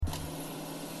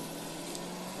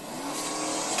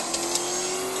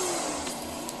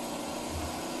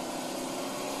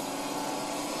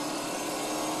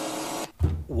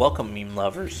Welcome, meme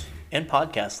lovers and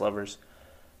podcast lovers,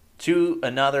 to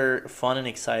another fun and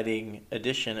exciting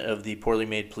edition of the Poorly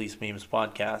Made Police Memes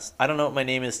podcast. I don't know what my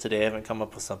name is today. I haven't come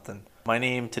up with something. My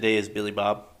name today is Billy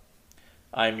Bob.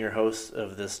 I'm your host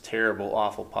of this terrible,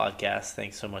 awful podcast.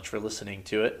 Thanks so much for listening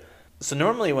to it. So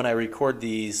normally when I record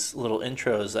these little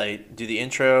intros, I do the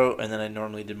intro and then I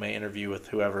normally do my interview with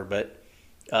whoever. But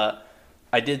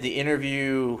I did the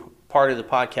interview part of the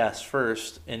podcast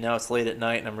first, and now it's late at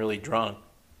night and I'm really drunk.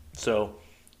 So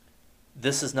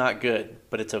this is not good,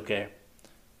 but it's okay.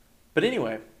 But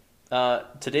anyway,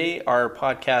 today our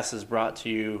podcast is brought to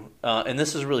you, and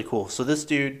this is really cool. So this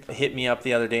dude hit me up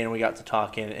the other day and we got to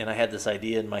talking, and I had this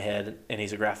idea in my head, and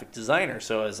he's a graphic designer.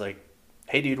 So I was like,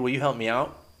 hey dude, will you help me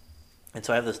out? And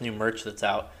so I have this new merch that's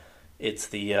out. It's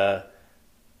the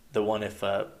one, if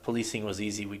policing was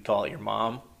easy, we'd call it your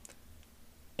mom.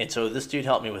 And so this dude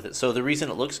helped me with it. So the reason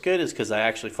it looks good is because I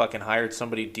actually fucking hired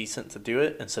somebody decent to do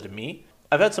it instead of me.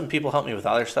 I've had some people help me with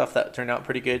other stuff that turned out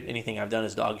pretty good. Anything I've done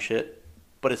is dog shit,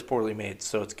 but it's poorly made,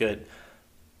 so it's good.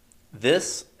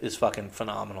 This is fucking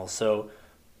phenomenal. So,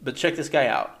 but check this guy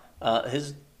out.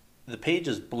 The page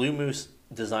is Blue Moose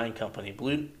Design Company.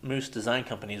 Blue Moose Design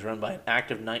Company is run by an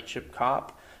active night shift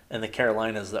cop in the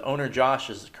Carolinas. The owner,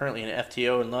 Josh, is currently an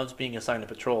FTO and loves being assigned to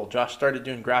patrol. Josh started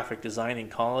doing graphic design in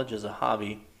college as a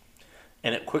hobby,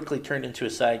 and it quickly turned into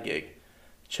a side gig.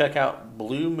 Check out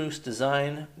Blue Moose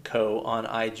Design Co. on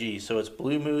IG. So it's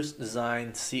Blue Moose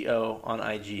Design Co. on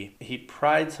IG. He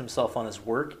prides himself on his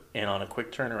work and on a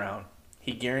quick turnaround.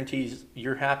 He guarantees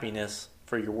your happiness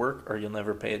for your work or you'll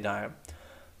never pay a dime.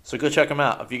 So go check him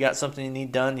out. If you got something you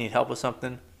need done, you need help with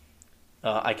something,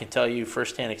 I can tell you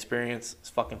firsthand experience. It's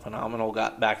fucking phenomenal.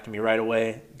 Got back to me right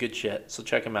away. Good shit. So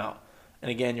check him out. And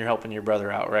again, you're helping your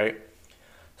brother out, right?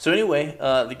 So anyway,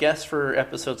 the guest for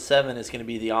episode 7 is going to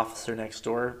be The Officer Next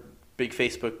Door. Big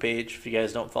Facebook page. If you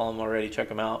guys don't follow him already, check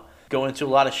him out. Go into a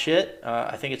lot of shit.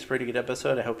 I think it's a pretty good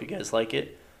episode. I hope you guys like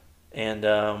it. And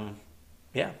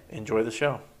yeah, enjoy the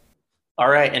show. All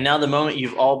right, and now the moment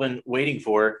you've all been waiting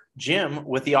for. Jim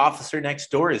with The Officer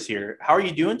Next Door is here. How are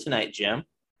you doing tonight, Jim?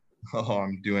 Oh,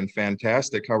 I'm doing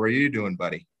fantastic. How are you doing,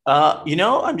 buddy?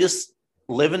 I'm just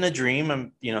living a dream.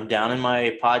 I'm down in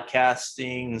my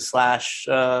podcasting slash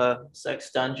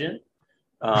sex dungeon,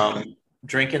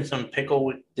 drinking some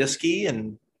pickle whiskey.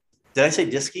 And did I say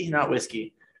whiskey? Not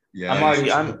whiskey. Yeah,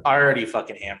 I'm already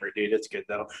fucking hammered, dude. It's good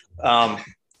though.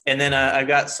 And then I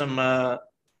got some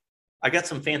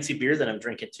fancy beer that I'm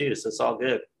drinking too, so it's all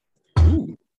good.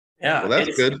 Ooh, Yeah, well,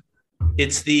 that's good.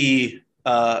 It's the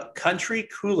Country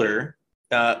Cooler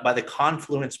by the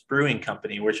Confluence Brewing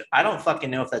Company, which I don't fucking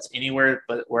know if that's anywhere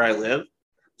but where I live.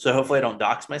 So hopefully I don't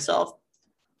dox myself.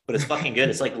 But it's fucking good.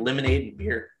 It's like lemonade and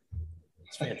beer.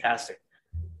 It's fantastic.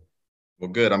 Well,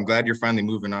 good. I'm glad you're finally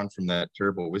moving on from that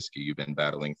turbo whiskey you've been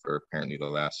battling for apparently the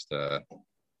last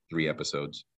 3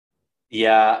 episodes.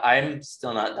 Yeah, I'm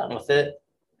still not done with it.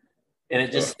 And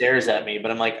it just stares at me.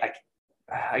 But I'm like,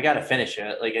 I got to finish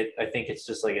it. Like, I think it's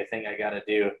just like a thing I got to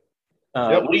do.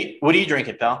 Yep. What are you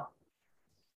drinking, pal?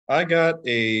 I got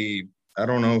I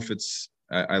don't know if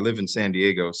I live in San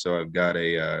Diego, so I've got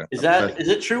Is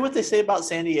it true what they say about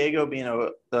San Diego being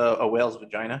a whale's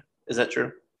vagina? Is that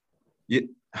true? Yeah,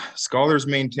 scholars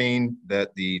maintain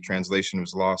that the translation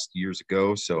was lost years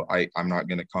ago, so I'm not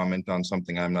going to comment on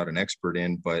something I'm not an expert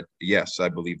in, but yes, I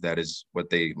believe that is what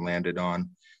they landed on.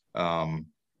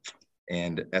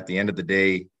 And at the end of the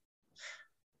day,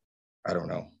 I don't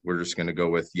know. We're just going to go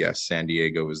with, yes, San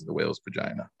Diego is the whale's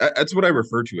vagina. That's what I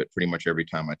refer to it pretty much every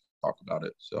time I talk about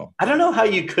it. So I don't know how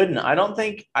you couldn't. I don't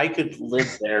think I could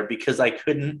live there because I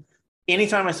couldn't.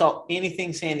 Anytime I saw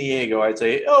anything San Diego, I'd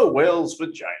say, "Oh, whale's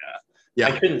vagina." Yeah,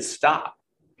 I couldn't stop.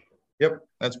 Yep,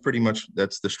 that's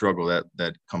the struggle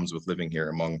that comes with living here,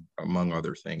 among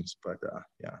other things. But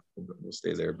yeah, we'll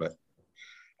stay there. But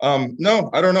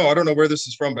no, I don't know. I don't know where this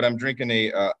is from, but I'm drinking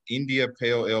a India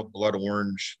Pale Ale Blood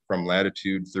Orange from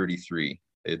Latitude 33.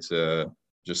 It's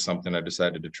just something I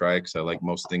decided to try because I like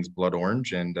most things blood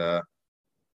orange, and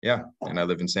yeah, and I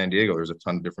live in San Diego. There's a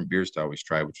ton of different beers to always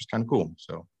try, which is kind of cool.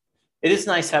 So it is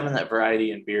nice having that variety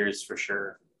in beers for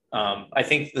sure. I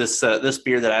think this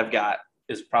beer that I've got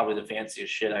is probably the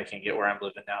fanciest shit I can get where I'm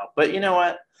living now. But you know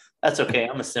what? That's okay.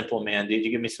 I'm a simple man, dude.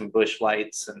 You give me some Busch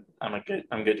Lights, and I'm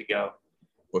good to go.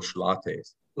 Busch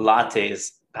lattes.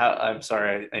 Lattes. I'm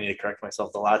sorry, I need to correct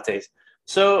myself. The lattes.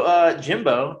 So,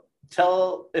 Jimbo,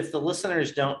 tell if the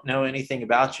listeners don't know anything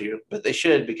about you, but they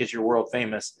should because you're world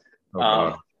famous.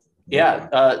 Tell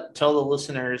the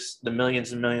listeners, the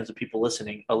millions and millions of people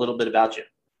listening, a little bit about you.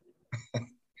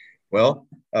 Well,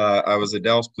 I was a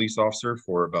Dallas police officer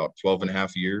for about 12 and a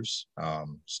half years.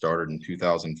 Started in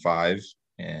 2005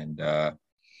 and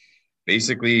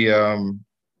basically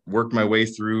worked my way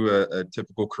through a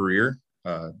typical career.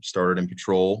 Started in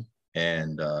patrol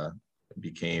and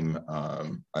became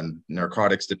a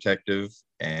narcotics detective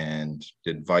and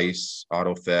did vice,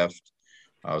 auto theft.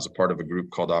 I was a part of a group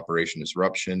called Operation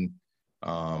Disruption,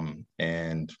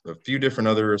 and a few different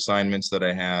other assignments that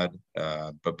I had,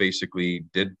 but basically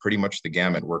did pretty much the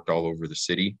gamut, worked all over the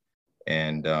city.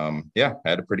 And yeah, I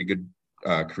had a pretty good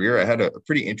career. I had a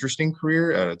pretty interesting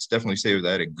career. It's definitely say that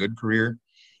I had a good career,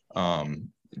 um,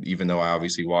 even though I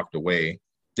obviously walked away.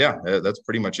 Yeah, that's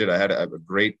pretty much it. I had a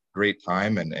great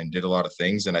time and did a lot of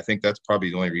things. And I think that's probably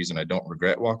the only reason I don't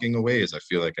regret walking away is I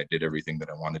feel like I did everything that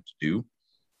I wanted to do.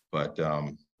 But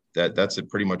that's it,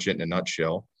 pretty much it in a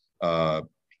nutshell. Uh,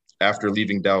 After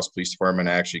leaving Dallas Police Department,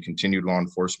 I actually continued law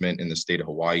enforcement in the state of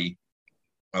Hawaii.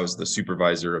 I was the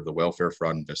supervisor of the Welfare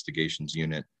Fraud Investigations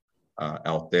Unit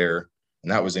out there.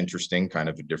 And that was interesting, kind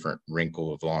of a different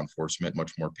wrinkle of law enforcement,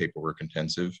 much more paperwork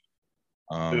intensive.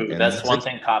 Ooh, And that's that's one it.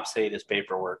 thing cops hate is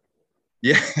paperwork.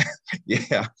 Yeah,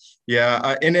 yeah,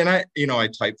 yeah. And then I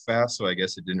type fast, so I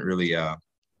guess it didn't really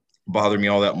bother me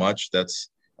all that much. That's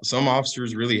some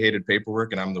officers really hated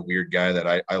paperwork, and I'm the weird guy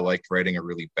that I liked writing a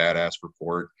really badass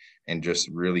report and just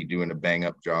really doing a bang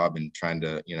up job and trying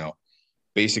to,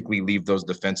 basically leave those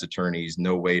defense attorneys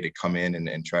no way to come in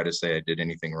and try to say I did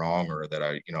anything wrong or that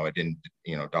I didn't,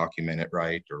 document it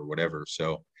right or whatever.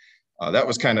 So that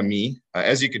was kind of me.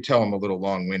 As you could tell, I'm a little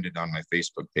long winded on my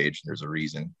Facebook page. And there's a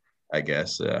reason, I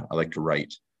guess. I like to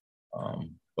write.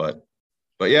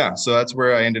 But yeah, so that's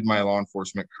where I ended my law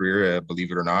enforcement career.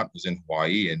 Believe it or not, was in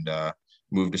Hawaii and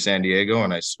moved to San Diego,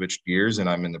 and I switched gears, and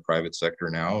I'm in the private sector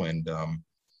now. And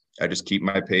I just keep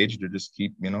my page to just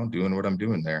keep, doing what I'm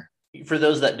doing there. For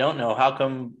those that don't know, how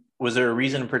come, was there a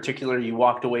reason in particular you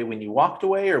walked away when you walked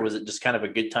away, or was it just kind of a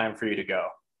good time for you to go?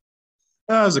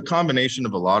 It was a combination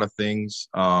of a lot of things.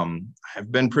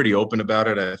 I've been pretty open about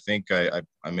it. I think I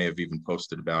may have even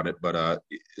posted about it, but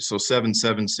so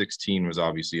 7/7/16 was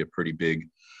obviously a pretty big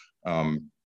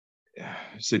um,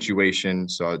 situation.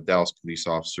 So a Dallas police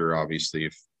officer, obviously,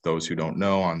 if those who don't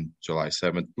know, on July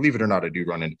 7th, believe it or not, I do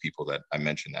run into people that I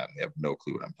mentioned that and they have no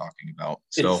clue what I'm talking about.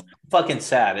 It's So fucking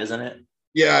sad, isn't it?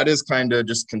 yeah, it is kind of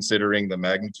just considering the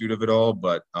magnitude of it all.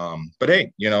 But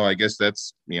hey, I guess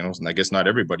that's, I guess not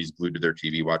everybody's glued to their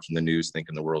TV watching the news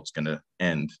thinking the world's gonna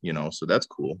end, so that's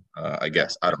cool. I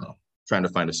guess. I don't know. Trying to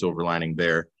find a silver lining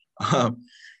there. Um,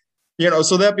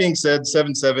 so that being said,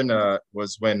 7/7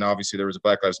 was when obviously there was a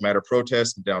Black Lives Matter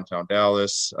protest in downtown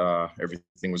Dallas.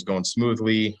 Everything was going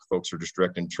smoothly. Folks were just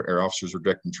or officers were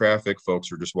directing traffic. Folks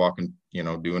were just walking,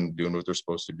 doing what they're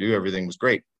supposed to do. Everything was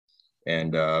great.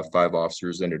 And 5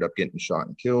 officers ended up getting shot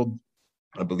and killed.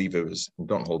 I believe it was,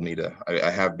 don't hold me to, I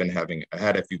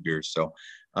had a few beers. So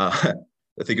I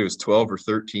think it was 12 or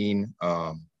 13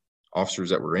 officers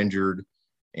that were injured.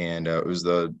 And it was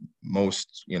the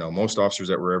most officers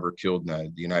that were ever killed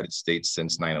in the United States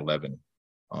since 9/11.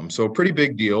 So a pretty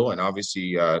big deal. And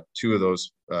obviously 2 of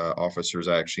those officers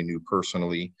I actually knew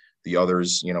personally. The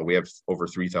others, we have over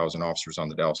 3,000 officers on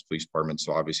the Dallas Police Department.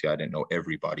 So obviously I didn't know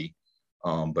everybody.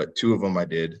 But 2 of them I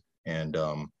did. And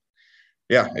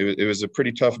yeah, it was a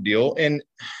pretty tough deal. And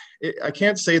I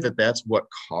can't say that that's what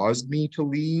caused me to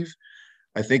leave.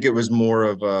 I think it was more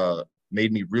of a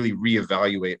made me really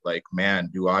reevaluate, like, man,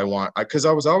 do I want, because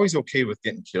I was always okay with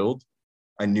getting killed.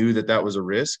 I knew that that was a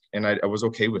risk and I was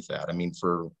okay with that. I mean,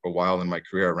 for a while in my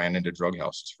career, I ran into drug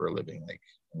houses for a living, like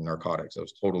narcotics. I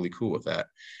was totally cool with that.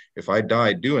 If I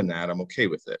died doing that, I'm okay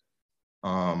with it.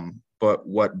 But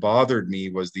what bothered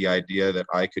me was the idea that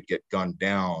I could get gunned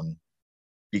down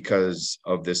because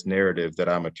of this narrative that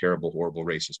I'm a terrible, horrible,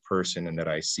 racist person and that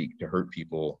I seek to hurt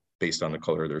people based on the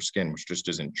color of their skin, which just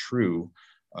isn't true.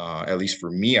 At least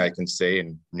for me, I can say,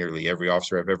 and nearly every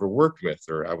officer I've ever worked with,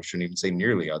 or I shouldn't even say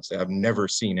nearly, I'd say I've never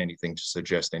seen anything to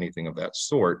suggest anything of that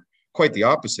sort. Quite the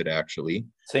opposite, actually.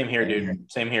 Same here, dude. And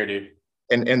Same here, dude.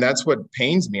 and that's what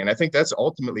pains me, and I think that's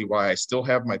ultimately why I still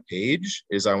have my page,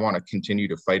 is I want to continue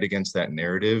to fight against that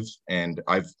narrative. And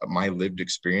my lived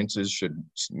experiences should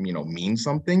mean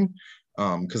something,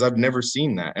 because I've never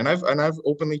seen that, and I've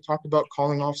openly talked about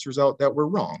calling officers out that were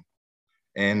wrong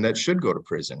and that should go to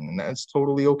prison, and that's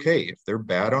totally okay. If they're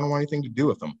bad, I don't want anything to do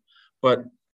with them. But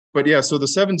yeah, so the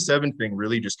 7/7 thing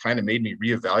really just kind of made me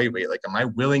reevaluate, like, am I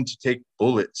willing to take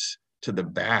bullets to the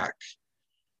back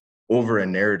over a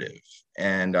narrative?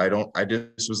 And I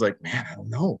just was like, man, I don't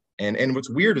know. And what's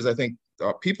weird is I think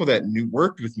people that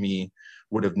worked with me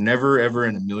would have never, ever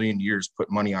in a million years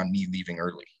put money on me leaving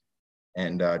early.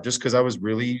 And just because I was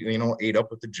really, ate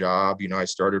up with the job, I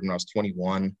started when I was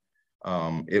 21.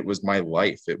 It was my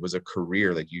life. It was a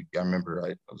career. I remember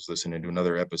I was listening to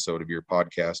another episode of your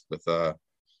podcast with,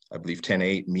 I believe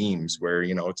 10-8 memes where,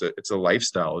 it's a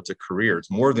lifestyle, it's a career.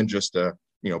 It's more than just a,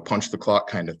 punch the clock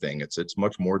kind of thing. It's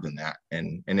much more than that.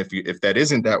 And if that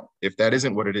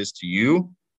isn't what it is to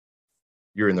you,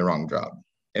 you're in the wrong job,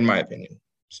 in my opinion.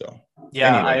 So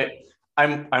yeah, anyway.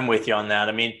 I'm with you on that.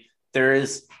 I mean, there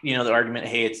is, the argument,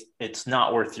 hey, it's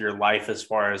not worth your life, as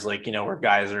far as like, where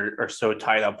guys are so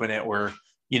tied up in it where,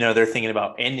 they're thinking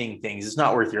about ending things. It's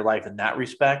not worth your life in that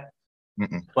respect.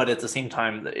 Mm-mm. But at the same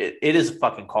time, it is a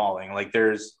fucking calling. Like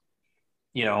there's,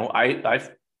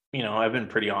 I've been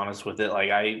pretty honest with it.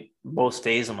 Like most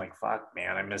days I'm like, fuck,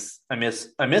 man, I miss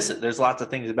it. There's lots of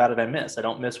things about it I miss. I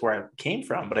don't miss where I came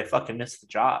from, but I fucking miss the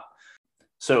job.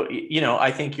 So,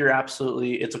 I think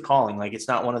it's a calling. Like, it's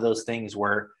not one of those things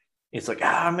where it's like,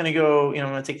 I'm going to go, I'm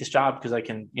going to take this job because I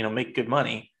can, make good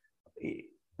money.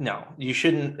 No, you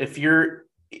shouldn't. If you're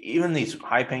even these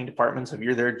high paying departments, if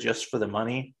you're there just for the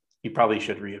money, you probably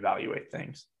should reevaluate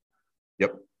things.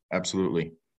 Yep,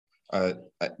 absolutely.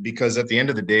 Because at the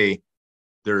end of the day,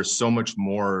 there's so much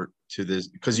more to this,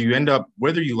 because you end up,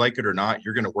 whether you like it or not,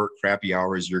 you're going to work crappy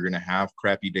hours. You're going to have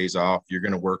crappy days off. You're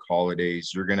going to work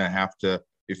holidays. You're going to have to,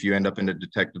 if you end up in a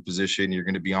detective position, you're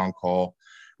going to be on call.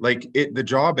 Like the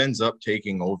job ends up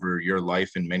taking over your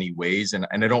life in many ways. And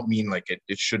I don't mean like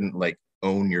it shouldn't like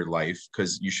own your life,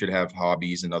 because you should have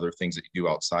hobbies and other things that you do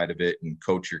outside of it and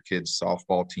coach your kids'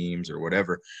 softball teams or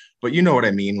whatever. But you know what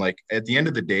I mean? Like at the end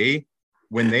of the day,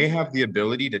 when they have the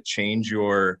ability to change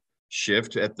your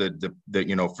shift at the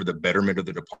for the betterment of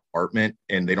the department,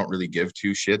 and they don't really give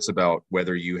two shits about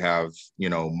whether you have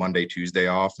Monday, Tuesday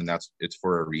off, and it's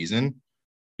for a reason,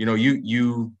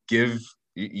 you give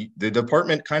the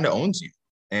department kind of owns you,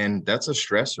 and that's a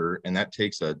stressor, and that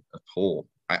takes a toll,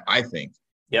 I think.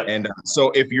 Yep. And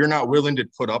so if you're not willing to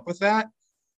put up with that,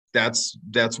 that's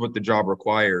what the job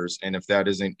requires. And if that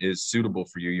is suitable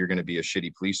for you, you're going to be a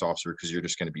shitty police officer, because you're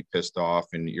just going to be pissed off,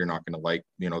 and you're not going to like,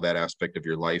 that aspect of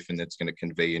your life, and that's going to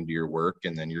convey into your work.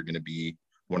 And then you're going to be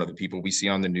one of the people we see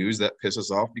on the news that piss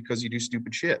us off because you do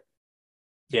stupid shit.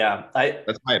 Yeah.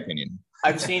 That's my opinion.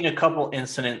 I've seen a couple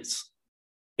incidents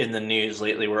in the news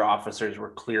lately where officers were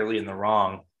clearly in the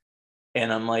wrong.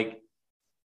 And I'm like,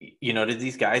 did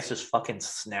these guys just fucking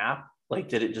snap? Like,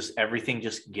 did it just, everything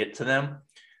just get to them?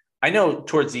 I know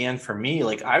towards the end for me,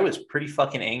 like I was pretty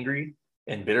fucking angry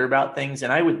and bitter about things.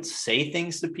 And I would say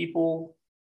things to people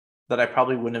that I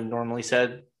probably wouldn't have normally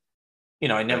said.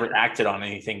 I never acted on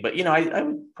anything, but, I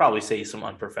would probably say some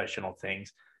unprofessional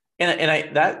things.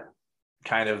 And that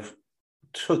kind of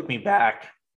took me back.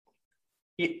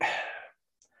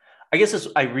 I guess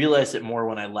I realized it more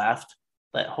when I left,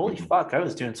 that holy fuck, I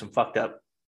was doing some fucked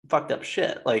up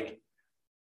shit. Like,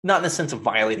 not in the sense of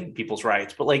violating people's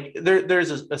rights, but like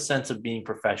there's a sense of being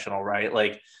professional, right?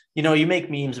 Like, you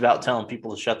make memes about telling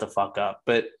people to shut the fuck up,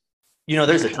 but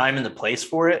there's a time and the place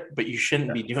for it, but you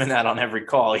shouldn't be doing that on every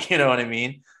call. You know what I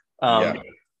mean? Yeah.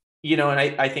 And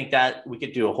I think that we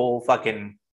could do a whole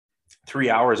fucking 3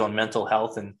 hours on mental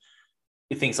health and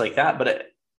things like that. But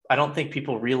I don't think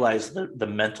people realize the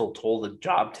mental toll the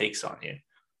job takes on you.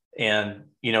 And,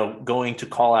 going to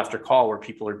call after call where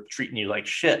people are treating you like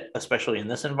shit, especially in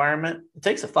this environment, it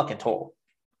takes a fucking toll.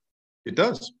 It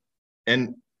does.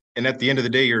 And at the end of the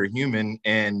day, you're a human.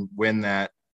 And when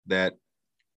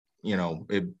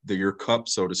your cup,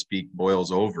 so to speak,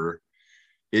 boils over,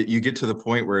 you get to the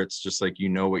point where it's just like,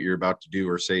 what you're about to do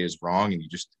or say is wrong. And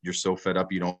you're so fed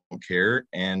up, you don't care.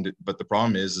 But the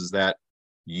problem is that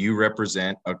you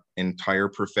represent an entire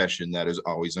profession that is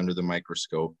always under the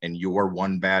microscope, and your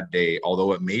one bad day,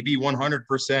 although it may be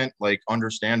 100% like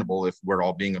understandable if we're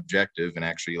all being objective and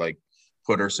actually like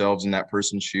put ourselves in that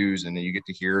person's shoes, and then you get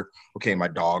to hear, okay, my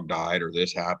dog died, or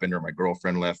this happened, or my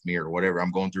girlfriend left me, or whatever,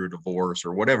 I'm going through a divorce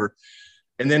or whatever.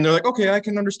 And then they're like, okay, I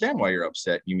can understand why you're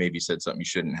upset. You maybe said something you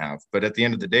shouldn't have. But at the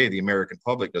end of the day, the American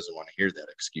public doesn't want to hear that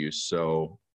excuse.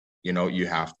 So you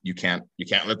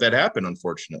can't let that happen,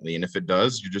 unfortunately. And if it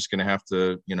does, you're just going to have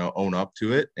to, own up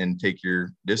to it and take your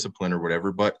discipline or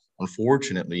whatever. But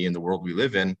unfortunately, in the world we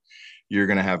live in, you're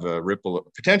going to have a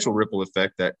potential ripple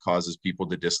effect that causes people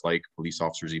to dislike police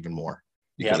officers even more,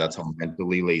 because that's how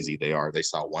mentally lazy they are. They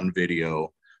saw one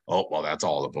video. Oh, well, that's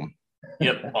all of them.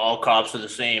 Yep. All cops are the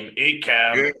same.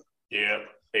 ACAB. Yep.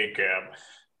 ACAB.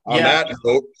 On that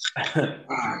note,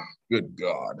 good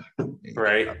God.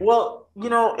 Right. Well,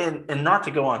 and not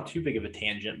to go on too big of a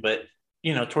tangent, but,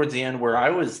 towards the end where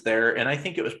I was there, and I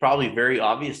think it was probably very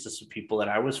obvious to some people that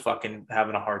I was fucking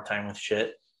having a hard time with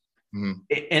shit. Mhm.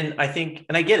 And I think,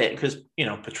 and I get it because, you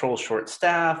know, patrol's short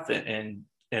staff and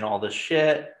all this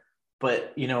shit.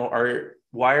 But, you know,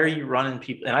 why are you running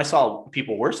people? And I saw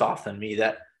people worse off than me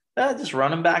that just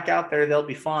run them back out there. They'll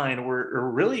be fine.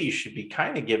 Or really, you should be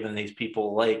kind of giving these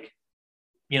people like,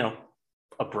 you know,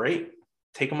 a break,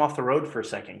 take them off the road for a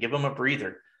second, give them a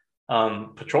breather.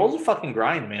 Patrol's a fucking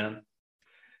grind, man.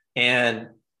 And,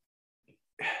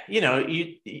 you know,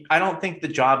 I don't think the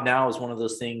job now is one of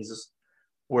those things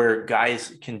where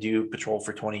guys can do patrol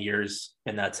for 20 years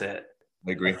and that's it.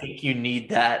 I I agree. think you need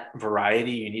that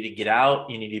variety. You need to get out.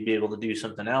 You need to be able to do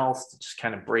something else to just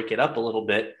kind of break it up a little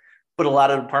bit. But a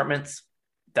lot of departments,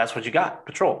 that's what you got,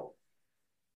 patrol.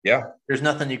 Yeah. There's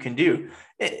nothing you can do,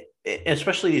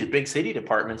 especially these big city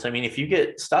departments. I mean, if you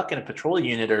get stuck in a patrol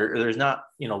unit or there's not,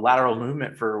 you know, lateral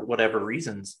movement for whatever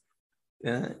reasons,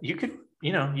 you could,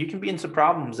 you know, you can be in some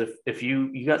problems if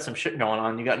you got some shit going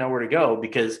on, you got nowhere to go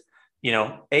because, you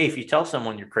know, if you tell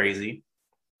someone you're crazy,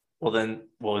 well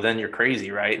then you're crazy,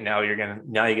 right? Now you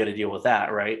got to deal with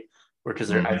that, right?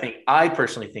 Because Mhm. I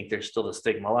personally think there's still a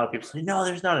stigma. A lot of people say, no,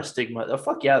 there's not a stigma. Oh,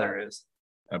 fuck yeah, there is.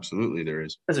 Absolutely, there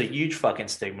is. There's a huge fucking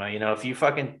stigma. You know, if you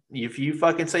fucking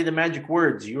say the magic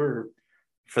words, you're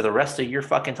for the rest of your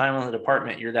fucking time on the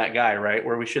department, you're that guy, right?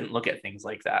 Where we shouldn't look at things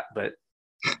like that. But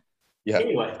Yeah.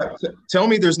 anyway, Tell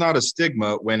me there's not a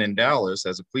stigma when in Dallas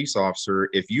as a police officer,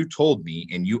 if you told me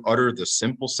and you utter the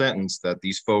simple sentence that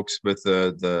these folks with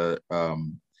the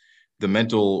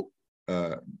mental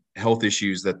health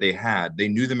issues that they had, they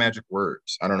knew the magic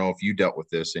words. I don't know if you dealt with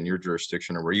this in your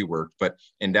jurisdiction or where you worked, but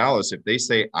in Dallas, if they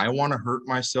say, I want to hurt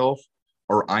myself,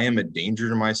 or I am a danger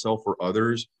to myself or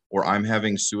others, or I'm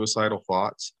having suicidal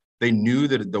thoughts, they knew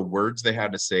that the words they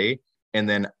had to say. And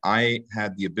then I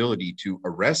had the ability to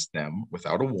arrest them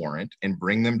without a warrant and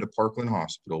bring them to Parkland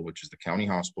Hospital, which is the county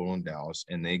hospital in Dallas,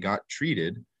 and they got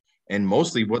treated. And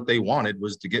mostly what they wanted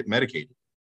was to get medicated.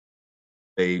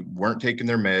 They weren't taking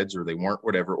their meds or they weren't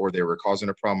whatever, or they were causing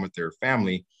a problem with their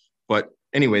family. But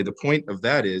anyway, the point of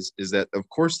that is that of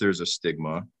course there's a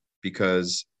stigma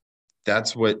because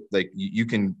that's what, like, you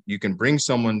can bring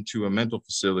someone to a mental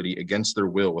facility against their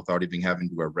will without even having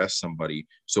to arrest somebody.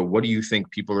 So what do you think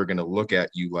people are going to look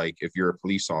at you like if you're a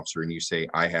police officer and you say,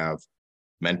 I have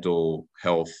mental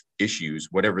health issues,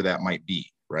 whatever that might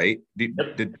be, right?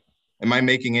 yep. Am I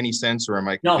making any sense, or am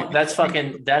I No,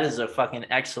 completely that is a fucking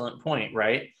excellent point,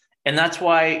 right? And that's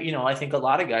why, you know, I think a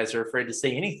lot of guys are afraid to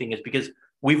say anything is because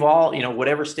we've all, you know,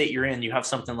 whatever state you're in, you have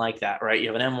something like that, right?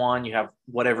 You have an M1, you have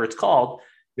whatever it's called.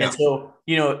 And Yeah. so,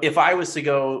 you know, if I was to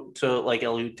go to like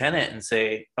a lieutenant and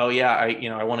say, oh yeah,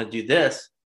 I want to do this,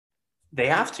 they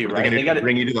have to, What are they right? going They to got do? to,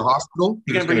 Bring you to the hospital?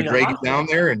 They're you're going just to bring going you to to the drag you down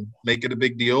hospital, there and make it a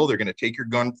big deal. They're going to take your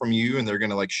gun from you and they're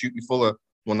going to like shoot you full of,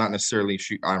 well, not necessarily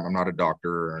shoot. I'm not a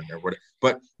doctor or what,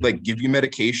 but like give you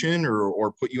medication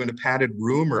or put you in a padded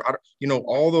room or, you know,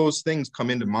 all those things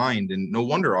come into mind. And no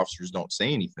wonder officers don't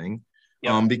say anything,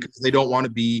 yep. because they don't want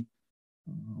to be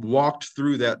walked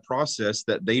through that process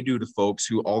that they do to folks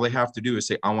who all they have to do is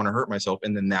say, I want to hurt myself.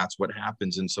 And then that's what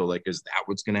happens. And so like, is that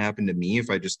what's going to happen to me if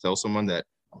I just tell someone that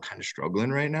I'm kind of struggling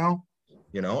right now?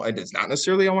 You know, it's not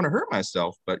necessarily I want to hurt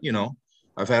myself, but you know,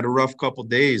 I've had a rough couple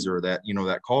days, or that, you know,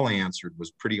 that call I answered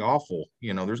was pretty awful.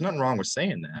 You know, there's nothing wrong with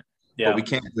saying that, but we Yeah.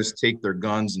 can't just take their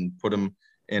guns and put them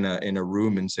in a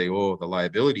room and say, oh, the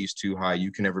liability is too high.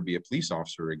 You can never be a police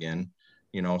officer again.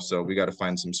 You know, so we got to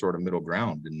find some sort of middle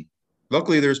ground. And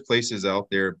luckily there's places out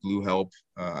there. Blue Help,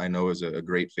 I know, is a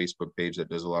great Facebook page that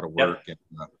does a lot of Yep. work. And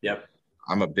Yep.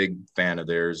 I'm a big fan of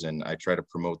theirs, and I try to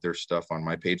promote their stuff on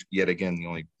my page. Yet again, the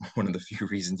only one of the few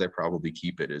reasons I probably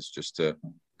keep it is just to,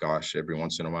 gosh, every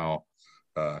once in a while,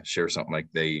 share something like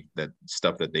that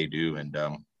stuff that they do, and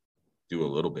do a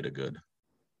little bit of good.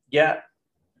 Yeah.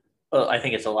 Well, I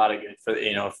think it's a lot of good for,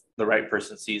 you know, if the right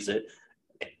person sees it.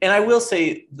 And I will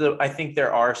say I think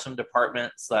there are some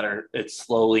departments that it's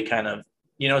slowly kind of,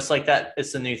 you know, it's like that.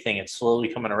 It's a new thing. It's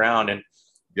slowly coming around. And,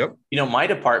 Yep. you know, my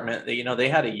department, you know, they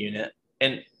had a unit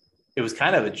and it was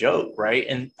kind of a joke, right?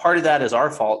 And part of that is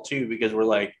our fault too, because we're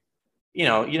like, you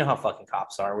know how fucking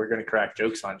cops are. We're going to crack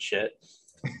jokes on shit.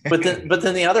 But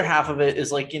then the other half of it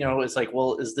is like, you know, it's like,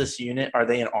 well, is this unit, are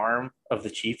they an arm of the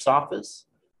chief's office?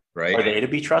 Are Right. they to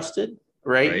be trusted?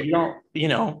 Right. Right. You don't, you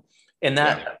know, and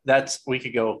Yeah. that's, we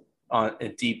could go on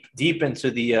deep into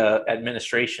the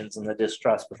administrations and the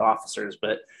distrust with officers,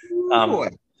 but Ooh,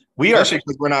 we are especially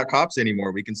because we're not cops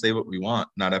anymore. We can say what we want,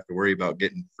 not have to worry about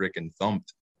getting freaking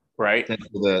thumped. right.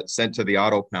 Sent to the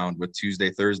auto pound with Tuesday,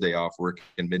 Thursday off, working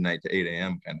midnight to 8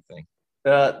 a.m. kind of thing.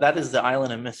 That is the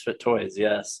island of misfit toys.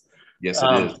 Yes. Yes,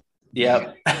 it is.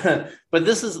 Yeah. But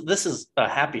this is a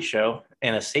happy show.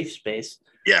 and a safe space.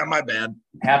 Yeah, my bad.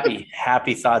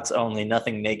 Happy thoughts only.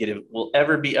 Nothing negative will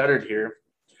ever be uttered here.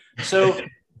 So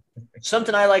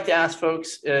something I like to ask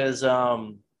folks is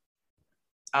out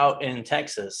in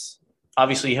Texas,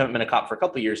 obviously you haven't been a cop for a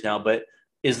couple of years now, but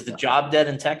is the job dead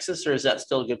in Texas, or is that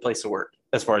still a good place to work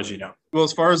as far as you know? Well,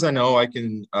 as far as I know, I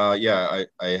can, I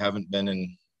haven't been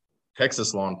in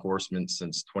Texas law enforcement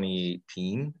since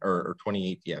 2018 or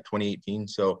 2018.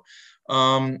 So,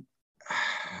 um,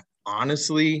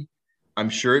 honestly, I'm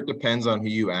sure it depends on who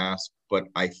you ask, but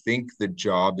I think the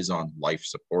job is on life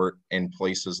support in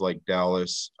places like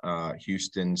Dallas,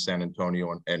 Houston, San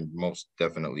Antonio, and most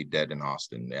definitely dead in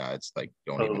Austin. Yeah, it's like,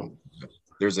 don't even,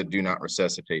 there's a do not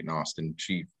resuscitate in Austin.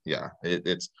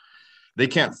 It's, they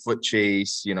can't foot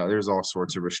chase, there's all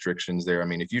sorts of restrictions there. I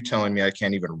mean, if you're telling me I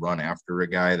can't even run after a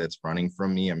guy that's running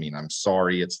from me, I mean, I'm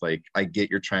sorry. It's like, I get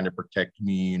you're trying to protect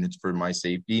me and it's for my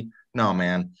safety. No,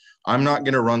 man, I'm not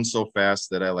going to run so fast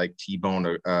that I like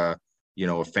T-bone a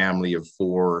family of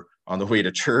 4 on the way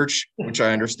to church, which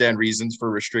I understand reasons for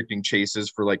restricting chases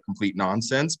for like complete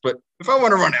nonsense. But if I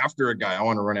want to run after a guy, I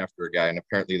want to run after a guy. And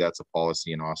apparently that's a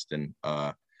policy in Austin.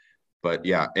 But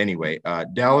yeah, anyway,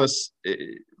 Dallas,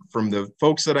 from the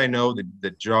folks that I know,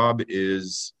 the job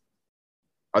is,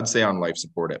 I'd say, on life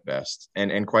support at best.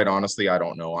 And quite honestly, I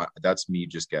don't know. That's me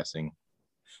just guessing.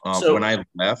 When I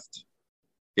left,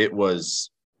 it was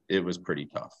pretty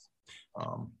tough.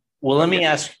 Well, let me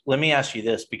ask you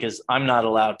this, because I'm not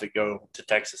allowed to go to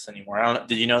Texas anymore.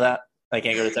 Did you know that? I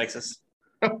can't go to Texas.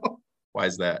 Why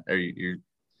is that? Are you?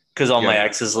 Because all my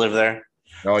exes live there.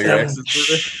 Oh, your exes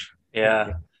live there?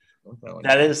 Yeah.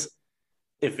 That is,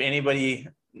 if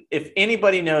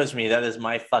anybody knows me, that is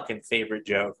my fucking favorite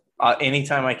joke.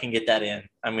 Anytime I can get that in,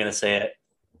 I'm going to say it.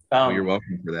 Well, you're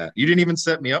welcome for that. You didn't even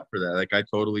set me up for that. Like, I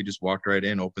totally just walked right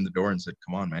in, opened the door and said,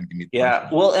 come on, man, give me the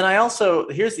punchline. Well, and I also,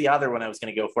 here's the other one I was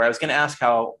going to go for. I was going to ask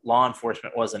how law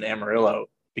enforcement was in Amarillo,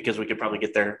 because we could probably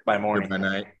get there by morning.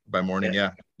 By morning.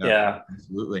 Yeah.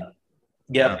 Absolutely.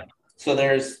 Yeah. So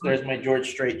there's my George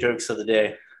Strait jokes of the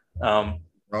day.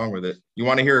 Wrong with it. You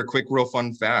want to hear a quick, real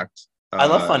fun fact? I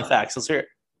love fun facts. Let's hear it.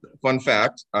 Fun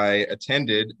fact, I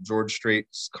attended George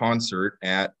Strait's concert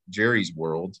at Jerry's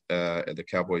World at the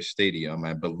Cowboys Stadium.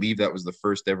 I believe that was the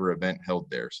first ever event held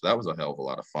there. So that was a hell of a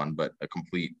lot of fun, but a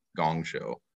complete gong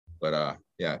show. But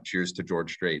cheers to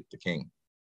George Strait, the king.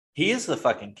 He is the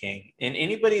fucking king. And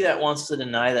anybody that wants to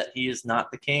deny that he is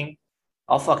not the king,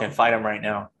 I'll fucking fight him right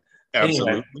now.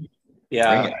 Absolutely. Anyway,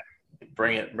 yeah.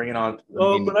 Bring it on.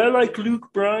 But I like Luke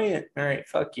Bryant. All right,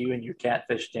 fuck you and your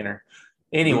catfish dinner.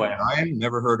 Anyway, I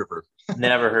never heard of her.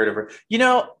 Never heard of her.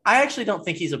 I actually don't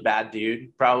think he's a bad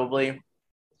dude, probably,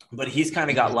 but he's kind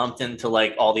of got lumped into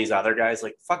like all these other guys.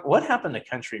 Like, fuck, what happened to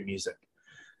country music?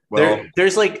 Well,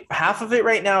 there's like half of it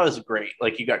right now is great.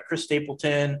 Like, you got Chris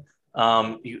Stapleton.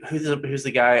 Who's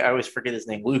the guy? I always forget his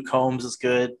name. Luke Combs is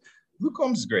good. Luke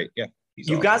Combs is great. Yeah, you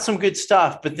awesome. Got some good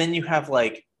stuff, but then you have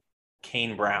like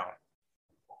Kane Brown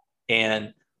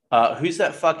and. Who's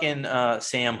that fucking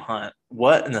Sam Hunt?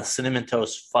 What in the cinnamon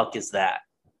toast fuck is that?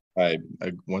 I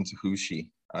went to Hooshi.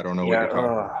 I don't know what you're talking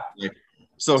about.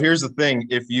 So here's the thing.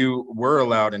 If you were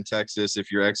allowed in Texas,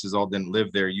 if your exes all didn't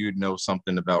live there, you'd know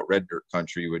something about Red Dirt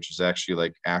Country, which is actually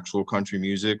like actual country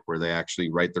music where they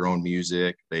actually write their own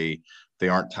music. They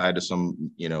aren't tied to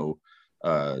some,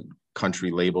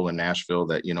 country label in Nashville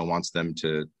that, wants them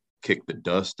to kick the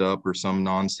dust up or some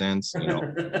nonsense,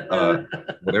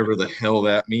 whatever the hell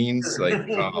that means. Like,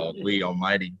 golly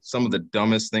almighty, some of the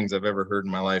dumbest things I've ever heard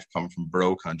in my life come from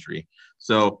bro country.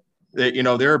 So,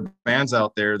 there are bands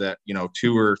out there that,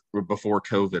 tour before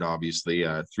COVID, obviously,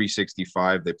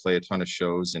 365, they play a ton of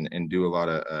shows and do a lot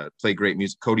of, play great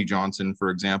music. Cody Johnson, for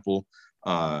example,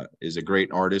 is a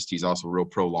great artist. He's also real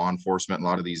pro law enforcement. A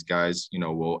lot of these guys,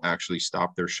 will actually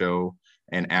stop their show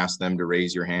and ask them to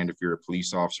raise your hand if you're a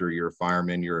police officer, you're a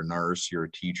fireman, you're a nurse, you're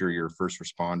a teacher, you're a first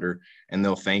responder, and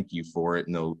they'll thank you for it,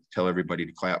 and they'll tell everybody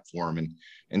to clap for them.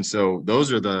 And so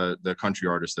those are the country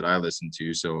artists that I listen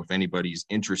to. So if anybody's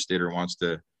interested or wants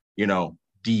to,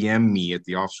 DM me at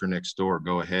the Officer Next Door,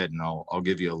 go ahead, and I'll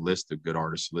give you a list of good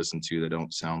artists to listen to that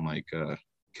don't sound like a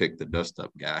kick the dust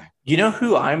up guy. You know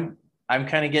who I'm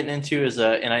kind of getting into is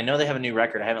and I know they have a new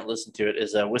record, I haven't listened to it,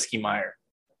 is Whiskey Myers.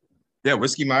 Yeah,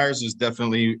 Whiskey Myers is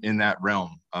definitely in that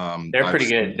realm. They're pretty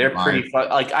good. They're pretty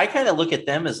like, I kind of look at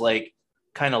them as like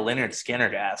kind of Leonard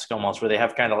Skinner-esque almost, where they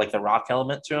have kind of like the rock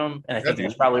element to them, and I think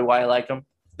that's probably why I like them.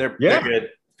 They're good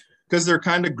because they're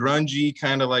kind of grungy,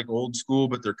 kind of like old school,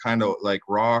 but they're kind of like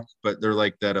rock, but they're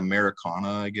like that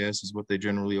Americana, I guess, is what they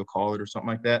generally will call it, or something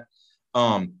like that.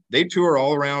 They tour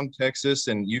all around Texas,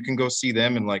 and you can go see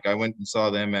them. And like I went and saw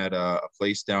them at a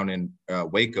place down in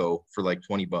Waco for like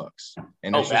 $20,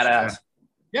 and Oh, it's just badass.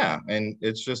 yeah, and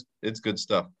it's good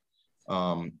stuff.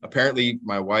 Apparently,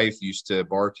 my wife used to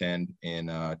bartend in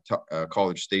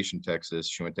College Station, Texas.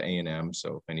 She went to A&M,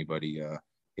 so if anybody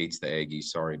hates the Aggies,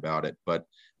 sorry about it. But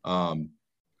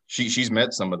she's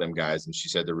met some of them guys, and she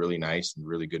said they're really nice and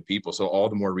really good people. So all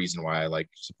the more reason why I like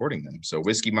supporting them. So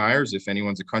Whiskey Myers, if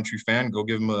anyone's a country fan, go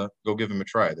give them a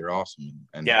try. They're awesome,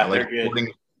 and Yeah, I like they're good.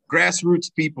 supporting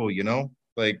grassroots people.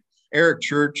 Like Eric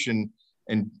Church and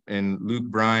Luke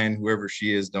Bryan, whoever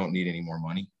she is, don't need any more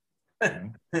money.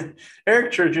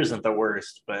 Eric Church isn't the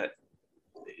worst, but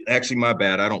actually, my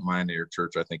bad. I don't mind Eric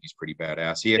Church. I think he's pretty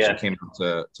badass. He actually came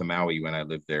out to Maui when I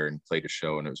lived there and played a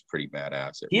show, and it was pretty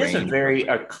badass. He has a very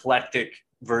eclectic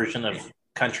version of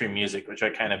country music, which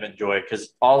I kind of enjoy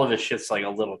because all of his shit's like a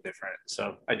little different.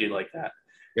 So I do like that.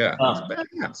 Yeah, he's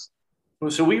badass.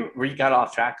 So we got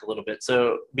off track a little bit.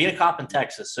 So being a cop in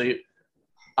Texas,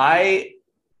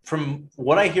 from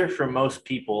what I hear from most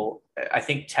people, I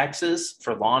think Texas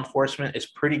for law enforcement is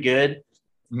pretty good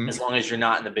as long as you're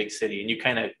not in the big city. And you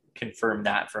kind of confirmed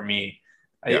that for me.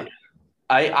 Yeah.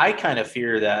 I kind of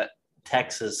fear that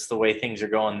Texas, the way things are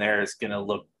going there, is going to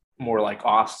look more like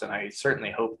Austin. I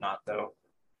certainly hope not, though.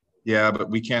 Yeah, but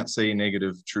we can't say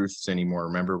negative truths anymore.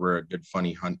 Remember, we're a good,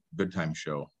 funny, good time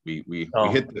show. We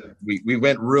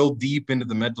went real deep into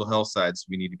the mental health side, so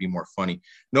we need to be more funny.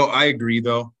 No, I agree,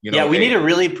 though. We need to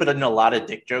really put in a lot of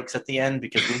dick jokes at the end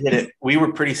because we hit it. We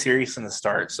were pretty serious in the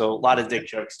start, so a lot of dick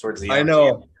jokes towards the end. I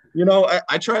know.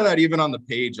 I try that even on the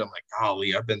page. I'm like,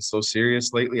 golly, I've been so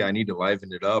serious lately. I need to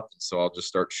liven it up. So I'll just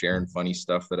start sharing funny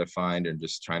stuff that I find and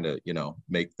just trying to,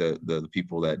 make the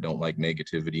people that don't like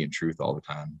negativity and truth all the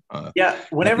time.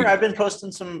 Whenever I've been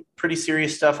posting some pretty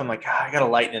serious stuff, I'm like, I got to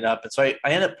lighten it up. And so I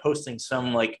end up posting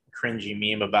some like cringy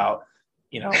meme about,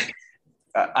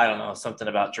 I don't know, something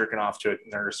about jerking off to a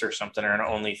nurse or something, or an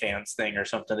OnlyFans thing or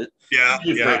something. It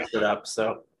breaks it up.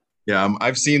 So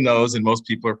I've seen those, and most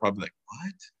people are probably like,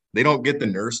 what? They don't get the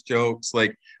nurse jokes.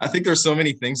 Like, I think there's so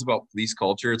many things about police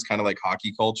culture. It's kind of like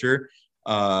hockey culture.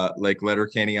 Like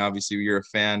Letterkenny, obviously you're a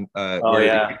fan. We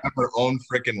have our own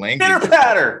freaking language. Pitter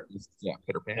patter. Yeah,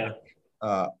 pitter patter.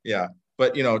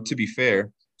 But to be fair,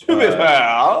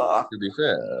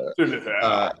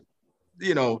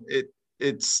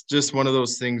 it's just one of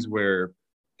those things where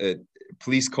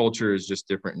police culture is just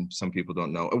different and some people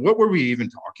don't know. What were we even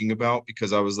talking about?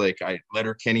 Because I was like,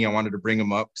 Letterkenny, I wanted to bring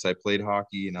him up because I played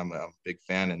hockey and I'm a big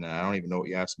fan, and I don't even know what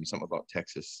you asked me, something about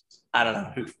Texas. I don't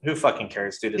know. Who fucking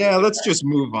cares, dude? Yeah, let's just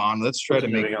move on. Let's try to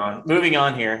moving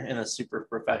on here in a super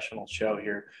professional show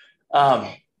here.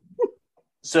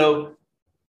 So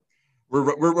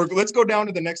we're let's go down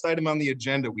to the next item on the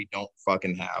agenda we don't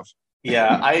fucking have.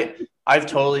 Yeah, I've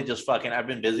totally just I've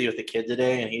been busy with the kid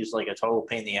today, and he's like a total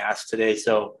pain in the ass today.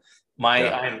 So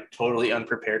I'm totally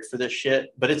unprepared for this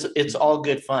shit, but it's all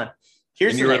good fun.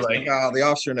 Here's the next thing. The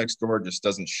officer next door just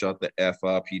doesn't shut the F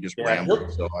up. He just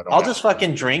rambles. So I'll just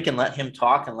fucking drink and let him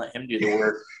talk and let him do the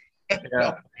work.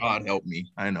 Yeah. God help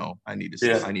me. I know. I need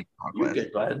to I need to talk. You're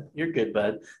good, bud. You're good,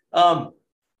 bud.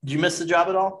 Did you miss the job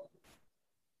at all?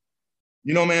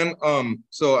 Man,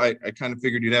 so I kind of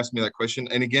figured you'd ask me that question.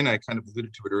 And again, I kind of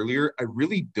alluded to it earlier. I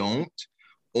really don't,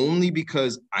 only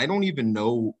because I don't even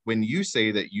know when you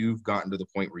say that you've gotten to the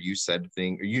point where you said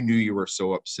thing, or you knew you were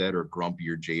so upset or grumpy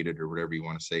or jaded or whatever you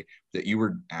want to say, that you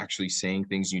were actually saying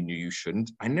things you knew you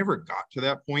shouldn't. I never got to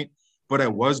that point, but I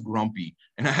was grumpy,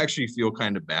 and I actually feel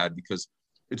kind of bad because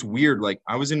it's weird. Like,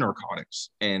 I was in narcotics,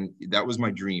 and that was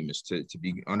my dream, is to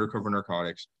be undercover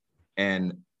narcotics.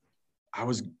 And I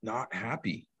was not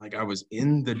happy. Like, I was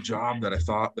in the job that I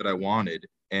thought that I wanted,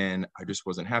 and I just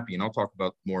wasn't happy. And I'll talk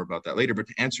more about that later. But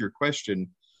to answer your question,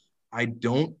 I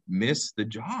don't miss the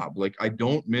job. Like, I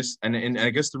don't miss, and I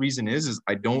guess the reason is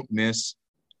I don't miss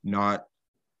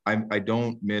I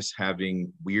don't miss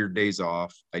having weird days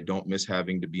off. I don't miss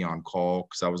having to be on call,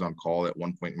 because I was on call at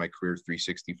one point in my career,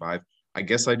 365. I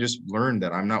guess I just learned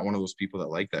that I'm not one of those people that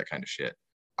like that kind of shit.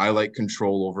 I like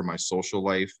control over my social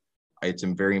life. It's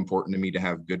very important to me to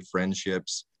have good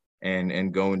friendships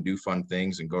and go and do fun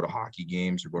things and go to hockey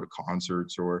games or go to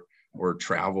concerts or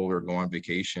travel or go on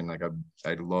vacation. Like,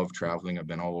 I love traveling. I've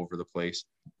been all over the place.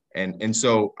 And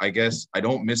so I guess I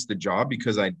don't miss the job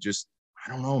because I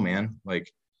don't know, man.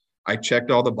 Like, I checked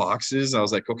all the boxes. I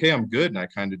was like, okay, I'm good. And I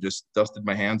kind of just dusted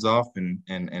my hands off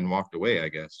and walked away, I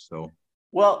guess. So,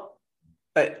 well,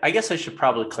 I guess I should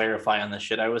probably clarify on the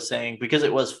shit I was saying, because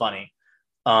it was funny.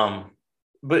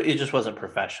 But it just wasn't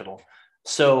professional.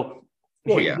 So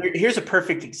here's a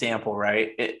perfect example,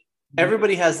 right?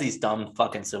 everybody has these dumb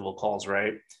fucking civil calls,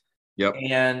 right? Yep.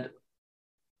 And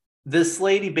this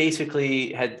lady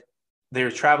basically they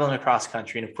were traveling across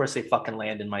country, and of course they fucking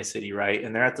land in my city, right?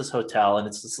 And they're at this hotel, and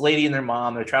it's this lady and their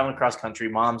mom. They're traveling across country.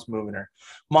 Mom's moving her.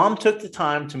 Mom took the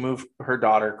time to move her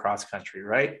daughter across country,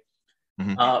 right?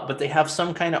 Mm-hmm. But they have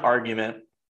some kind of argument.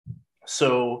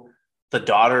 So the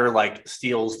daughter like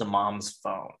steals the mom's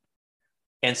phone.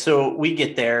 And so we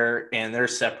get there and they're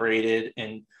separated.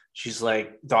 And she's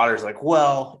like, daughter's like,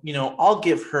 well, I'll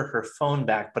give her her phone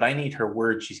back, but I need her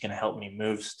word she's going to help me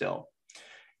move still.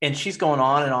 And she's going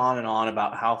on and on and on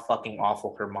about how fucking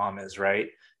awful her mom is, right?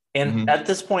 And at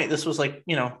this point, this was like,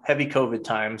 heavy COVID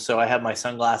time. So I have my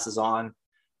sunglasses on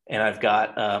and I've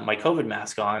got my COVID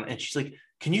mask on. And she's like,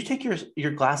 can you take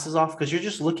your glasses off? Because you're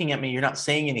just looking at me. You're not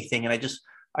saying anything. And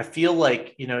I feel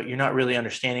like, you're not really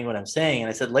understanding what I'm saying. And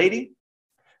I said, lady,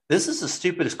 this is the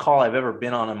stupidest call I've ever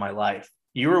been on in my life.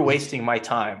 You were wasting my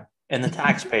time and the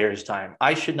taxpayers' time.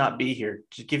 I should not be here.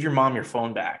 Just give your mom your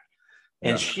phone back.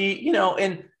 And she,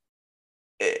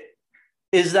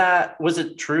 was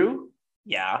it true?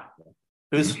 Yeah,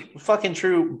 it was fucking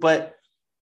true. But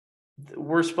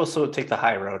we're supposed to take the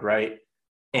high road, right?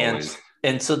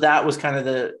 And so that was kind of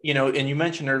the, and you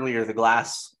mentioned earlier the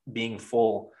glass being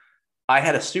full. I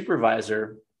had a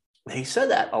supervisor, he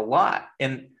said that a lot.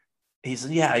 And he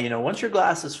said, yeah, once your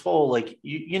glass is full, like,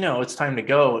 it's time to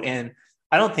go. And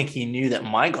I don't think he knew that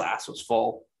my glass was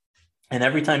full. And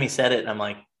every time he said it, I'm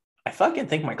like, I fucking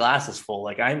think my glass is full.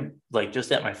 Like, I'm like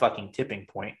just at my fucking tipping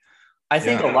point. I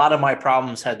think a lot of my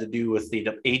problems had to do with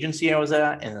the agency I was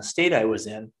at and the state I was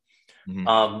in.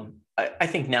 Mm-hmm. I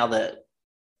think now that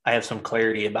I have some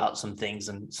clarity about some things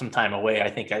and some time away, I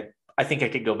think I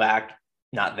could go back,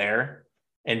 not there,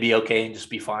 and be okay and just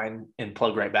be fine and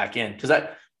plug right back in. Cause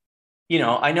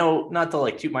I know, not to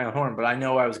like toot my own horn, but I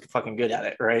know I was fucking good at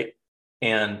it. Right.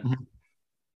 And,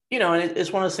 and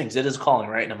it's one of those things, it is calling,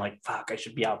 right? And I'm like, fuck, I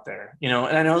should be out there, and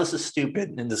I know this is stupid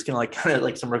and this is gonna kind of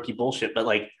like some rookie bullshit, but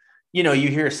like, you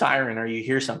hear a siren or you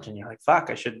hear something, you're like, fuck,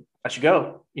 I should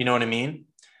go. You know what I mean?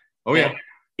 Oh yeah.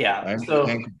 Yeah. I so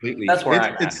completely. That's where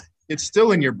I'm at. It's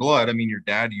still in your blood. I mean, your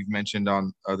dad, you've mentioned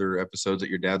on other episodes that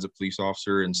your dad's a police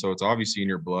officer. And so it's obviously in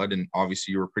your blood, and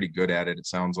obviously you were pretty good at it. It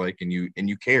sounds like, and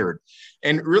you cared.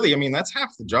 And really, I mean, that's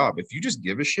half the job. If you just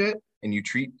give a shit and you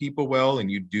treat people well and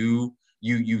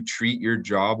you treat your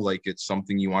job like it's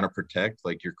something you want to protect,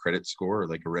 like your credit score or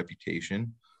like a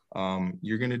reputation,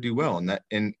 you're going to do well. And that,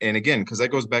 and again, cause that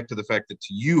goes back to the fact that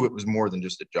to you, it was more than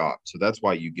just a job. So that's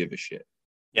why you give a shit.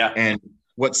 Yeah. And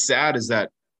what's sad is that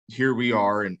here we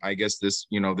are, and I guess this,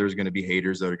 there's going to be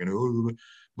haters that are going to,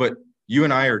 but you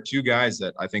and I are two guys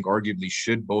that I think arguably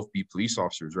should both be police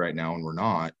officers right now, and we're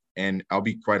not. And I'll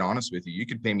be quite honest with you, you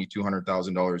could pay me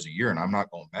 $200,000 a year and I'm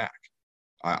not going back.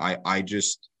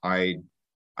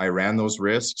 I ran those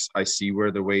risks. I see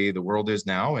where the way the world is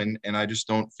now, and I just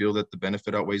don't feel that the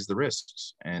benefit outweighs the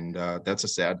risks. And that's a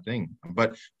sad thing.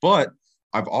 But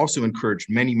I've also encouraged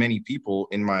many people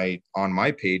on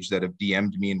my page that have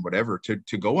DM'd me and whatever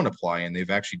to go and apply, and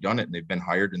they've actually done it and they've been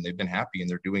hired and they've been happy and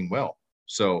they're doing well.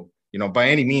 So, by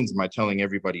any means, am I telling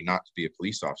everybody not to be a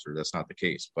police officer? That's not the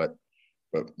case. But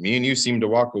me and you seem to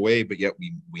walk away, but yet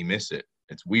we miss it.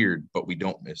 It's weird, but we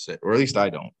don't miss it, or at least I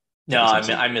don't. No,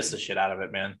 I miss the shit out of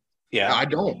it, man. Yeah, I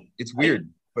don't. It's weird.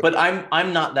 But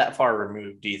I'm not that far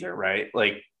removed either, right?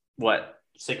 Like what?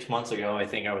 6 months ago, I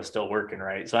think I was still working,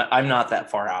 right? So I'm not that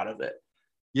far out of it.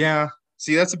 Yeah.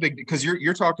 See, that's a big, because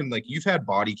you're talking like you've had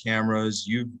body cameras,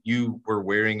 you were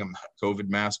wearing a COVID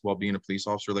mask while being a police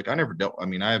officer. Like I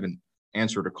haven't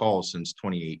answered a call since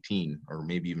 2018 or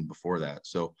maybe even before that.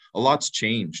 So a lot's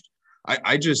changed. I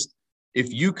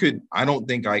don't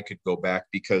think I could go back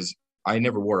because I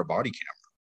never wore a body camera.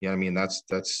 Yeah. I mean, that's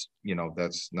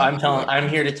not. I'm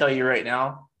here to tell you right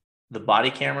now, the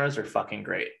body cameras are fucking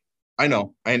great. I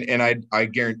know. And I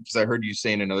guarantee, because I heard you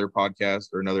say in another podcast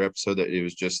or another episode that it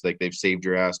was just like they've saved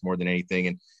your ass more than anything.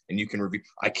 And you can review.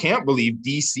 I can't believe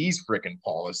DC's freaking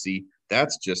policy.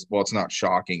 That's just, well, it's not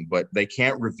shocking, but they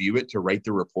can't review it to write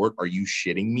the report. Are you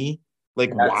shitting me?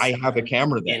 Like, why have a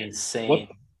camera then? Insane.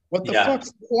 What the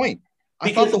fuck's the point?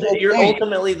 Because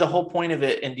ultimately the whole point of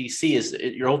it in DC is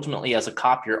you're ultimately, as a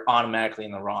cop, you're automatically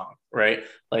in the wrong, right?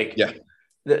 Like, yeah.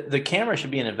 The camera should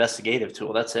be an investigative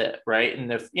tool. That's it, right?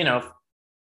 And if they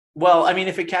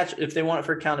want it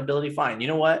for accountability, fine. You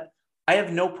know what? I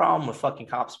have no problem with fucking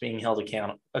cops being held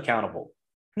accountable.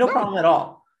 No problem at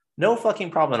all. No fucking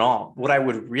problem at all. What I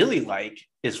would really like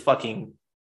is fucking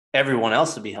everyone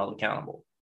else to be held accountable.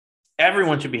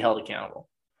 Everyone should be held accountable.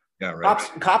 Yeah, right.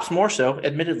 Cops more so,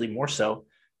 admittedly more so.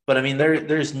 But I mean,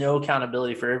 there's no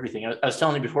accountability for everything. I was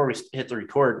telling you before we hit the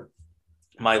record,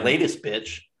 My latest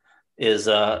bitch is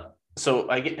so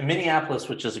I get in Minneapolis,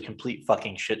 which is a complete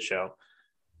fucking shit show.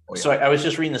 Oh, yeah. So I was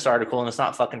just reading this article, and it's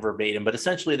not fucking verbatim, but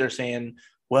essentially they're saying,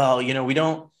 well, we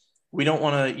don't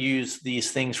want to use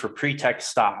these things for pretext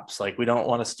stops. Like we don't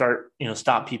want to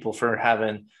stop people for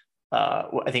having I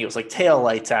think it was like tail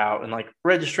lights out and like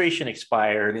registration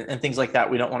expired and things like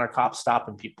that. We don't want our cops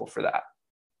stopping people for that.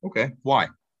 Okay. Why?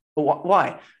 But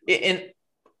why? And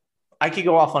I could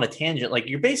go off on a tangent. Like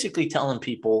you're basically telling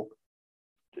people,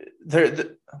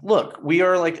 look, we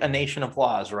are like a nation of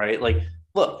laws, right? Like,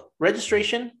 look,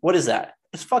 registration. What is that?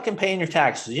 It's fucking paying your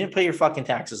taxes. You didn't pay your fucking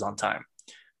taxes on time.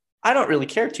 I don't really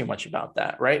care too much about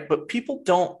that, right? But people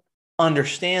don't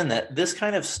understand that this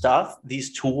kind of stuff,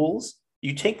 these tools,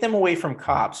 you take them away from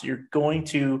cops, you're going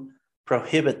to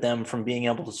prohibit them from being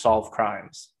able to solve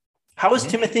crimes. How was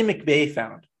Timothy McVeigh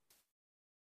found?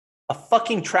 A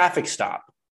fucking traffic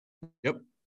stop. Yep.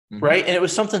 Right. And it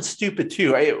was something stupid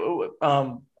too.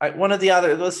 One of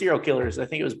those serial killers, I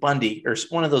think it was Bundy or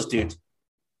one of those dudes,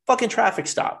 fucking traffic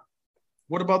stop.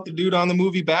 What about the dude on the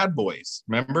movie Bad Boys?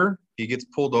 Remember? He gets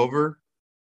pulled over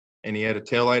and he had a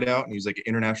taillight out and he's like an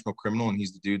international criminal and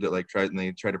he's the dude that like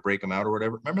they try to break him out or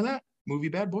whatever. Remember that movie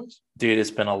Bad Boys? Dude,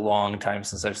 it's been a long time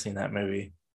since I've seen that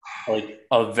movie. Like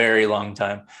a very long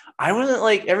time. I wasn't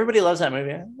like, everybody loves that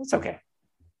movie. It's okay.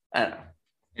 I don't know.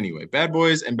 Anyway, Bad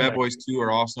Boys and Bad Boys 2 are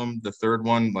awesome. The third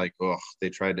one, like, they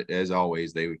tried to, as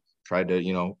always, they tried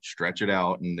to, stretch it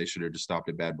out and they should have just stopped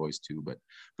at Bad Boys 2.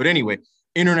 But anyway,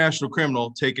 international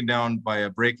criminal taken down by a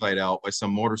brake light out by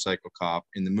some motorcycle cop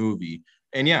in the movie.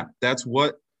 And yeah, that's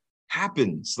what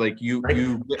happens. Like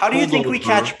How do you think we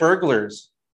catch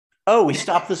burglars? Oh, we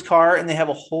stop this car and they have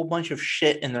a whole bunch of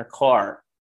shit in their car.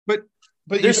 But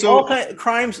there's all kinds of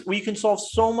crimes. We can solve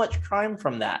so much crime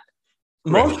from that.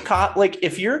 Most cop, like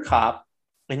if you're a cop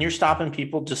and you're stopping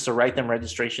people just to write them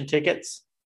registration tickets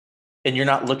and you're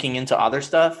not looking into other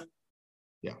stuff,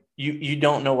 yeah, you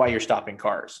don't know why you're stopping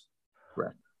cars.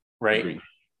 Right. Agreed.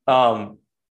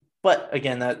 But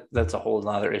again, that's a whole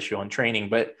other issue on training.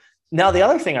 But now the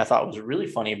other thing I thought was really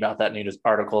funny about that news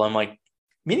article, I'm like,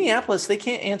 Minneapolis, they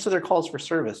can't answer their calls for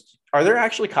service. Are there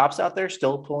actually cops out there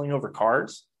still pulling over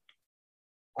cars?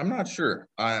 I'm not sure.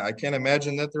 I can't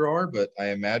imagine that there are, but I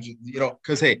imagine,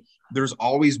 because, hey, there's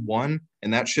always one,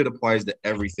 and that shit applies to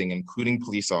everything, including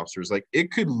police officers. Like,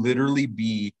 it could literally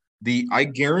be I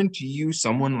guarantee you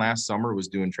someone last summer was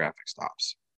doing traffic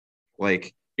stops.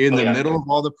 Like, in the middle of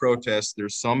all the protests,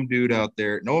 there's some dude out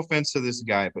there. No offense to this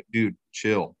guy, but dude,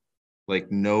 chill.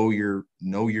 Like, know your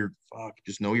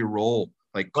role.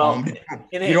 Like, calm down.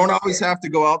 You don't always have to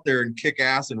go out there and kick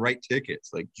ass and write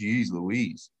tickets. Like, geez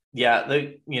Louise. Yeah,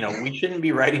 we shouldn't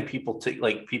be writing people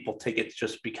tickets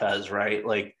just because, right?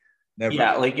 Like, never.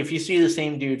 Yeah, like if you see the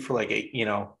same dude for like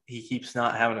he keeps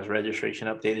not having his registration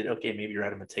updated, okay, maybe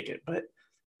write him a ticket. But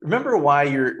remember why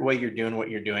you're doing what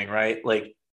you're doing, right?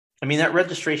 Like, I mean, that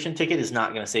registration ticket is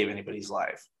not going to save anybody's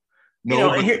life.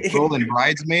 No, girl in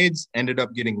Bridesmaids ended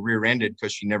up getting rear-ended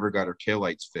because she never got her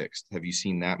taillights fixed. Have you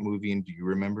seen that movie and do you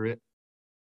remember it?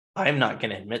 I'm not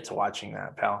going to admit to watching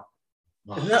that, pal.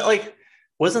 Isn't that like?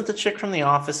 Wasn't the chick from The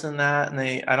Office in that? And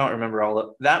I don't remember all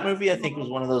of that movie. I think was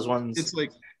one of those ones. It's like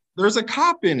there's a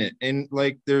cop in it, and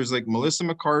like there's like Melissa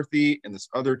McCarthy and this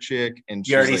other chick, and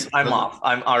I'm off.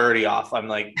 I'm already off. I'm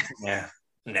like, yeah.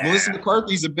 Nah. Melissa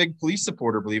McCarthy's a big police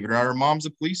supporter, believe it or not. Her mom's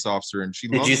a police officer, and she.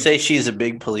 Did you say she's a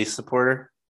big police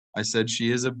supporter? I said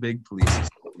she is a big police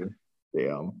supporter.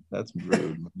 Damn, that's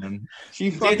rude, man.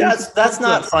 Dude, that's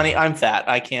not funny. I'm fat.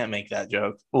 I can't make that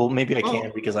joke. Well, maybe I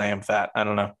can because I am fat. I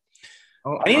don't know.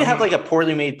 I need to have like a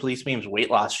poorly made police memes weight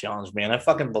loss challenge, man. I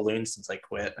fucking ballooned since I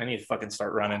quit. I need to fucking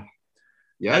start running.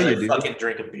 Yeah, you do. Fucking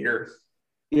drink a beer.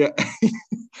 Yeah.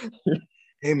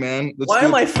 Hey, man. Why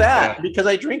am I fat? Because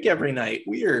I drink every night.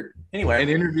 Weird. Anyway. And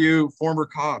interview former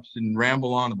cops and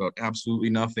ramble on about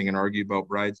absolutely nothing and argue about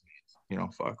bridesmaids.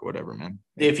 Fuck, whatever, man.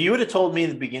 If you would have told me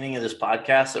at the beginning of this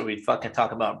podcast that we'd fucking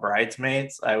talk about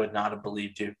bridesmaids, I would not have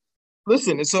believed you.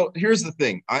 Listen, so here's the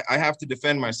thing. I have to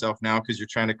defend myself now because you're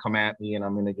trying to come at me and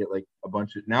I'm going to get like a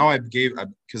bunch of – now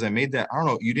because I made that – I don't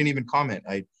know. You didn't even comment.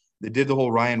 They did the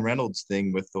whole Ryan Reynolds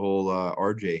thing with the whole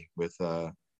RJ with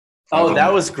oh,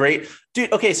 that was great.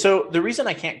 Dude, okay, so the reason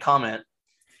I can't comment,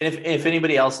 and if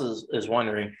anybody else is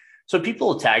wondering, so people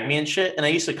will tag me and shit, and I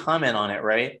used to comment on it,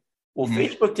 right? Well,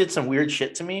 Facebook did some weird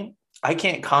shit to me. I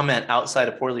can't comment outside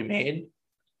of Poorly Made.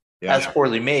 As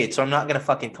Poorly Made, so I'm not going to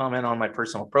fucking comment on my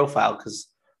personal profile because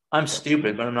I'm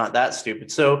stupid, but I'm not that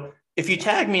stupid. So if you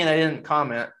tag me and I didn't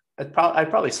comment, I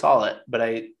probably saw it, but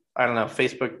I don't know.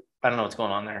 Facebook, I don't know what's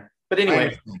going on there. But I anyway,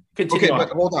 understand. continue Okay, on. but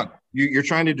hold on. You're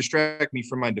trying to distract me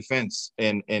from my defense,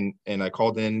 and I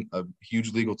called in a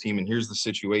huge legal team, and here's the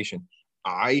situation.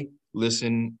 I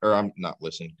listen, or I'm not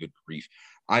listen. Good grief.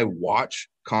 I watch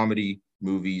comedy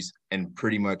movies, and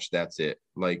pretty much that's it.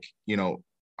 Like,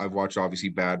 I've watched obviously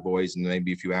Bad Boys and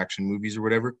maybe a few action movies or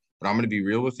whatever. But I'm gonna be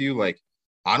real with you. Like,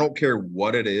 I don't care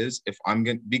what it is. If I'm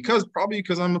gonna, because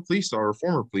I'm a police or a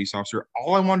former police officer,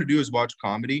 all I want to do is watch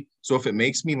comedy. So if it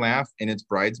makes me laugh and it's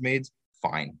Bridesmaids,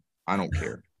 fine. I don't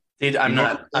care. Dude, You I'm know what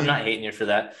not I'm I'm saying? not hating you for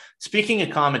that. Speaking of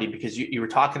comedy, because you were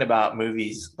talking about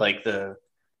movies like the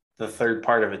third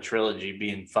part of a trilogy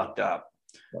being fucked up.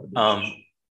 Um,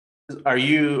 are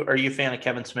you a fan of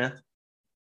Kevin Smith?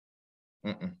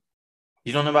 Mm-mm.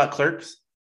 You don't know about Clerks?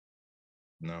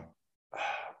 No.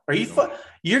 Are you No.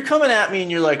 you're coming at me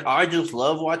and you're like, I just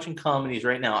love watching comedies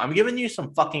right now. I'm giving you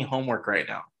some fucking homework right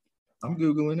now. I'm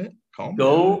Googling it. Calm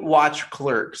Go down. watch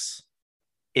Clerks.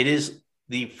 It is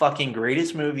the fucking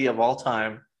greatest movie of all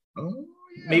time. Oh,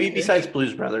 yeah, Maybe okay. besides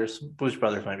Blues Brothers. Blues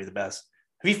Brothers might be the best.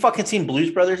 Have you fucking seen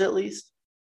Blues Brothers at least?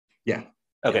 Yeah.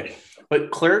 Okay.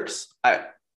 But Clerks,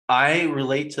 I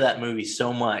relate to that movie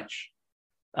so much.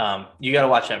 You got to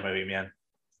watch that movie, man.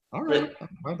 All right. But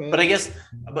My but bad. I guess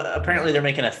but apparently they're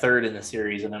making a third in the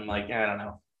series, and I'm like, I don't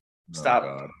know. Oh, Stop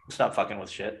God. stop fucking with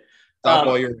shit. Stop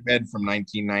while you're ahead from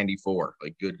 1994.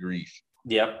 Like, good grief.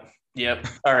 Yep.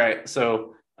 All right.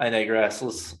 So I digress.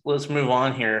 Let's move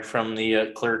on here from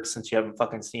the Clerks, since you haven't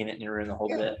fucking seen it and you're in the whole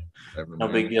Yeah. bit. Whatever, No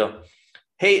man. big deal. I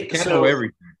Hey, can't know so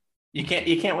everything. you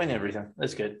can't win everything.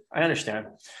 That's good. I understand.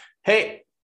 Hey,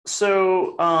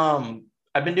 so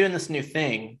I've been doing this new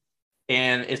thing,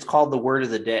 and it's called the word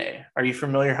of the day. Are you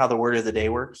familiar how the word of the day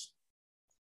works?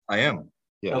 I am.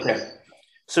 Yes. Okay.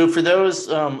 So for those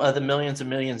of the millions and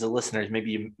millions of listeners,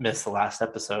 maybe you missed the last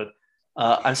episode.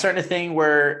 I'm starting a thing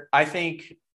where I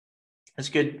think it's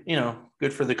good,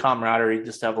 good for the camaraderie,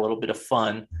 just to have a little bit of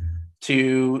fun,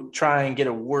 to try and get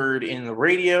a word in the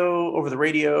radio, over the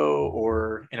radio,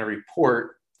 or in a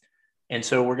report. And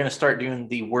so we're going to start doing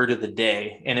the word of the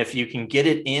day. And if you can get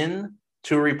it in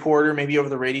to a reporter, maybe over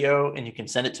the radio, and you can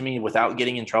send it to me without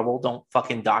getting in trouble, don't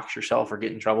fucking dox yourself or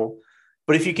get in trouble.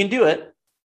 But if you can do it,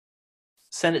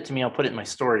 send it to me. I'll put it in my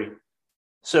story.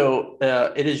 So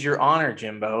it is your honor,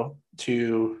 Jimbo,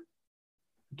 to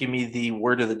give me the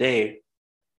word of the day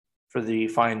for the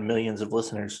fine millions of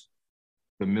listeners.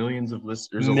 The millions of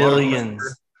listeners. A lot of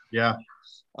Millions. yeah.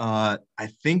 I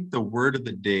think the word of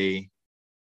the day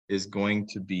is going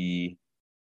to be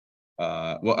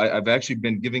well, I've actually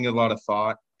been giving a lot of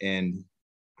thought, and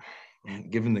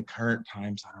given the current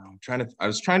times, I don't know. I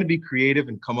was trying to be creative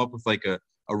and come up with like a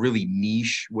really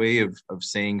niche way of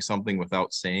saying something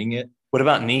without saying it. What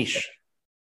about niche?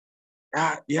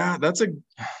 Yeah, that's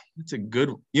a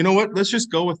good. You know what? Let's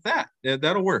just go with that.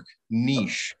 That'll work.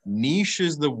 Niche. Niche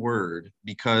is the word,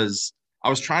 because I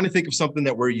was trying to think of something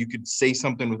where you could say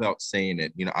something without saying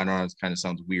it. I know it kind of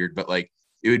sounds weird, but like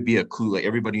it would be a clue. Like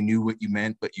everybody knew what you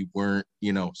meant, but you weren't,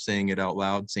 saying it out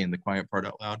loud, saying the quiet part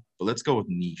out loud. But let's go with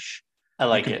niche. I You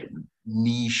like could it.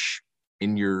 niche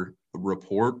in your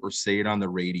report or say it on the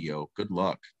radio. Good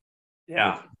luck.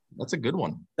 Yeah, That's a good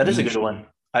one. that is a Niche. good one.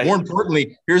 More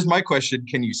importantly, here's my question.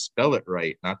 Can you spell it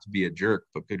right? Not to be a jerk,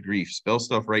 but good grief. Spell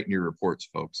stuff right in your reports,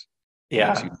 folks.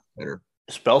 Yeah. Better.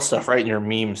 Spell stuff right in your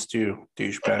memes too,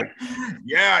 douchebag.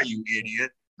 Yeah, you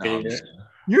idiot. No, Idiot.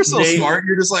 You're so smart.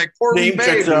 You're just like, poorly name made.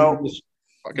 checks out. You just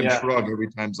fucking shrug every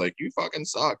time. It's like, you fucking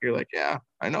suck. You're like, yeah,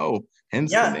 I know.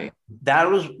 Hence the name.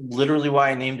 That was literally why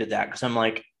I named it that, because I'm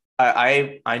like,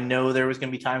 I know there was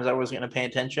going to be times I wasn't going to pay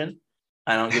attention.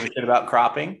 I don't give a shit about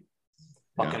cropping.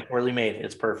 Fucking poorly made.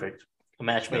 It's perfect. A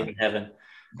match made in heaven.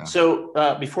 Yeah.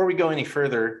 So before we go any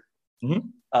further,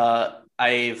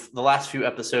 the last few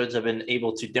episodes I've been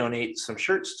able to donate some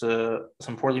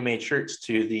poorly made shirts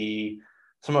to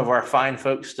some of our fine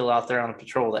folks still out there on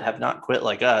patrol that have not quit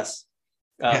like us.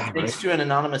 Thanks to an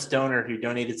anonymous donor who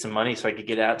donated some money so I could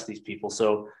get out to these people.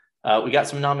 So we got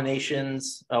some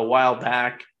nominations a while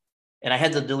back, and I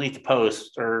had to delete the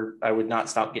post or I would not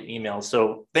stop getting emails.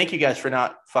 So thank you guys for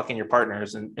not fucking your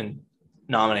partners and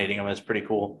nominating them. It's pretty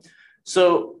cool.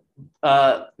 So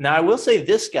now I will say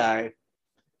this guy,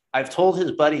 I've told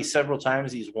his buddy several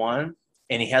times he's won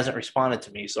and he hasn't responded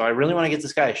to me. So I really want to get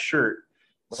this guy a shirt.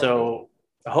 So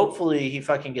hopefully he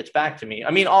fucking gets back to me.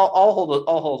 I mean, I'll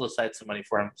hold aside some money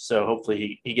for him. So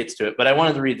hopefully he gets to it. But I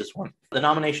wanted to read this one. The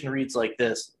nomination reads like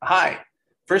this. Hi.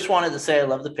 First wanted to say I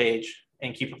love the page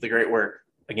and keep up the great work.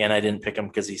 Again, I didn't pick him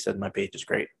because he said my page is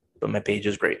great, but my page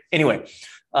is great. Anyway,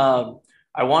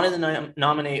 I wanted to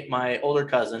nominate my older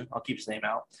cousin. I'll keep his name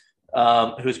out.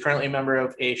 Who's currently a member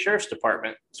of a sheriff's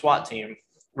department SWAT team.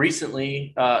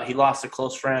 recently he lost a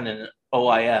close friend in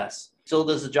OIS. Still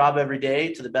does the job every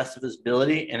day to the best of his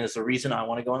ability, and is the reason I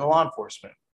want to go into law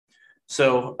enforcement.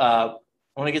 So I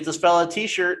want to get this fella a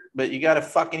T-shirt, but you got to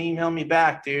fucking email me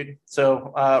back, dude.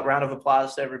 So round of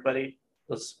applause to everybody.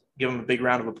 Let's give him a big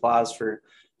round of applause for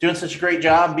doing such a great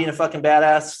job, being a fucking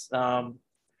badass.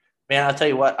 Man, I'll tell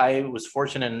you what, I was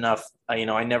fortunate enough, I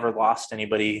never lost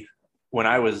anybody when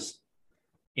I was,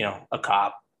 a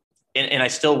cop. And I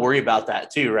still worry about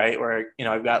that too, right? Where,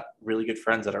 I've got really good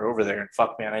friends that are over there, and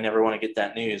fuck, man, I never want to get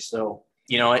that news. So,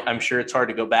 I'm sure it's hard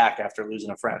to go back after losing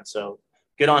a friend. So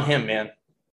good on him, man.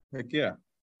 Heck yeah.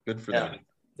 Good for Yeah. them.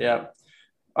 Yeah.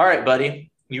 All right,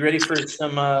 buddy. You ready for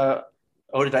some,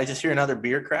 did I just hear another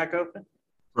beer crack open?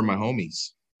 For my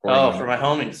homies. Oh, for my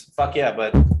homies. Fuck yeah,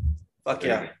 bud. Fuck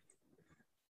yeah.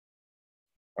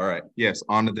 All right. Yes.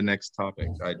 On to the next topic.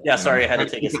 Sorry. I had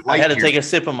to take a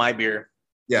sip of my beer.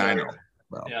 Yeah, I know.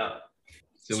 Well, yeah.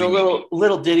 So a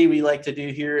little ditty we like to do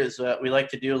here is we like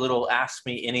to do a little Ask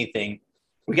Me Anything.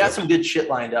 We got some good shit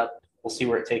lined up. We'll see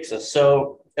where it takes us.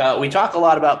 So we talk a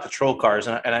lot about patrol cars,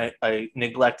 and I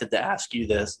neglected to ask you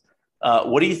this.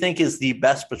 What do you think is the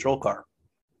best patrol car?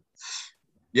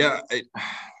 Yeah,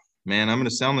 man, I'm going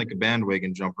to sound like a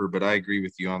bandwagon jumper, but I agree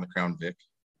with you on the Crown Vic.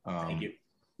 Thank you.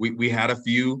 We had a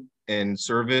few in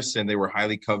service, and they were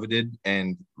highly coveted.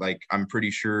 And like, I'm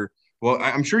pretty sure, well,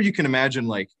 I'm sure you can imagine,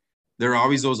 like, there are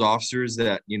always those officers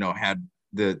that, had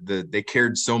they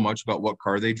cared so much about what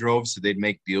car they drove. So they'd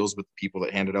make deals with the people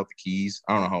that handed out the keys.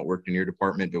 I don't know how it worked in your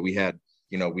department, but we had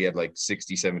like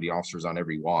 60, 70 officers on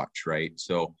every watch. Right.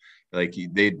 So like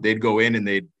they'd go in and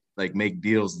they'd like make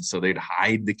deals. And so they'd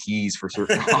hide the keys for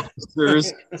certain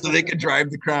officers so they could drive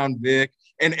the Crown Vic.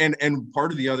 And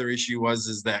part of the other issue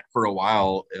is that for a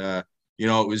while, it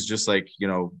was just like,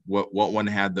 what one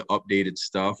had the updated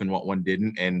stuff and what one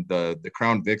didn't. And the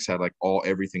Crown Vics had like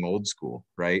everything old school,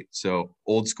 right? So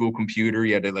old school computer,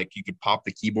 you could pop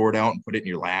the keyboard out and put it in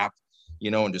your lap,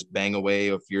 and just bang away.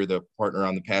 If you're the partner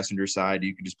on the passenger side,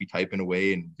 you could just be typing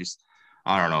away and just,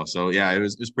 I don't know. So yeah, it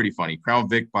was pretty funny. Crown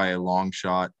Vic by a long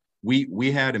shot.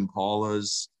 We had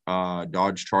Impalas,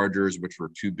 Dodge Chargers, which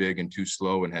were too big and too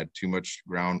slow and had too much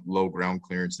low ground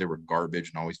clearance. They were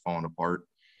garbage and always falling apart.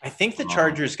 I think the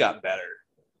Chargers got better.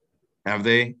 Have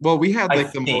they? Well, we had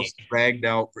most dragged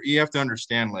out. You have to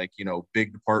understand,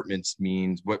 big departments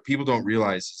means what people don't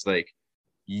realize is like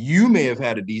you may have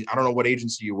had I don't know what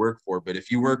agency you work for, but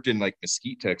if you worked in like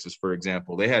Mesquite, Texas, for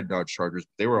example, they had Dodge Chargers.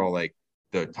 But they were all like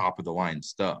the top of the line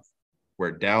stuff.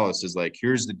 Where Dallas is like,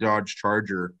 here's the Dodge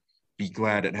Charger. Be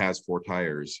glad it has 4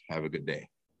 tires. Have a good day.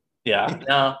 Yeah.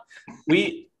 No,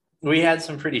 we had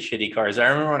some pretty shitty cars. I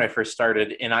remember when I first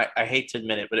started, and I hate to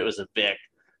admit it, but it was a Vic,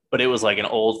 but it was like an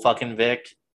old fucking Vic,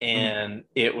 and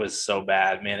it was so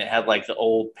bad, man. It had like the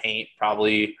old paint,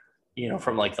 probably,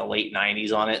 from like the late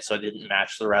 90s on it, so it didn't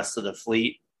match the rest of the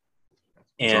fleet.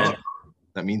 And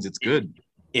that means it's good.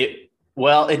 It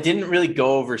didn't really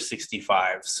go over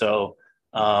 65. So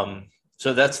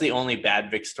that's the only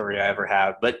bad Vic story I ever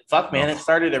have. But fuck, man, it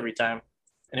started every time,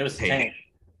 and it was the tank.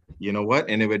 You know what?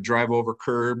 And it would drive over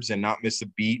curbs and not miss a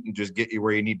beat and just get you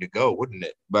where you need to go, wouldn't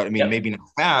it? But I mean, maybe not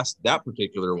fast, that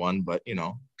particular one, but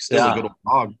still a good old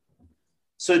dog.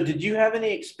 So did you have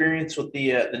any experience with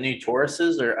the new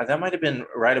Tauruses, or that might have been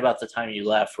right about the time you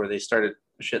left where they started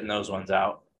shitting those ones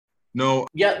out? No.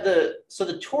 Yeah.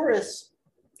 The Taurus,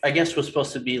 I guess, was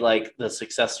supposed to be like the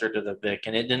successor to the Vic,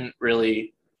 and it didn't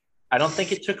really, I don't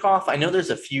think it took off. I know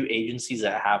there's a few agencies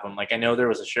that have them. Like I know there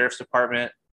was a sheriff's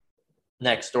department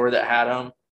next door that had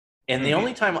them. And the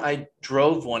only time I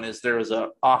drove one is there was a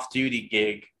off-duty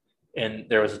gig, and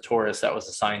there was a Taurus that was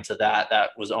assigned to that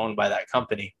was owned by that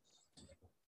company.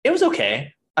 It was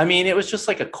okay. I mean, it was just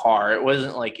like a car. It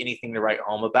wasn't like anything to write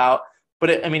home about,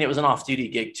 but it was an off-duty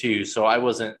gig too. So I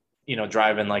wasn't,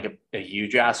 driving like a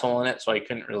huge asshole in it. So I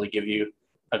couldn't really give you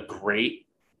a great,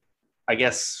 I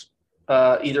guess,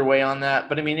 either way on that.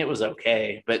 But I mean, it was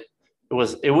okay, but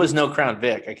it was no Crown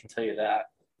Vic. I can tell you that.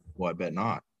 Well, I bet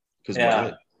not.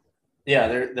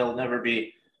 They'll never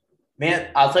be. Man,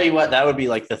 I'll tell you what, that would be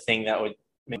like the thing that would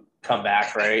come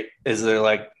back, right? Is there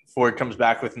like Ford comes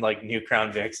back with like new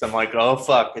Crown Vics? I'm like, oh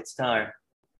fuck, it's time.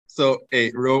 So,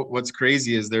 what's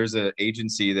crazy is there's an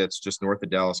agency that's just north of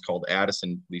Dallas called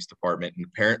Addison Police Department, and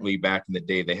apparently back in the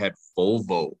day they had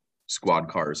Volvo squad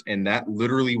cars, and that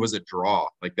literally was a draw.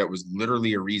 Like that was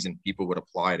literally a reason people would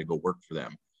apply to go work for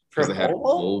them. For a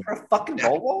Volvo? For a fucking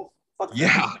Volvo? Fuck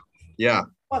yeah. Yeah.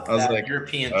 Fuck I was like,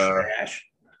 European trash.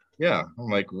 Yeah. I'm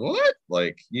like, what?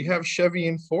 Like, you have Chevy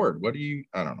and Ford. What do you,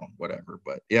 I don't know, whatever.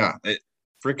 But yeah,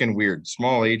 freaking weird.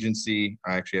 Small agency.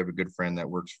 I actually have a good friend that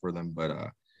works for them,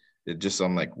 but it just,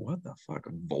 I'm like, what the fuck, a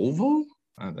Volvo?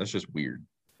 That's just weird.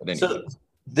 But anyway. So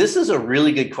this is a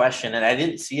really good question, and I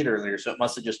didn't see it earlier, so it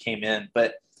must have just came in.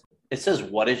 But it says,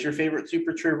 "What is your favorite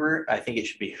Super Trooper?" I think it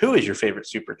should be, "Who is your favorite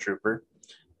Super Trooper?"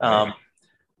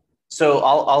 So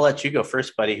I'll let you go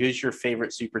first, buddy. Who's your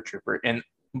favorite Super Trooper? And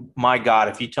my God,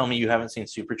 if you tell me you haven't seen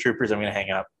Super Troopers, I'm going to hang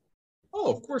up. Oh,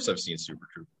 of course I've seen Super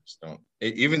Troopers.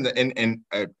 Even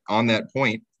on that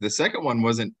point, the second one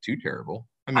wasn't too terrible.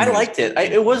 I mean, I liked it.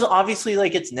 It was obviously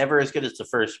like it's never as good as the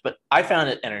first, but I found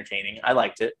it entertaining. I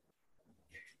liked it.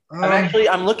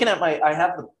 I'm looking at I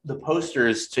have the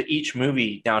posters to each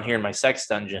movie down here in my sex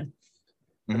dungeon,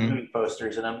 the movie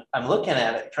posters, and I'm looking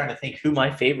at it, trying to think who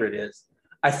my favorite is.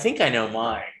 I think I know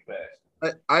mine,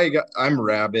 but I'm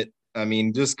Rabbit. I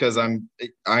mean, just because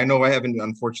I know I haven't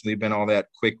unfortunately been all that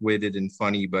quick-witted and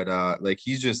funny, but like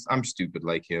I'm stupid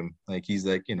like him. Like he's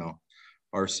like,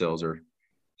 our cells are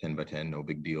 10 by 10, no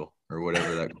big deal, or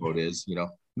whatever that quote is,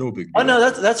 no big deal. Oh no,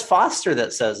 that's Foster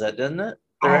that says that, doesn't it?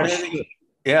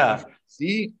 Yeah.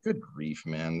 See, good grief,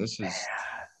 man.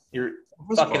 You're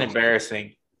fucking Foster.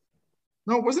 Embarrassing.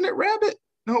 No, wasn't it Rabbit?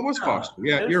 No, it was Foster.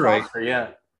 Yeah, you're Foster, right.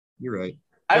 Yeah, you're right.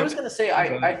 I was gonna say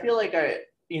I feel like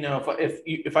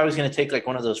if I was gonna take like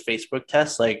one of those Facebook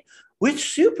tests, like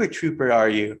which Super Trooper are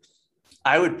you,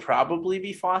 I would probably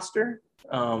be Foster.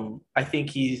 I think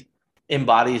he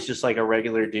embodies just like a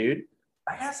regular dude.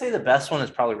 I gotta say the best one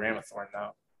is probably Ramathorn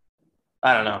though.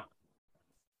 I don't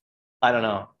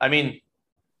know. I mean,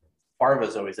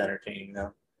 Farva's always entertaining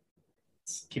though.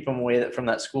 Keep him away from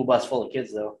that school bus full of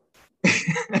kids though.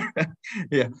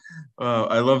 Yeah.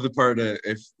 I love the part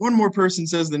if one more person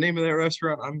says the name of that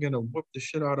restaurant, I'm gonna whoop the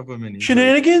shit out of them. And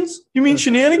Shenanigans? Like, you mean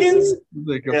Shenanigans?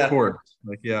 Like, of course.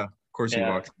 Like, yeah, of course he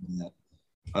walks in that.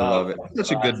 I love it.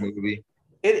 Such a good movie.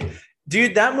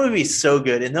 Dude, that movie's so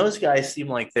good. And those guys seem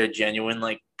like they're genuine,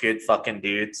 like good fucking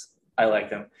dudes. I like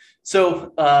them.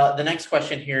 So the next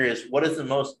question here is, what is the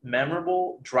most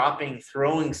memorable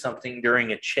throwing something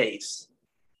during a chase?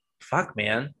 Fuck,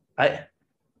 man.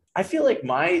 I feel like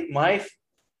my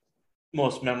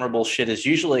most memorable shit is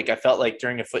usually like I felt like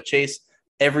during a foot chase,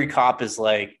 every cop is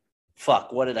like,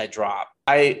 fuck, what did I drop?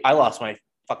 I lost my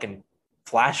fucking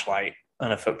flashlight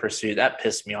on a foot pursuit. That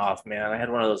pissed me off, man. I had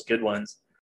one of those good ones.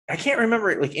 I can't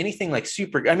remember like anything like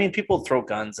super. I mean, people throw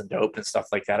guns and dope and stuff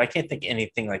like that. I can't think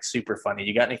anything like super funny.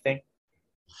 You got anything?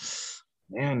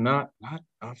 Man, not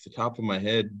off the top of my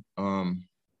head.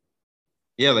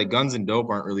 Yeah, like guns and dope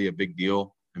aren't really a big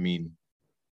deal. I mean,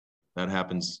 that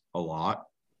happens a lot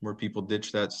where people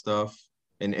ditch that stuff.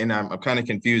 And I'm kind of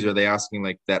confused. Are they asking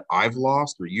like that I've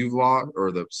lost or you've lost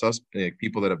or the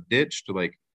people that have ditched?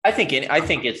 Like, I think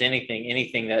it's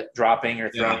anything that dropping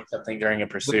or throwing something during a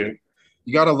pursuit.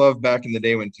 You got to love back in the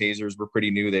day when tasers were pretty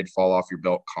new. They'd fall off your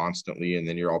belt constantly, and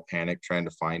then you're all panicked trying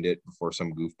to find it before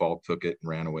some goofball took it and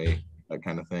ran away, that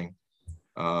kind of thing.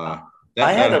 I'm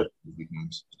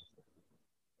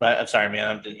sorry, man.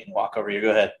 I'm just going to walk over you. Go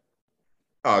ahead.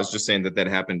 I was just saying that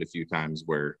happened a few times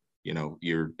where,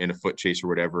 you're in a foot chase or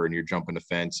whatever, and you're jumping a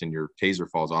fence and your taser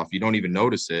falls off. You don't even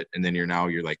notice it. And then you're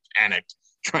like panicked,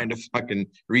 trying to fucking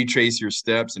retrace your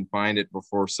steps and find it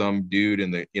before some dude in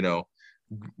the,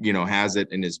 has it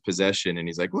in his possession, and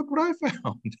he's like, look what I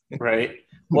found. Right.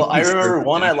 Well, I remember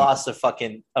one I lost a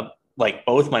fucking like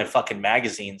both my fucking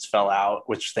magazines fell out,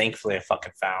 which thankfully I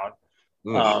fucking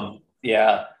found.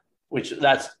 Yeah, which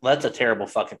that's a terrible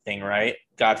fucking thing, right?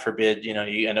 God forbid, you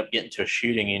end up getting to a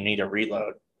shooting and you need a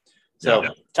reload. So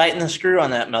tighten the screw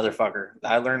on that motherfucker.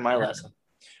 I learned my lesson.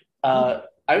 I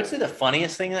would say the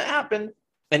funniest thing that happened,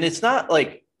 and it's not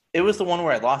like it was the one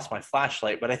where I lost my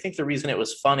flashlight, but I think the reason it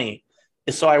was funny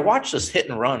is so I watched this hit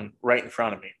and run right in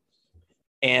front of me,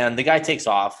 and the guy takes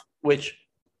off, which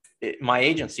my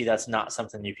agency, that's not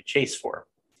something you could chase for.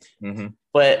 Mm-hmm.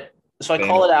 But so I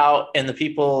call it out, and the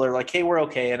people are like, hey, we're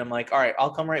okay. And I'm like, all right,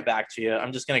 I'll come right back to you.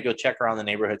 I'm just going to go check around the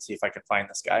neighborhood, see if I can find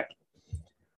this guy.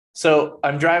 So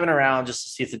I'm driving around just to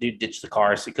see if the dude ditched the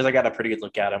car, because I got a pretty good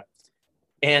look at him.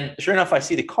 And sure enough, I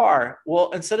see the car.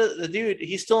 Well, instead of the dude,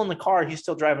 he's still in the car. He's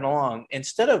still driving along.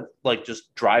 Instead of like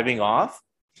just driving off,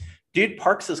 dude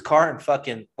parks his car and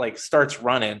fucking like starts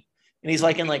running. And he's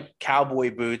like in like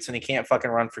cowboy boots and he can't fucking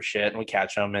run for shit. And we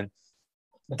catch him. And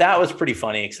that was pretty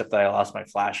funny, except that I lost my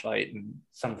flashlight and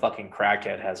some fucking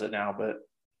crackhead has it now. But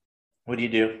what do you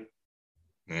do?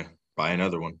 Yeah, buy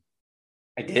another one.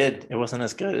 I did. It wasn't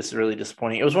as good. It's really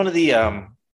disappointing. It was one of the,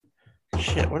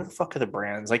 what the fuck are the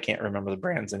brands? I can't remember the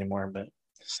brands anymore, but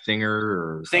Stinger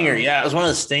or Stinger. Yeah, it was one of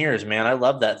the Stingers, man. I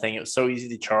love that thing. It was so easy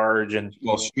to charge and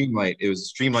Streamlight. It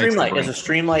was Streamlight's the Streamlight is brand. a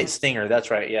Streamlight Stinger.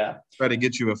 That's right. Yeah. Try to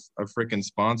get you a freaking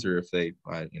sponsor if they,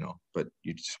 but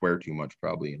you swear too much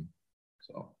probably, and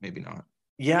so maybe not.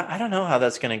 Yeah, I don't know how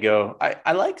that's gonna go.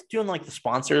 I like doing like the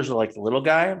sponsors or like the little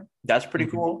guy. That's pretty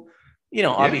cool.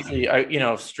 Obviously,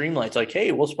 Streamlight's like,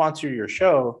 hey, we'll sponsor your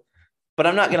show, but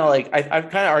I'm not gonna like. I've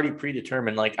kind of already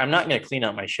predetermined. Like, I'm not gonna clean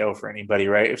up my show for anybody,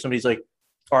 right? If somebody's like,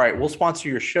 all right, we'll sponsor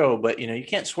your show, but you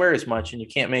can't swear as much and you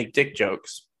can't make dick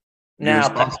jokes. Now,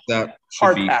 that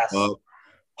hard pass.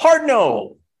 Hard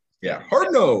no. Yeah,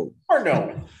 hard no. Hard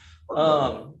no.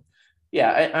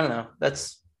 Yeah, I don't know.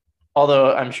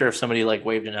 Although I'm sure if somebody like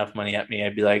waved enough money at me,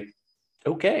 I'd be like,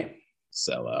 okay.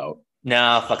 Sell out.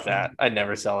 Nah, fuck that. I'd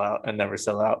never sell out.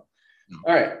 No.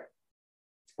 All right.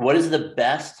 What is the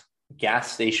best gas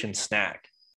station snack?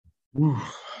 Ooh,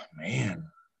 man.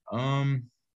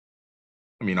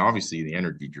 Obviously the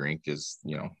energy drink is,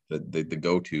 the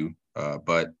go-to,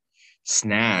 but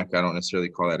snack, I don't necessarily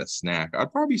call that a snack.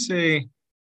 I'd probably say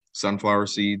sunflower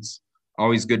seeds.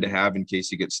 Always good to have in case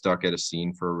you get stuck at a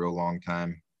scene for a real long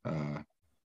time.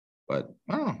 But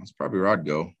I don't know, it's probably where I'd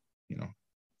go,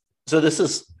 So this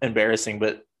is embarrassing,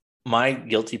 but my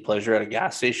guilty pleasure at a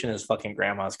gas station is fucking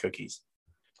grandma's cookies.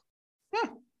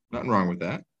 Yeah, nothing wrong with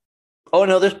that. Oh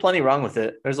no, there's plenty wrong with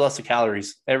it. There's lots of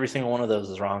calories. Every single one of those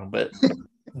is wrong, but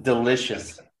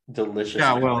delicious.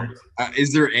 Yeah, well,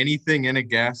 is there anything in a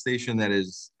gas station that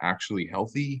is actually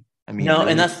healthy? No,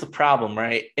 really? And that's the problem,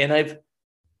 right? And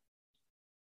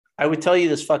I would tell you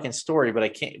this fucking story, but I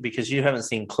can't because you haven't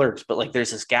seen Clerks, but like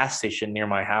there's this gas station near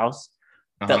my house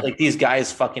that like these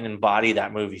guys fucking embody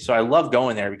that movie. So I love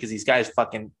going there because these guys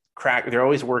fucking they're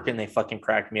always working, they fucking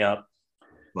crack me up.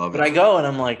 Love it. But I go and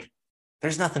I'm like,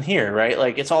 there's nothing here, right?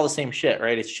 Like it's all the same shit,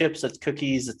 right? It's chips, it's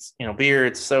cookies, it's beer,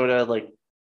 it's soda, like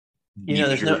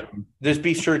there's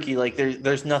beef jerky, like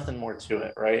there's nothing more to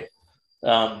it, right?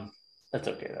 That's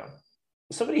okay though.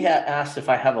 Somebody had asked if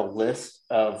I have a list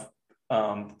of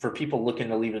for people looking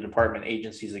to leave a department,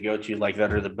 agencies to go to like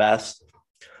that are the best.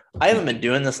 I haven't been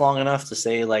doing this long enough to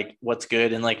say like what's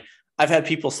good. And like, I've had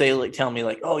people say, like, tell me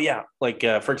like, oh yeah. Like,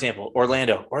 for example,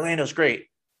 Orlando's great.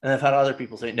 And I've had other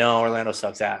people say, no, Orlando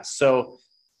sucks ass. So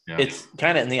It's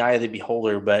kind of in the eye of the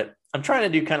beholder, but I'm trying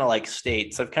to do kind of like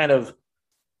states. I've kind of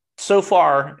so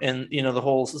far in, the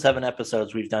whole 7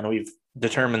 episodes we've done, we've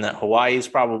determined that Hawaii is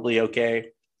probably okay,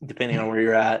 depending on where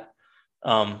you're at.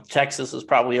 Texas is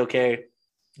probably okay,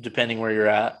 depending where you're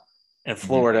at. And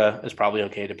Florida is probably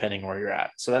okay, depending where you're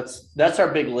at. So that's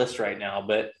our big list right now.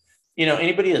 But,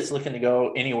 anybody that's looking to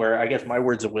go anywhere, I guess my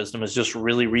words of wisdom is just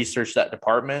really research that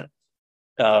department,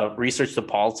 research the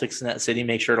politics in that city,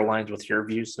 make sure it aligns with your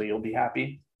views so you'll be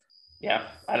happy. Yeah,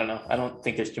 I don't know. I don't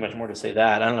think there's too much more to say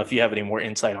that. I don't know if you have any more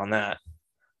insight on that.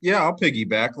 Yeah, I'll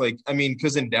piggyback.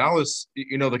 Because in Dallas,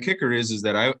 the kicker is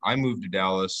that I moved to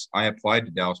Dallas. I applied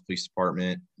to Dallas Police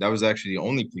Department. That was actually the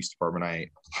only police department I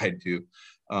applied to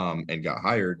and got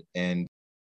hired. And,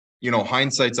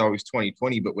 hindsight's always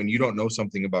 20/20, but when you don't know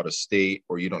something about a state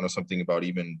or you don't know something about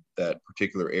even that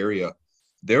particular area,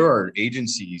 there are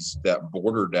agencies that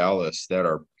border Dallas that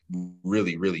are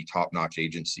really, really top-notch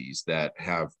agencies that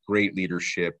have great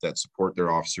leadership, that support their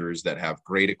officers, that have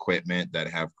great equipment, that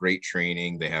have great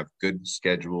training, they have good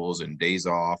schedules and days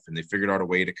off, and they figured out a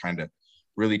way to kind of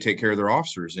really take care of their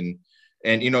officers. And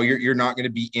you're not going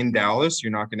to be in Dallas.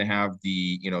 You're not going to have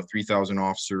the 3,000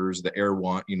 officers, the Air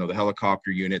One, the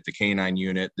helicopter unit, the K9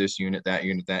 unit, this unit, that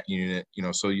unit, that unit.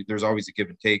 So there's always a give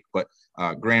and take. But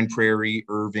Grand Prairie,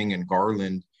 Irving, and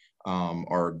Garland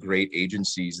are great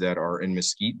agencies that are in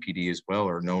Mesquite PD as well,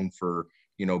 are known for,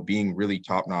 being really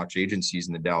top-notch agencies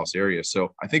in the Dallas area.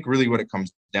 So I think really what it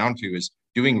comes down to is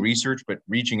doing research, but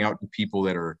reaching out to people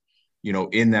that are,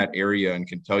 in that area and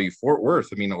can tell you. Fort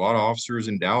Worth, a lot of officers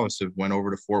in Dallas have went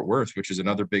over to Fort Worth, which is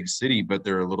another big city, but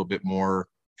they're a little bit more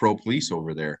pro-police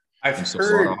over there. I've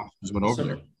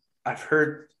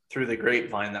heard through the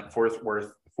grapevine that Fort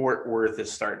Worth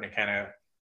is starting to kind of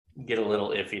get a little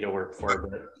iffy to work for.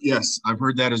 But yes, I've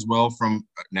heard that as well from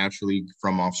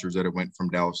officers that have went from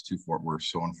Dallas to Fort Worth.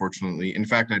 So unfortunately, in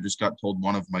fact, I just got told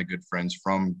one of my good friends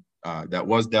from that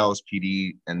was Dallas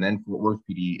PD and then Fort Worth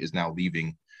PD is now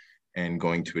leaving and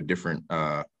going to a different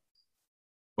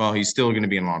he's still going to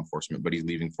be in law enforcement, but he's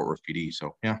leaving Fort Worth PD.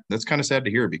 So yeah, that's kind of sad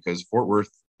to hear because Fort Worth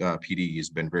PD has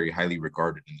been very highly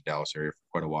regarded in the Dallas area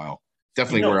for quite a while.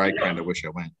 Definitely where I kind of wish I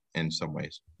went in some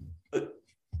ways.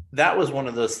 That was one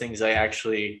of those things I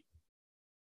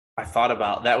thought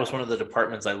about. That was one of the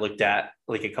departments I looked at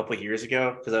like a couple of years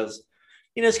ago because I was,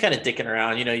 just kind of dicking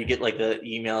around. You get like the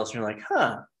emails and you're like,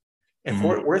 And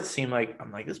Fort Worth seemed like,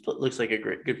 I'm like, this looks like a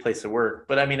good place to work.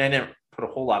 But I mean, I didn't put a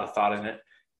whole lot of thought in it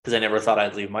because I never thought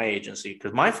I'd leave my agency.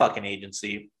 Because my fucking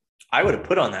agency, I would have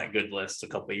put on that good list a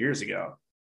couple of years ago.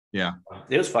 Yeah.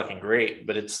 It was fucking great,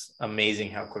 but it's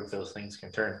amazing how quick those things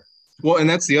can turn. Well, and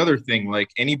that's the other thing. Like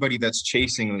anybody that's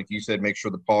chasing, like you said, make sure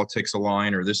the politics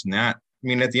align or this and that. I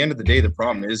mean, at the end of the day, the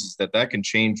problem is that can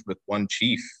change with one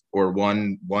chief or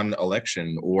one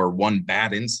election or one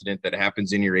bad incident that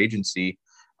happens in your agency,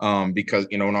 because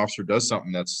an officer does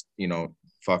something that's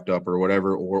fucked up or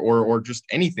whatever, or just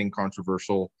anything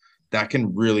controversial that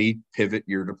can really pivot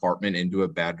your department into a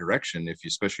bad direction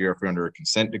especially if you're under a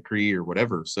consent decree or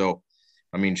whatever. So,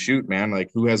 I mean, shoot, man, like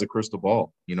who has a crystal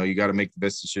ball? You got to make the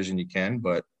best decision you can,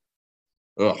 but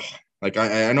like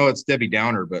I know it's Debbie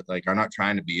Downer, but like I'm not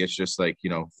trying to be. It's just like,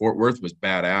 Fort Worth was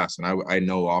badass, and I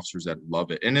know officers that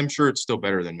love it, and I'm sure it's still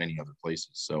better than many other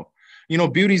places. So,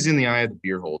 beauty's in the eye of the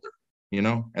beer holder.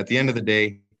 At the end of the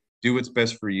day, do what's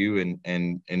best for you,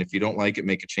 and if you don't like it,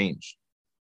 make a change.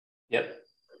 Yep,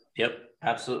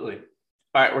 absolutely.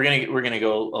 All right, we're gonna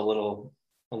go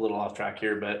a little off track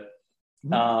here, but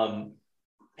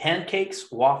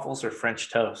pancakes, waffles, or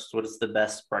French toast? What is the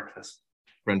best breakfast?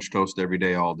 French toast every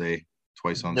day, all day,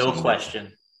 twice on Sunday. No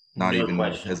question. Not no even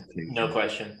question. hesitation. No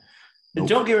question. Nope.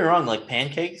 Don't get me wrong, like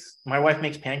pancakes. My wife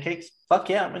makes pancakes. Fuck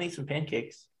yeah, I'm gonna eat some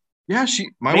pancakes. Yeah,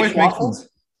 my wife makes waffles.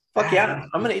 Fuck yeah,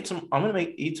 I'm gonna eat some. I'm gonna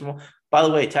eat some. By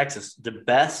the way, Texas, the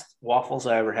best waffles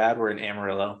I ever had were in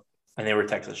Amarillo, and they were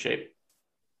Texas shaped.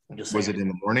 Was it in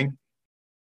the morning?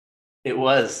 It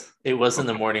was. It was in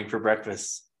the morning for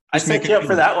breakfast. I set you up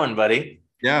for that one, buddy.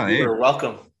 Yeah, you're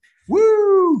welcome.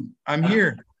 Woo! I'm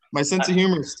here. My sense of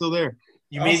humor is still there.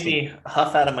 You made me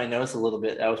huff out of my nose a little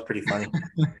bit. That was pretty funny.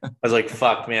 I was like,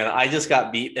 fuck, man. I just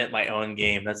got beat at my own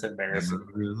game. That's embarrassing.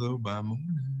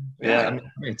 Yeah, I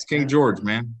mean, it's King George,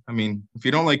 man. I mean, if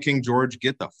you don't like King George,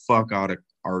 get the fuck out of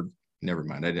our. Never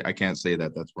mind. I can't say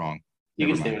that. That's wrong. You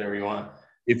can say whatever you want.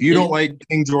 If you don't like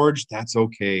King George, that's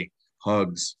okay.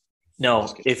 Hugs.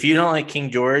 No, if you don't like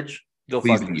King George, go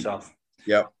fuck yourself.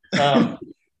 Yep.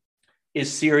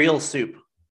 Is cereal soup?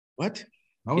 What?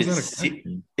 How is that a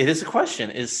question? It is a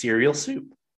question. Is cereal soup?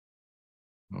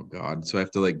 Oh God! So I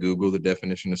have to like Google the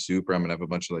definition of soup, or I'm gonna have a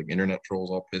bunch of like internet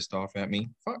trolls all pissed off at me.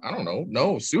 I don't know.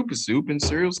 No, soup is soup, and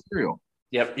cereal's cereal.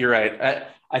 Yep, you're right.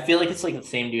 I feel like it's like the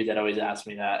same dude that always asks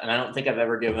me that, and I don't think I've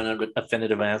ever given a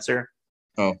definitive answer.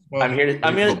 Oh, well, I'm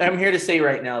here to say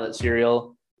right now that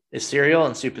cereal is cereal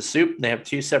and soup is soup. They have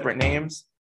two separate names,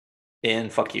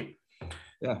 and fuck you.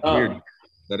 Yeah, weird.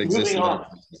 That exists.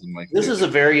 This is a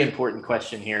very important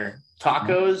question here: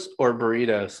 tacos or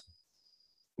burritos?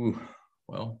 Ooh,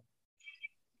 well,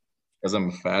 because I'm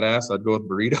a fat ass, I'd go with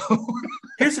burrito.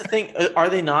 Here's the thing: are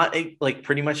they not like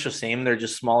pretty much the same? They're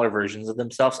just smaller versions of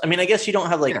themselves. I mean, I guess you don't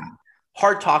have like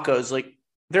hard tacos. Like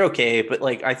they're okay, but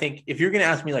like I think if you're gonna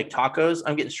ask me like tacos,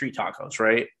 I'm getting street tacos,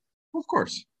 right? Of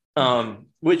course.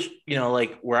 Which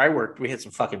like where I worked, we had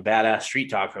some fucking badass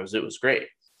street tacos. It was great.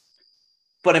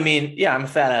 But I mean, yeah, I'm a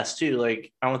fat ass too.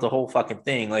 Like I want the whole fucking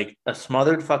thing. Like a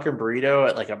smothered fucking burrito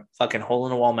at like a fucking hole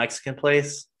in the wall Mexican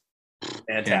place.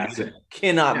 Fantastic.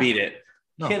 Cannot beat it.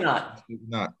 No, cannot.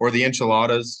 Not. Or the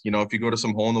enchiladas. If you go to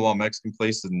some hole in the wall Mexican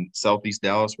place in Southeast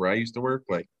Dallas where I used to work,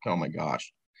 like, oh my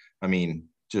gosh. I mean,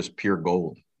 just pure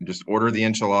gold. Just order the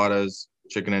enchiladas,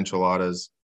 chicken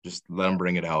enchiladas. Just let them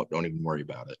bring it out. Don't even worry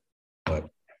about it. But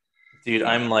dude,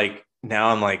 I'm like,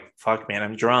 fuck, man,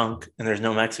 I'm drunk and there's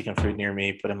no Mexican food near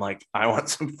me, but I'm like, I want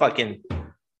some fucking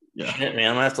shit, man.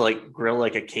 I'm gonna have to like grill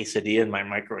like a quesadilla in my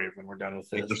microwave when we're done with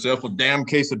this. Make yourself a damn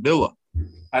quesadilla.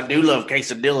 I do love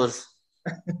quesadillas.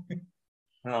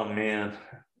 Oh man,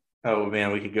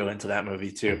 we could go into that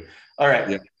movie too. All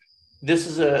right, this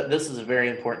is a very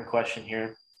important question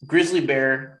here. Grizzly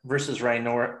bear versus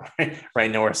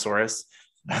rhinoceros.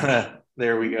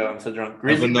 There we go. I'm so drunk.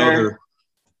 Grizzly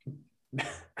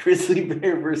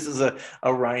bear versus a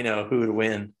rhino. Who would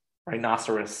win?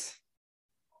 Rhinoceros.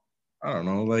 I don't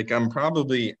know. Like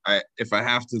if I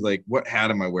have to, like, what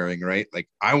hat am I wearing, right? Like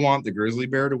I want the grizzly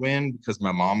bear to win because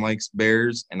my mom likes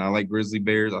bears and I like grizzly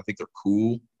bears. I think they're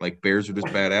cool. Like bears are just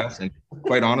badass. And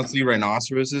quite honestly,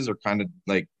 rhinoceroses are kind of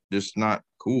like just not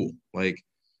cool. Like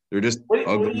they're just what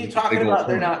are you talking about?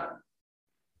 They're not.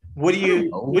 What do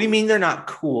you mean they're not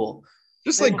cool?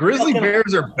 Just like grizzly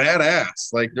bears are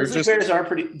badass. Like they're grizzly bears are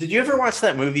pretty. Did you ever watch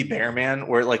that movie Bear Man,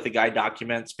 where like the guy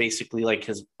documents basically like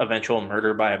his eventual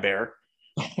murder by a bear?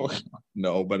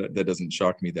 No, but that doesn't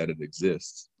shock me that it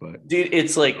exists. But dude,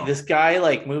 it's like this guy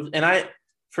like moves, and I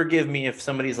forgive me if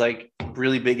somebody's like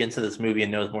really big into this movie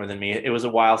and knows more than me. It was a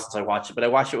while since I watched it, but I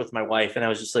watched it with my wife, and I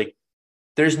was just like,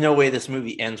 "There's no way this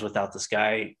movie ends without this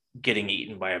guy getting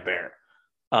eaten by a bear.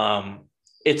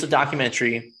 It's a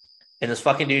documentary, and this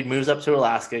fucking dude moves up to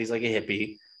Alaska. He's like a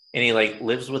hippie, and he like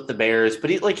lives with the bears, but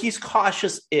he's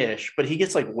cautious-ish, but he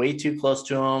gets like way too close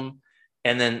to him.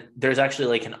 And then there's actually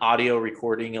like an audio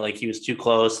recording, like he was too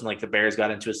close, and like the bears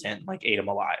got into his tent and like ate him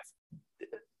alive.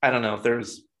 I don't know if there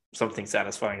was something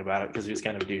satisfying about it because he was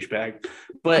kind of a douchebag,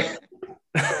 but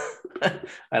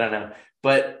I don't know.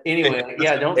 But anyway,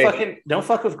 yeah, don't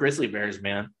fuck with grizzly bears,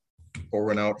 man. Pour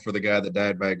one out for the guy that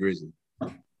died by a grizzly.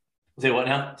 Say what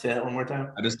now? Say that one more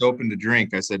time. I just opened a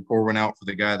drink. I said, pour one out for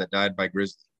the guy that died by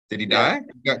grizzly. Did he die?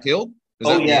 He got killed?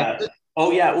 Oh yeah.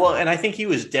 Well, and I think he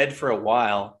was dead for a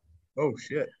while. Oh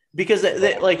shit. Because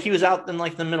like he was out in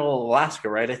like the middle of Alaska,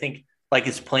 right? I think like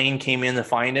his plane came in to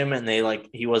find him, and they like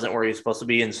he wasn't where he was supposed to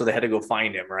be, and so they had to go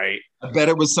find him, right? I bet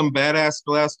it was some badass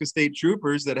Alaska State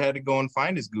Troopers that had to go and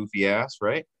find his goofy ass,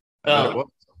 right?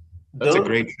 That's a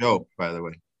great show, by the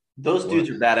way. Those dudes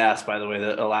are badass, by the way.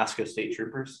 The Alaska State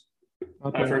Troopers.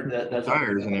 Okay. I've heard that. That's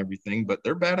tires and everything, but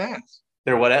they're badass.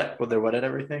 They're what at? Well, they're what at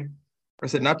everything? I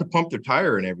said not to pump their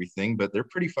tire and everything, but they're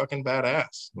pretty fucking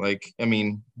badass. Like, I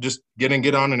mean, just get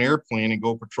on an airplane and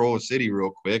go patrol a city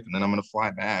real quick, and then I'm gonna fly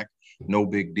back. No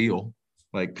big deal.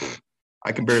 Like,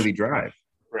 I can barely drive.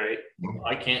 Right. Well,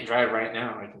 I can't drive right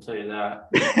now. I can tell you that.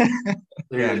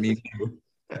 Yeah, me too.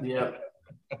 Yeah.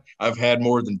 I've had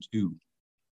more than two.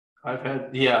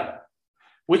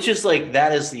 Which is like,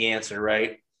 that is the answer,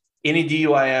 right? Any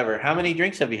DUI ever. How many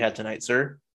drinks have you had tonight,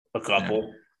 sir? A couple.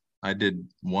 Yeah. I did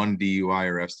one DUI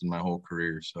arrest in my whole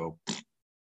career, so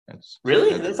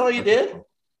that's all you did?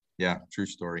 Yeah, true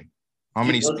story. How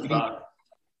many speeding?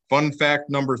 Fun fact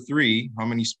number 3, how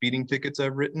many speeding tickets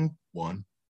I've written? 1.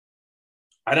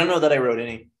 I don't know that I wrote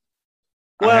any.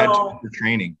 I had to for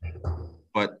training,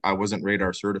 but I wasn't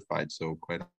radar certified, so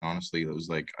quite honestly, it was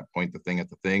like I point the thing at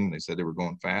the thing. They said they were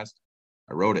going fast.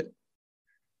 I wrote it.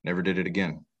 Never did it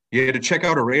again. You had to check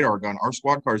out a radar gun. Our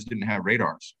squad cars didn't have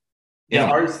radars. Yeah,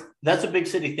 ours. That's a big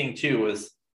city thing too.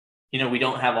 Was, we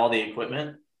don't have all the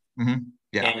equipment. Mm-hmm.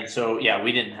 Yeah, and so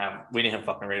we didn't have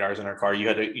fucking radars in our car. You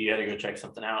had to go check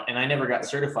something out, and I never got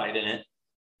certified in it.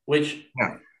 Which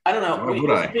I don't know.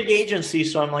 It's a big agency,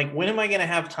 so I'm like, when am I going to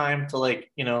have time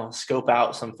to scope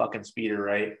out some fucking speeder,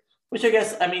 right? Which I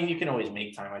guess, I mean, you can always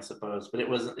make time, I suppose, but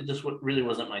it just really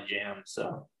wasn't my jam.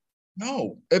 So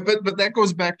no, but that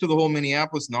goes back to the whole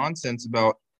Minneapolis nonsense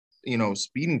about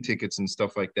speeding tickets and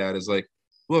stuff like that. Is like,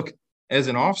 look, as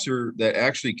an officer that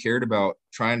actually cared about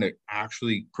trying to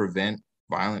actually prevent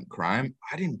violent crime,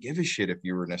 I didn't give a shit if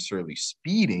you were necessarily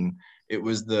speeding. It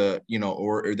was the,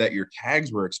 or that your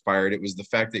tags were expired. It was the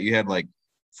fact that you had like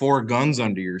 4 guns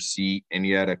under your seat and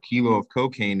you had a kilo of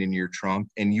cocaine in your trunk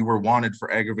and you were wanted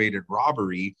for aggravated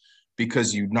robbery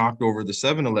because you knocked over the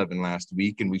 7-Eleven last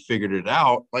week and we figured it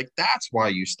out. Like, that's why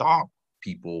you stop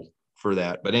people for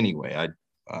that. But anyway,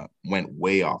 I went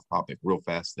way off topic real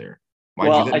fast there.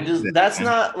 That's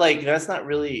not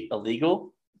really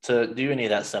illegal to do any of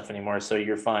that stuff anymore. So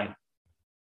you're fine.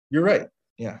 You're right.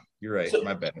 Yeah, you're right.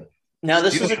 My bad. Now,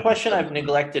 this is a question I've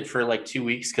neglected for like 2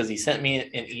 weeks because he sent me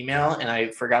an email and I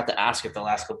forgot to ask it the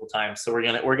last couple of times. So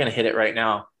we're gonna hit it right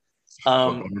now.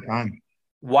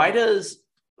 Why does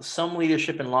some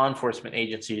leadership in law enforcement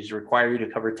agencies require you to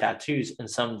cover tattoos and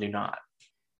some do not?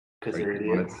 Because they're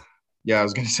idiots. Yeah, I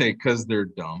was gonna say because they're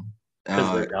dumb.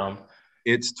 Because they're dumb.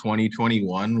 It's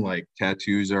 2021. Like,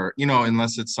 tattoos are,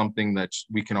 unless it's something that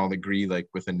we can all agree, like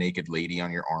with a naked lady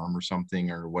on your arm or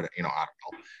something, or what, I don't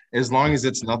know. As long as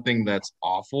it's nothing that's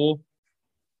awful,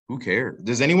 who cares?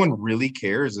 Does anyone really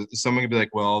care? Is someone gonna be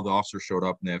like, well, the officer showed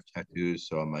up and they have tattoos,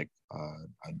 so I'm like,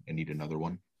 I need another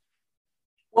one.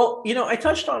 Well, I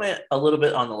touched on it a little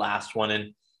bit on the last one,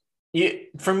 and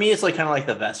for me, it's like kind of like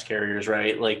the vest carriers,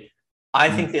 right? Like, I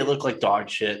think they look like dog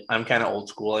shit. I'm kind of old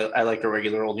school. I like a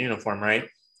regular old uniform, right?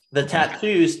 The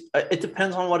tattoos, it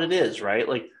depends on what it is, right?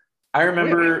 Like, I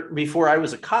remember before I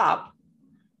was a cop,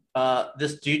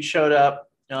 this dude showed up,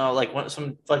 like when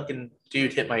some fucking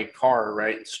dude hit my car,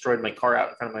 right? Destroyed my car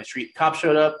out in front of my street. Cop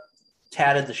showed up,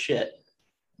 tatted the shit.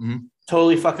 Mm-hmm.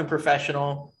 Totally fucking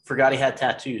professional. Forgot he had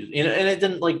tattoos. And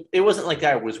it wasn't like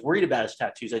I was worried about his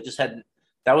tattoos. I just that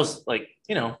was like,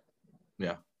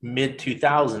 mid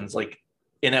 2000s, like,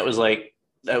 and it was like,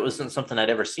 that wasn't something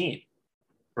I'd ever seen.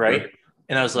 Right.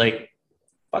 And I was like,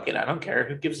 fuck it, I don't care.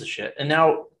 Who gives a shit? And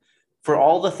now, for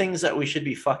all the things that we should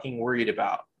be fucking worried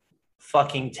about,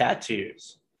 fucking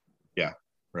tattoos. Yeah.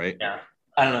 Right. Yeah.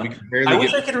 I don't know. I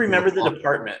wish I could remember the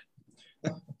department,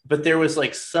 but there was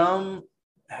like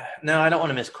no, I don't want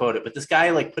to misquote it, but this guy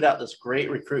like put out this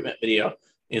great recruitment video.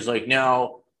 He's like,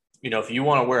 now, if you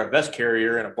want to wear a vest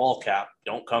carrier and a ball cap,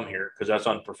 don't come here because that's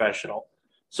unprofessional.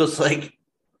 So it's like,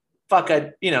 fuck,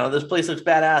 this place looks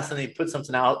badass, and they put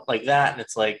something out like that, and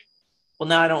it's like, well,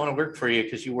 now I don't want to work for you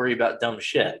because you worry about dumb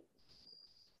shit.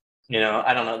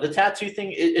 I don't know. The tattoo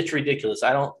thing, it's ridiculous.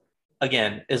 I don't.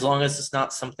 Again, as long as it's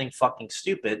not something fucking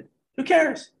stupid, who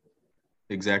cares?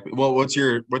 Exactly. Well, what's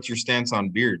your stance on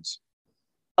beards?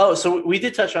 Oh, so we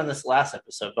did touch on this last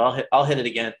episode, but I'll hit it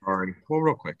again. Already. Well,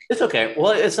 real quick. It's okay.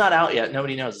 Well, it's not out yet.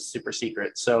 Nobody knows. It's super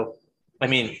secret. So, I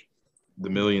mean, The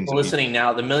millions listening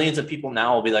now, the millions of people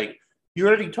now will be like, "You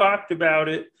already talked about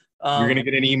it." You're gonna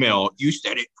get an email. You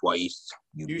said it twice.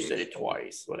 You said it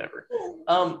twice. Whatever.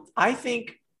 I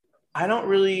think I don't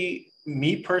really.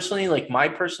 Me personally, like my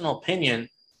personal opinion,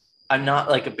 I'm not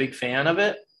like a big fan of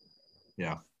it.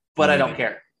 Yeah. But I don't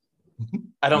care.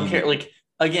 I don't care. neither. Like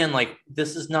again, like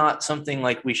this is not something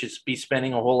like we should be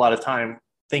spending a whole lot of time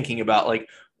thinking about. Like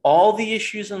all the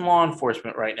issues in law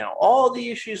enforcement right now, all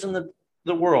the issues in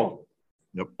the world.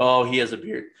 Yep. Oh, he has a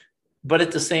beard. But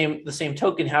at the same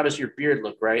token, how does your beard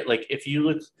look, right? Like if you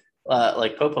look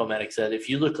like Popo Medic said, if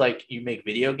you look like you make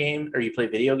video games or you play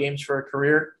video games for a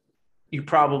career, you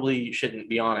probably shouldn't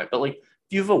be on it. But like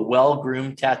if you have a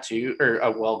well-groomed tattoo or a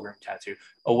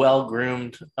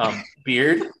well-groomed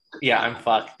beard, yeah, I'm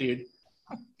fucked, dude.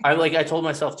 I told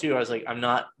myself too, I was like, I'm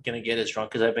not gonna get as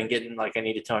drunk because I've been getting like I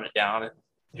need to tone it down, and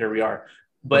here we are.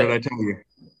 What did But I tell you? It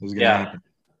was gonna yeah, happen.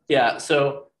 yeah.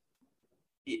 So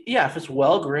yeah, if it's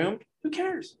well-groomed, who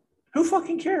cares? Who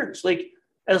fucking cares? Like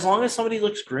as long as somebody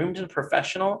looks groomed and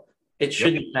professional, it Yep.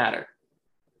 shouldn't matter.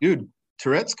 Dude,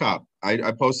 Tourette's cop. I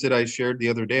shared the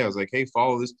other day. I was like, hey,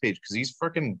 follow this page because he's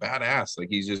freaking badass. Like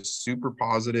he's just super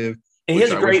positive. And he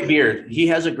Which has a I wish. great beard. He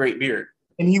has a great beard.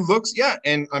 And he looks, yeah.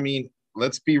 And I mean,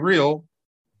 let's be real.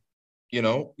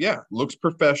 Yeah, looks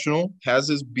professional, has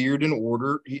his beard in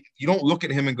order. You don't look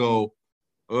at him and go,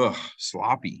 ugh,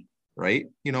 sloppy, right?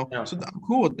 Yeah. So I'm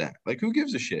cool with that. Like, who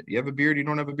gives a shit? You have a beard, you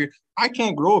don't have a beard. I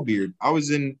can't grow a beard. I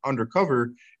was in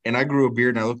undercover and I grew a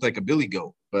beard and I looked like a billy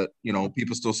goat, but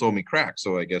people still sold me crack.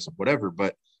 So I guess whatever.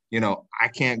 But I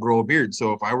can't grow a beard.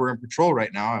 So if I were in patrol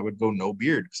right now, I would go no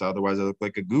beard because otherwise I look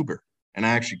like a goober. And I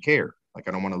actually care. Like,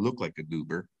 I don't want to look like a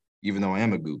goober, even though I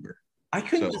am a goober. I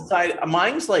couldn't So decide.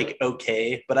 Mine's like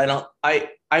okay, but I don't.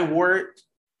 I wore it,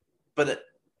 but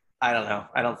I don't know.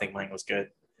 I don't think mine was good.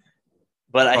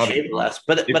 But I probably shaved less.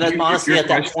 But if honestly, you're at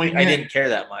that point, I questioning it, didn't care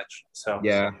that much. So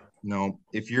yeah, no.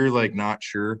 If you're like not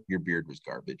sure, your beard was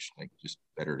garbage. Like just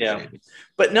better to yeah. shave it.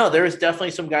 But no, there was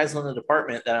definitely some guys in the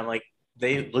department that I'm like,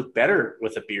 they look better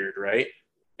with a beard, right?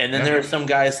 And then Yeah. there are some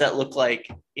guys that look like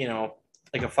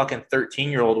like a fucking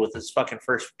 13-year-old with his fucking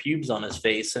first pubes on his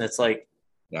face, and it's like,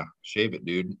 Yeah, shave it,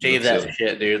 dude. shave That's that it.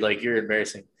 shit, dude. Like you're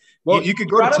embarrassing. Well, you could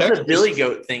go to brought up Texas. the Billy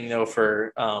Goat thing though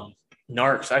for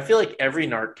narcs. I feel like every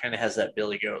narc kind of has that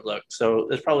Billy Goat look. So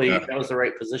it's probably Yeah. that was the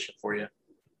right position for you.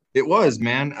 It was,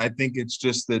 man. I think it's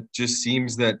just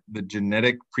seems that the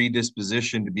genetic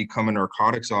predisposition to become a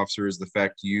narcotics officer is the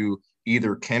fact you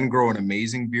either can grow an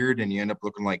amazing beard and you end up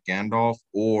looking like Gandalf,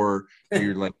 or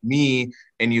you're like me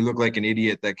and you look like an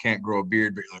idiot that can't grow a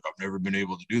beard, but you're like, I've never been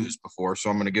able to do this before, so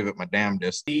I'm going to give it my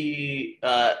damnedest.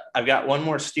 I've got one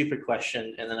more stupid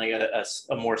question, and then I got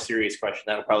a more serious question.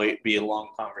 That'll probably be a long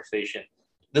conversation.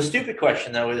 The stupid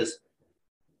question though is,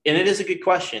 and it is a good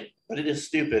question, but it is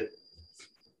stupid.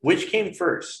 Which came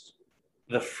first,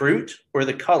 the fruit or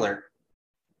the color?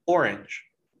 Orange.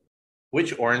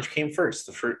 Which orange came first,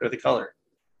 the fruit or the color?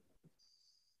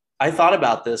 I thought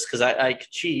about this because I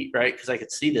could cheat, right? Because I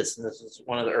could see this, and this is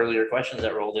one of the earlier questions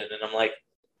that rolled in, and I'm like,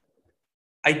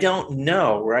 I don't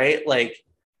know, right? Like,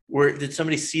 where did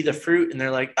somebody see the fruit and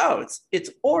they're like, oh, it's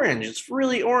orange, it's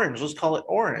really orange, let's call it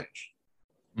orange?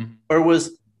 Mm-hmm. Or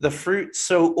was the fruit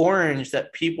so orange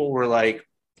that people were like,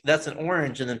 that's an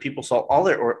orange, and then people saw all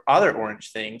their other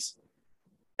orange things,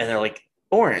 and they're like,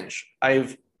 orange.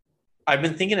 I've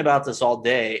been thinking about this all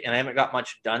day, and I haven't got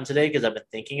much done today because I've been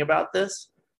thinking about this.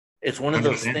 It's one of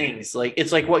those things. Like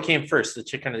it's like what came first, the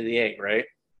chicken or the egg, right?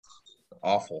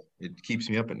 Awful. It keeps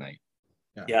me up at night.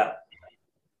 Yeah.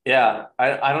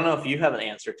 I don't know if you have an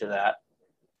answer to that.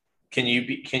 Can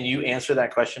you answer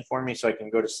that question for me so I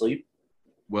can go to sleep?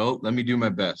 Well, let me do my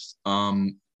best.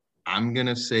 I'm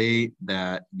gonna say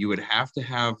that you would have to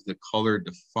have the color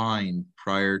defined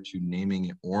prior to naming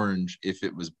it orange if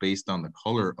it was based on the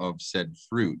color of said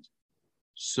fruit.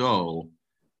 So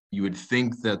you would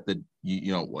think that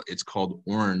it's called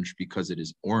orange because it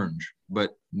is orange,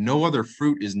 but no other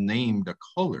fruit is named a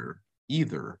color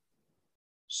either.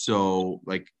 So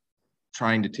like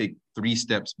trying to take 3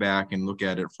 steps back and look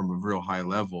at it from a real high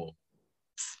level,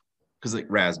 because like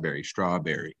raspberry,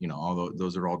 strawberry, all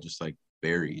those are all just like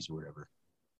berries or whatever.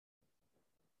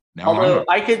 Now I'm Although not.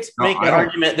 I could No, make I an don't.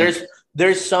 argument.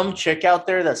 There's some chick out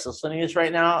there that's listening to this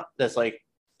right now that's like,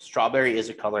 strawberry is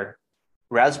a color.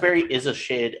 Raspberry is a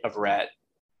shade of red.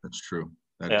 That's true.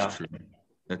 That's Yeah. true.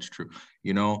 That's true.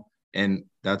 You know, and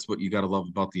that's what you got to love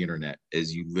about the internet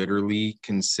is you literally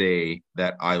can say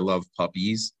that I love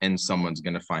puppies and someone's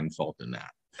going to find fault in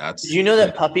that. Did you know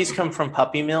that puppies come from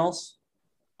puppy mills?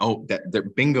 Oh,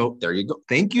 that bingo. There you go.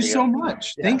 Thank you There you so go.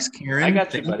 much. Yeah. Thanks, Karen. I got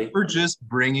you, Thanks buddy. for just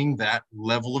bringing that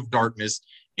level of darkness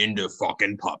into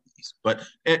fucking puppies. But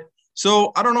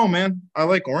so I don't know, man. I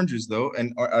like oranges though,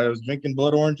 and I was drinking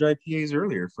blood orange IPAs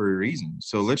earlier for a reason.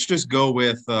 So let's just go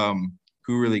with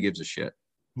who really gives a shit.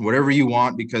 Whatever you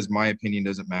want, because my opinion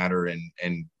doesn't matter,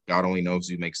 and God only knows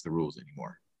who makes the rules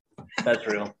anymore. That's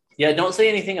real. Yeah, don't say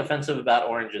anything offensive about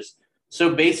oranges.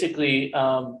 So basically,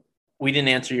 we didn't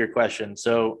answer your question.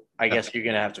 So I guess you're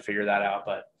gonna have to figure that out.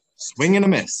 But swing and a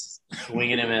miss.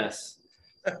 Swing and a miss.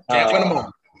 Can't win them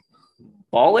all.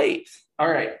 Ball 8. All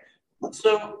right.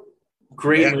 So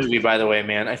great movie, by the way,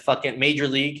 man. I fucking Major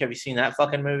League. Have you seen that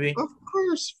fucking movie? Of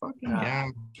course, fucking yeah.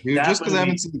 Dude, That just because I movie-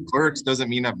 haven't seen Clerks doesn't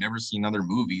mean I've never seen other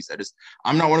movies.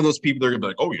 I'm not one of those people that are gonna be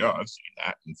like, oh yeah, I've seen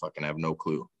that and fucking have no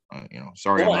clue.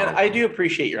 Sorry. Well, and I do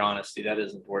appreciate your honesty. That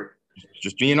is important.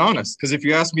 Just being honest. Because if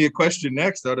you asked me a question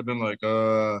next, I'd have been like,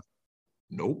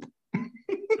 nope.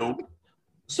 Nope.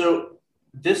 So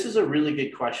this is a really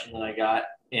good question that I got,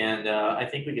 and I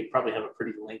think we could probably have a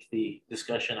pretty lengthy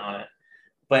discussion on it.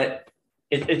 But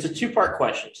it's a 2-part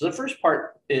question. So the first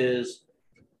part is,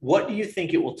 what do you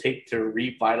think it will take to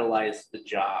revitalize the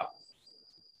job?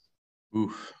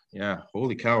 Oof. Yeah.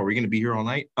 Holy cow. Are we going to be here all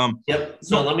night? Yep.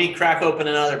 So let me crack open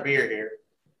another beer here.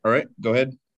 All right. Go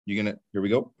ahead. Here we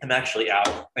go. I'm actually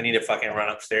out. I need to fucking run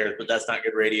upstairs, but that's not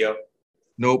good radio.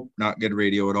 Nope. Not good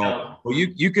radio at all. No. Well,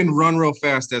 you can run real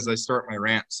fast as I start my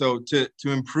rant. So to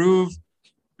improve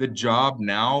the job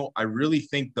now, I really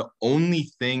think the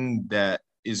only thing that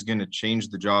is going to change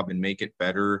the job and make it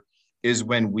better is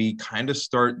when we kind of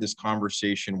start this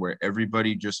conversation where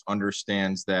everybody just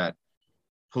understands that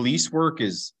police work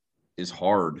is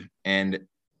hard and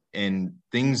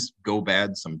things go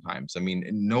bad sometimes. I mean,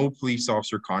 no police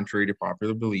officer, contrary to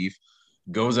popular belief,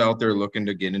 goes out there looking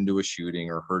to get into a shooting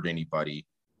or hurt anybody.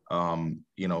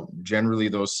 Generally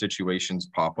those situations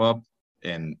pop up,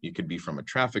 and it could be from a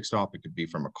traffic stop, it could be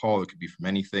from a call, it could be from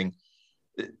anything.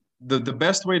 The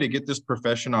best way to get this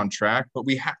profession on track, but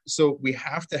we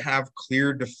have to have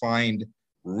clear defined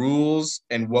rules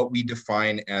and what we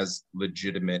define as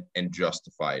legitimate and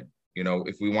justified.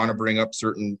 If we want to bring up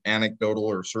certain anecdotal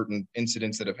or certain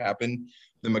incidents that have happened,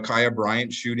 the Ma'Khia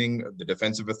Bryant shooting, the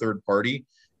defense of a third party,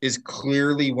 is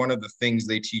clearly one of the things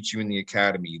they teach you in the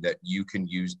academy, that you can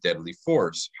use deadly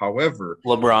force. However,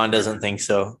 LeBron doesn't think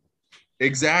so.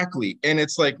 Exactly. And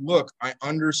it's like, look, I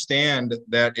understand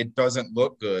that it doesn't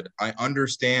look good. I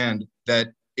understand that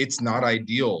it's not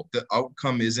ideal. The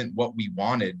outcome isn't what we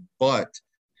wanted, but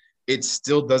it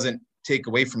still doesn't take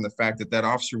away from the fact that that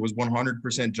officer was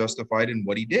 100% justified in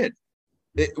what he did.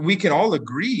 We can all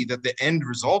agree that the end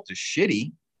result is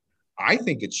shitty. I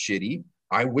think it's shitty.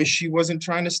 I wish he wasn't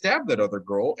trying to stab that other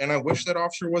girl, and I wish that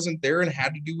officer wasn't there and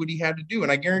had to do what he had to do.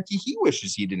 And I guarantee he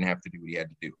wishes he didn't have to do what he had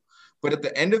to do. But at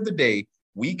the end of the day,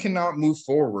 we cannot move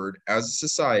forward as a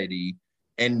society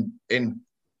and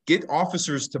get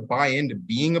officers to buy into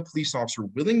being a police officer,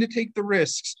 willing to take the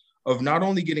risks of not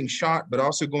only getting shot, but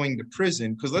also going to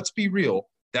prison. Because let's be real,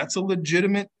 that's a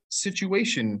legitimate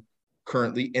situation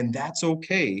currently, and that's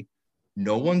okay.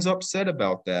 No one's upset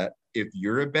about that. If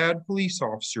you're a bad police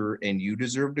officer and you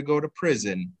deserve to go to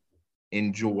prison,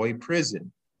 enjoy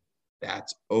prison.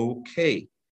 That's okay.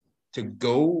 To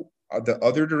go the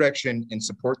other direction and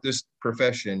support this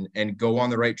profession and go on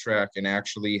the right track and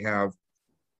actually have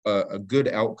a good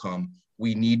outcome,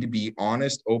 we need to be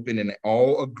honest, open, and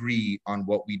all agree on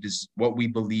what we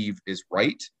believe is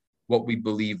right, what we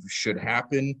believe should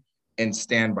happen, and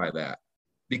stand by that.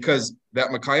 Because that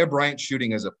Ma'Khia Bryant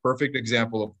shooting is a perfect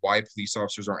example of why police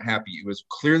officers aren't happy. It was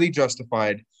clearly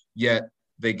justified, yet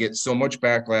they get so much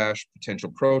backlash,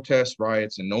 potential protests,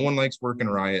 riots, and no one likes working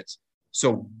riots.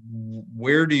 So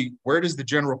where does the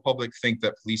general public think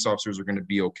that police officers are going to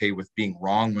be okay with being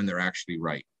wrong when they're actually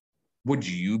right? Would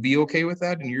you be okay with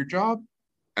that in your job?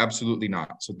 Absolutely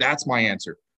not. So that's my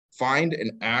answer. Find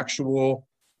an actual,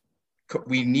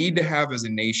 we need to have as a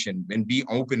nation and be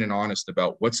open and honest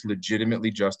about what's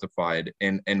legitimately justified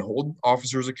and hold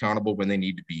officers accountable when they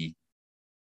need to be.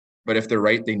 But if they're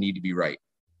right, they need to be right.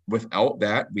 Without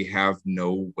that, we have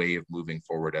no way of moving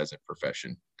forward as a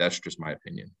profession. That's just my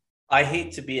opinion. I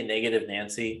hate to be a negative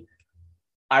Nancy.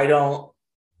 I don't,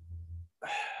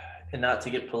 and not to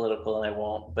get political, and I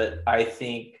won't, but I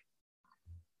think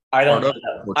I don't part know of it,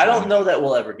 that. I don't unfortunately. know that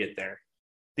we'll ever get there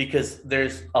because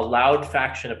there's a loud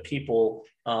faction of people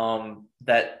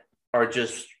that are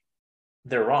just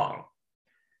they're wrong.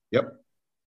 Yep.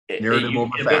 And Narrative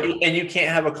over fact. you can't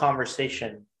have a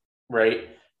conversation, right?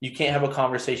 You can't have a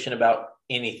conversation about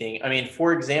anything. I mean,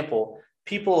 for example,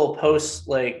 people will post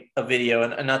like a video,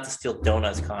 and not to steal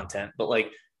Donut's content, but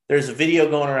like there's a video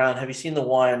going around. Have you seen the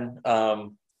one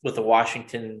with the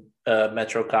Washington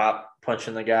Metro cop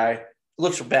punching the guy? It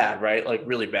looks bad, right? Like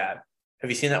really bad. Have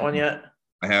you seen that one yet?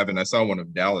 I haven't. I saw one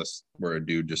of Dallas where a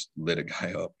dude just lit a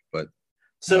guy up, but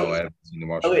no, I So haven't seen the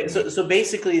okay, Washington one. so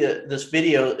basically, this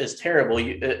video is terrible.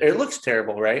 It looks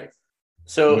terrible, right?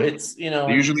 So Mhm. it's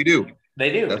They usually do.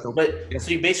 they do, That's okay. but Yeah. so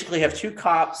you basically have two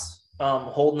cops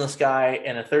holding this guy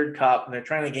and a third cop, and they're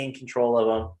trying to gain control of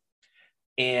him.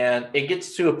 And it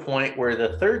gets to a point where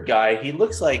the third guy, he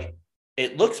looks like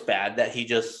it looks bad that he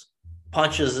just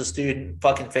punches this dude in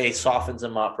fucking face, softens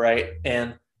him up, right?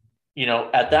 And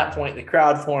at that point, the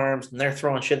crowd forms and they're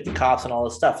throwing shit at the cops and all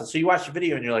this stuff. And so you watch the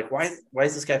video and you're like, why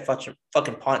is this guy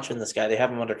fucking punching this guy? They have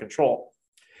him under control.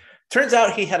 Turns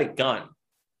out he had a gun.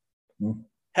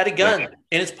 Had a gun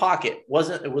in his pocket.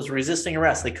 It was resisting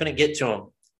arrest. They couldn't get to him.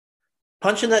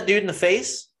 Punching that dude in the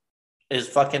face is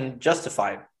fucking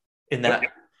justified in that.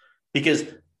 Because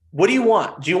what do you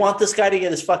want? Do you want this guy to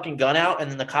get his fucking gun out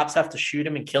and then the cops have to shoot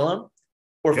him and kill him?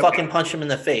 Or fucking punch him in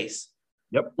the face?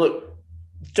 Yep. Look,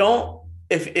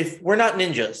 if we're not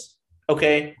ninjas,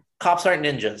 okay? Cops aren't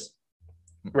ninjas,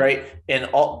 right? And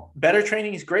all better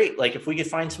training is great. Like if we could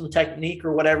find some technique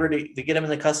or whatever to get him in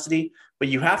the custody, but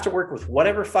you have to work with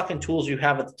whatever fucking tools you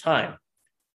have at the time.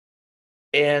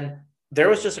 And there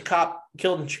was just a cop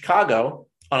killed in Chicago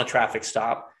on a traffic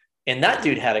stop, and that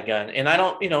dude had a gun. And I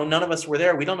don't, none of us were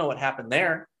there. We don't know what happened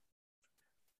there.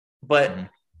 But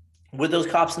with those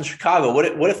cops in Chicago,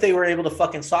 what if they were able to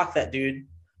fucking sock that dude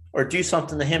or do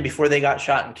something to him before they got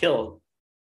shot and killed?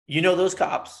 Those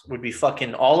cops would be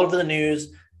fucking all over the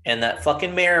news, and that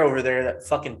fucking mayor over there, that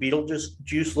fucking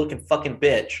Beetlejuice looking fucking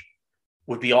bitch,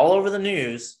 would be all over the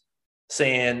news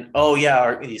saying, "Oh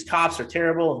yeah, these cops are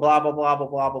terrible," and blah blah blah blah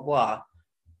blah blah blah.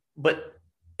 But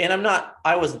and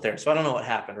I wasn't there, so I don't know what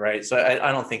happened, right? So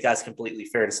I don't think that's completely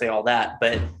fair to say all that.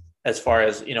 But as far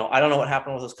as I don't know what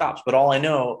happened with those cops, but all I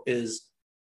know is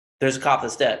there's a cop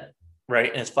that's dead,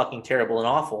 right? And it's fucking terrible and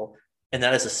awful, and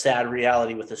that is a sad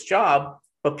reality with this job.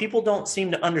 But people don't seem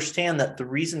to understand that the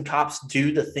reason cops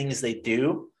do the things they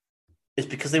do is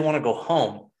because they want to go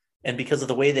home and because of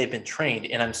the way they've been trained.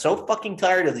 And I'm so fucking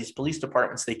tired of these police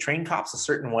departments. They train cops a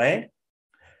certain way,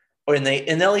 and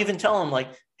they'll even tell them like,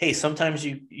 hey, sometimes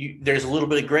you there's a little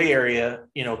bit of gray area,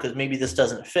 because maybe this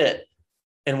doesn't fit,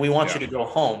 and we want you to go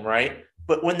home, right?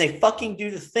 But when they fucking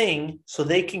do the thing so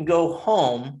they can go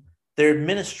home, their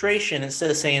administration,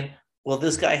 instead of saying, well,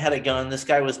 this guy had a gun, this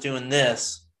guy was doing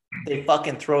this, they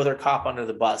fucking throw their cop under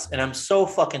the bus. And I'm so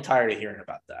fucking tired of hearing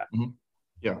about that.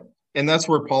 Yeah. And that's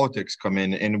where politics come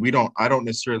in. And I don't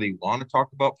necessarily want to talk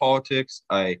about politics.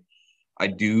 I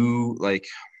do I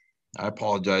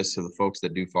apologize to the folks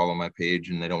that do follow my page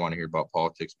and they don't want to hear about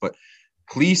politics, but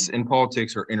police and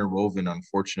politics are interwoven,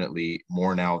 unfortunately,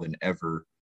 more now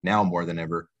more than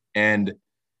ever. And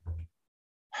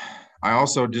I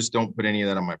also just don't put any of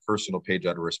that on my personal page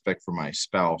out of respect for my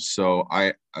spouse. So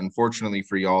unfortunately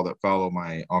for y'all that follow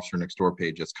my Officer Next Door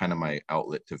page, that's kind of my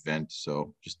outlet to vent.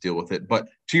 So just deal with it. But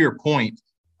to your point,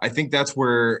 I think that's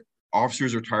where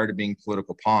officers are tired of being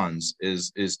political pawns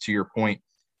is to your point.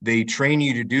 They train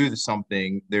you to do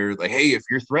something. They're like, hey, if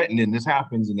you're threatened and this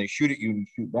happens and they shoot at you and you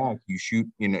shoot back, you shoot,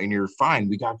 and you're fine.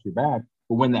 We got your back.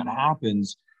 But when that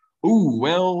happens, oh,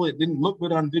 well, it didn't look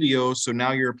good on video, so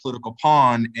now you're a political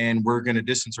pawn, and we're going to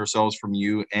distance ourselves from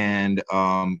you, and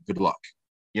good luck.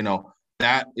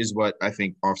 That is what I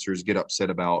think officers get upset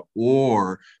about,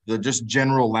 or the just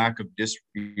general lack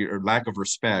of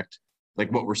respect,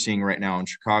 like what we're seeing right now in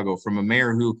Chicago from a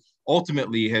mayor who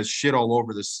ultimately has shit all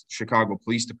over this Chicago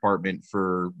Police Department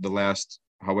for the last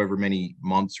however many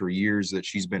months or years that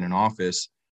she's been in office.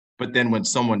 But then when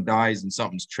someone dies and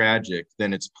something's tragic,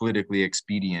 then it's politically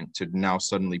expedient to now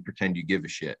suddenly pretend you give a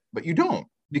shit. But you don't,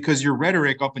 because your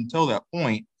rhetoric up until that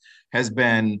point has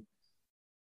been,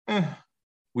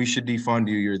 we should defund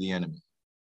you. You're the enemy.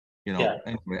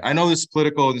 Anyway, I know this is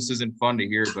political and this isn't fun to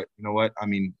hear, but you know what? I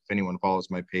mean, if anyone follows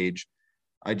my page,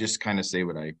 I just kind of say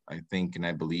what I think and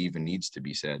I believe and needs to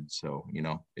be said. So,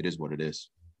 it is what it is.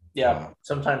 Yeah.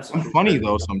 Sometimes I'm funny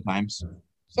though. Sometimes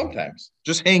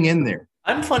just hang in there.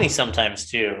 I'm funny sometimes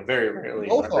too. Very rarely.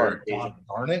 Both are.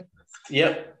 Darn it.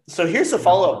 Yep. So here's a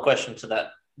follow-up question to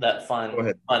that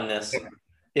funness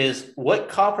is what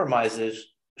compromises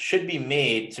should be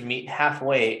made to meet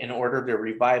halfway in order to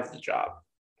revive the job.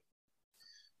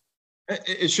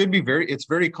 It should be it's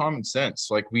very common sense.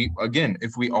 Like again,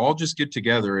 if we all just get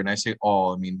together, and I say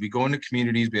all, I mean, we go into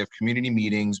communities, we have community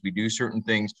meetings, we do certain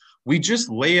things, we just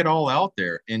lay it all out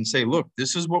there and say, look,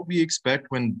 this is what we expect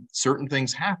when certain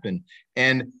things happen.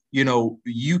 And,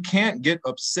 you can't get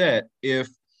upset if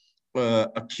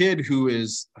a kid who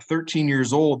is 13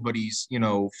 years old, but he's,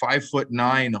 5'9",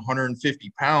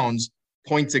 150 pounds,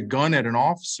 points a gun at an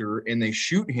officer and they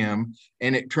shoot him,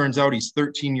 and it turns out he's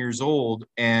 13 years old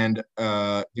and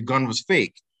the gun was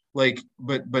fake.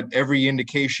 But every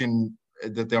indication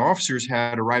that the officers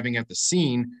had arriving at the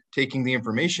scene, taking the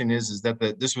information is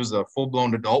that this was a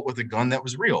full-blown adult with a gun that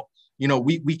was real.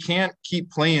 We can't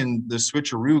keep playing the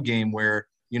switcheroo game where,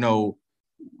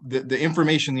 the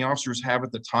information the officers have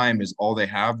at the time is all they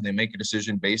have, and they make a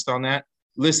decision based on that.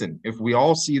 Listen, if we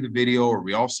all see the video or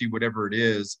we all see whatever it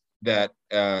is that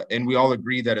and we all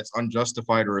agree that it's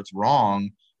unjustified or it's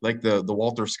wrong, like the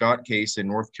Walter Scott case in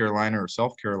North Carolina or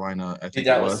South Carolina, I think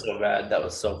that was so bad. That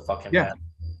was so fucking bad.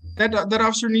 That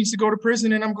officer needs to go to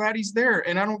prison, and I'm glad he's there,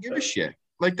 and I don't give a shit.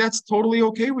 Like, that's totally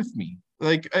okay with me.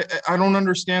 Like, I don't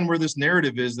understand where this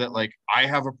narrative is that, like, I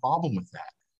have a problem with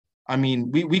that. I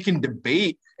mean, we can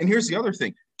debate. And here's the other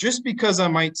thing. Just because I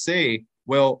might say,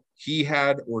 well, he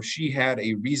had or she had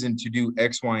a reason to do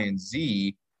X, Y, and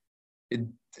Z,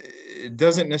 it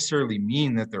doesn't necessarily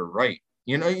mean that they're right.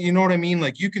 You know what I mean?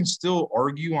 Like, you can still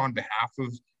argue on behalf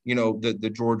of,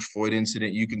 the George Floyd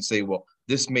incident. You can say, well,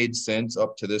 this made sense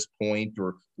up to this point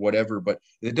or whatever, but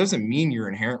it doesn't mean you're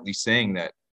inherently saying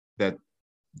that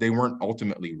they weren't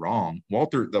ultimately wrong.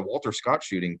 The Walter Scott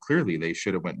shooting, clearly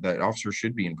that officer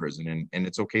should be in prison, and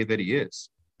it's okay that he is,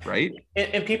 right?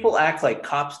 And people act like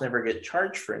cops never get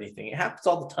charged for anything. It happens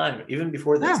all the time, even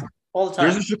before this. Yeah. All the time.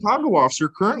 There's a Chicago officer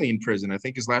currently in prison. I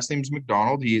think his last name is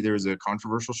McDonald. There was a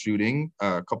controversial shooting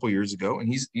a couple years ago,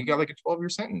 and he got like a 12-year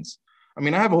sentence. I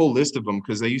mean, I have a whole list of them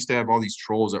because they used to have all these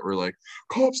trolls that were like,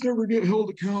 cops never get held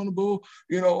accountable.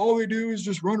 All they do is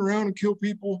just run around and kill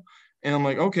people. And I'm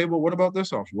like, okay, well, what about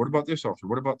this officer? What about this officer?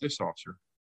 What about this officer?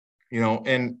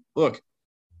 And look,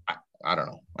 I don't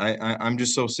know. I'm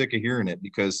just so sick of hearing it,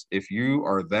 because if you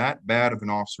are that bad of an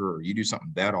officer or you do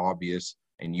something that obvious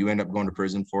and you end up going to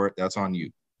prison for it, that's on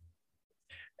you.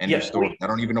 And I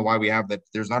don't even know why we have that.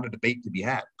 There's not a debate to be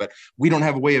had, but we don't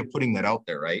have a way of putting that out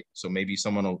there, right? So maybe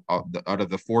someone will, out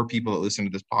of the 4 people that listen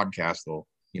to this podcast, they'll,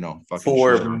 fucking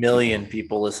 4 million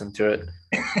people listen to it.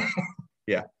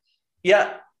 Yeah.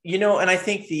 Yeah. And I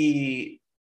think the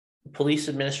police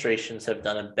administrations have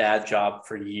done a bad job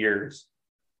for years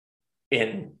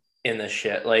in this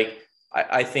shit. Like,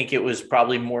 I think it was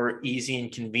probably more easy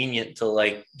and convenient to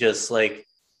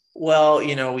well,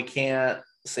 we can't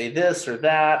say this or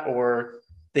that, or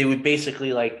they would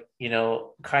basically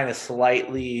kind of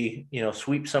slightly,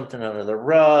 sweep something under the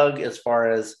rug as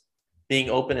far as being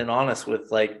open and honest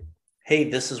with hey,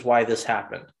 this is why this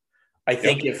happened. I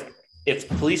think if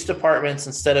police departments,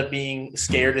 instead of being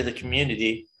scared of the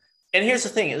community, and here's the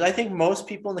thing is, I think most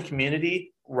people in the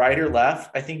community, right or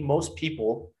left, I think most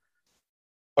people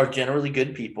are generally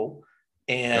good people.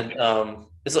 And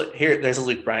it's like, there's a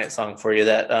Luke Bryant song for you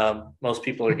that most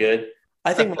people are good.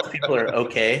 I think most people are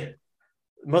okay.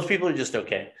 Most people are just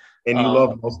okay. And you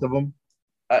love most of them?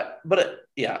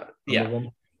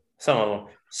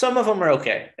 Some of them are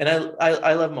okay. And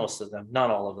I love most of them,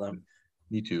 not all of them.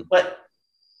 Me too. But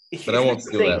I won't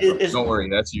steal that. Don't worry,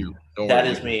 that's you. That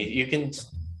is me. You can,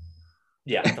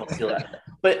 don't steal that.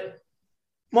 But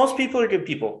most people are good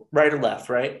people, right or left,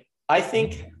 right? I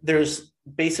think there's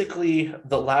basically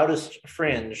the loudest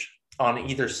fringe on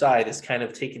either side is kind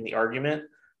of taking the argument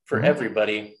for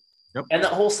everybody. Yep. And the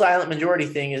whole silent majority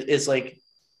thing is like,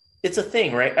 it's a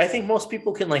thing, right? I think most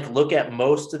people can look at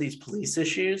most of these police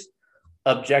issues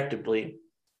objectively.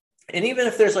 And even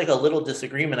if there's a little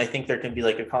disagreement, I think there can be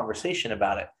a conversation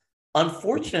about it.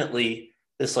 Unfortunately,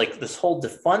 this whole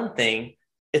defund thing,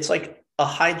 it's like a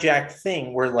hijacked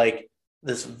thing where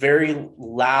this very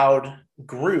loud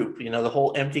group, the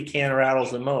whole empty can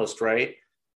rattles the most, right?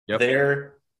 Yep.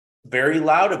 They're very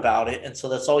loud about it. And so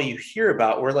that's all you hear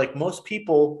about, where most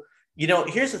people,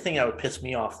 here's the thing that would piss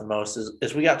me off the most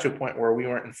is we got to a point where we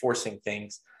weren't enforcing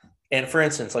things. And for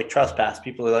instance, trespass,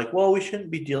 people are like, well, we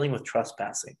shouldn't be dealing with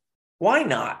trespassing. Why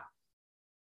not?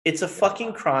 It's a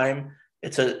fucking crime.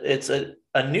 It's a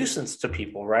nuisance to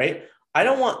people, right? I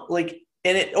don't want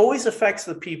and it always affects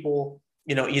the people,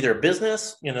 either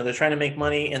business, they're trying to make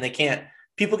money and they can't,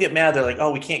 people get mad. They're like,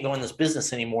 oh, we can't go in this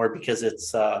business anymore because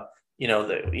it's,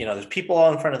 there's people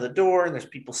all in front of the door and there's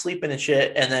people sleeping and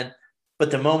shit. And then But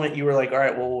the moment you were like, all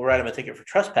right, well, we'll write him a ticket for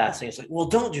trespassing, it's like, well,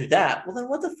 don't do that. Well, then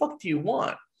what the fuck do you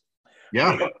want?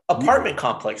 Yeah. Like apartment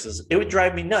complexes, it would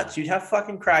drive me nuts. You'd have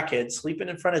fucking crackheads sleeping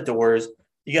in front of doors.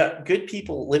 You got good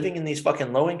people living in these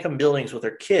fucking low income buildings with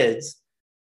their kids,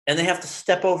 and they have to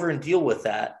step over and deal with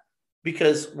that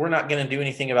because we're not going to do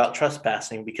anything about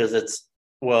trespassing because it's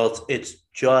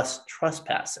just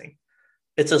trespassing.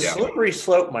 It's a Yeah. slippery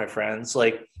slope, my friends.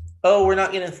 Like, oh, we're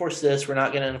not going to enforce this, we're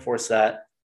not going to enforce that.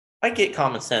 I get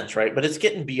common sense, right? But it's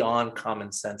getting beyond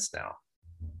common sense now.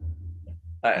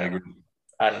 I I, agree.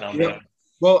 I don't know, Yeah. man.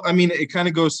 Well, I mean, it kind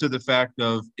of goes to the fact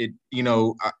of it,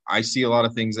 I see a lot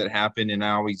of things that happen, and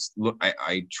I always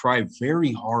I try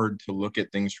very hard to look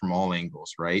at things from all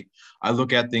angles, right? I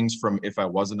look at things from, if I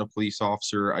wasn't a police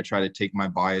officer, I try to take my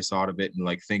bias out of it and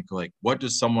like think like, what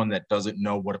does someone that doesn't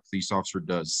know what a police officer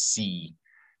does see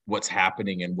what's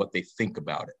happening and what they think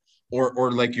about it?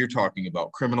 Or like you're talking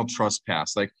about criminal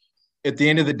trespass. Like at the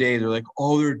end of the day, they're like,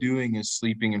 all they're doing is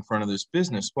sleeping in front of this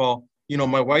business. Well,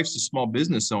 my wife's a small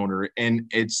business owner, and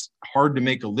it's hard to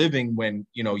make a living when,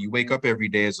 you wake up every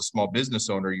day as a small business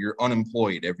owner, you're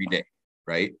unemployed every day,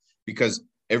 right? Because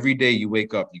every day you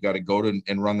wake up, you got to go to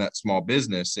and run that small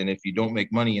business. And if you don't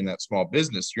make money in that small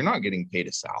business, you're not getting paid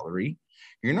a salary.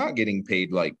 You're not getting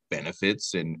paid like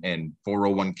benefits and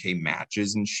 401k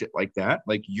matches and shit like that.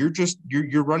 Like you're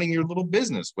running your little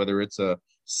business, whether it's a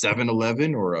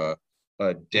 7-Eleven or a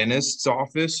dentist's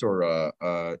office or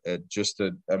I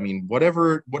mean,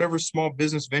 whatever small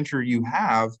business venture you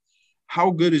have.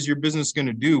 How good is your business going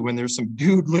to do when there's some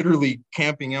dude literally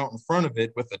camping out in front of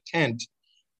it with a tent,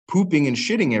 pooping and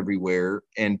shitting everywhere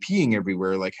and peeing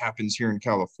everywhere, like happens here in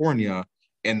California,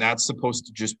 and that's supposed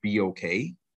to just be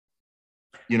okay?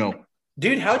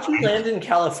 Dude, how'd you land in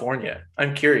California?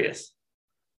 I'm curious.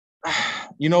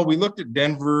 We looked at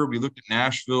Denver, we looked at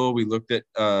Nashville, we looked at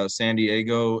San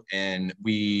Diego, and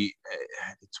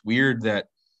it's weird that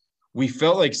we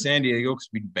felt like San Diego because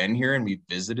we'd been here and we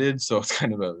visited. So it's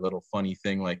kind of a little funny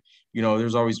thing. Like,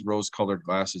 there's always rose-colored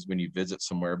glasses when you visit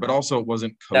somewhere, but also it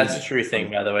wasn't That's a COVID. true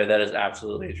thing, by the way. That is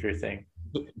absolutely a true thing.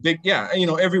 Big, yeah,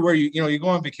 everywhere you go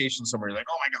on vacation somewhere, you're like,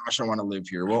 oh my gosh, I want to live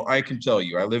here. Well, I can tell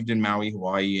you, I lived in Maui,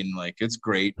 Hawaii, and like it's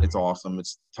great, it's awesome,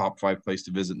 it's top 5 place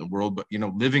to visit in the world. But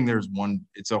living there's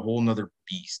it's a whole nother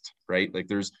beast, right? Like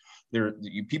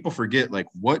people forget like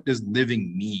what does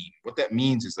living mean? What that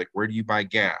means is like, where do you buy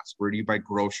gas? Where do you buy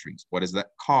groceries? What does that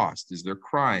cost? Is there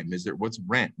crime? Is there what's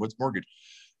rent? What's mortgage?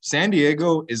 San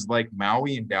Diego is like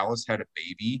Maui and Dallas had a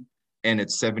baby, and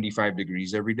it's 75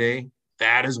 degrees every day.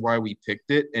 That is why we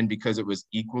picked it. And because it was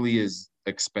equally as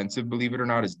expensive, believe it or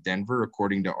not, as Denver,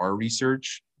 according to our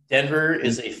research. Denver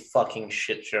is a fucking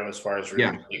shit show as far as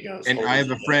real estate goes. And I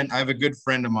have a good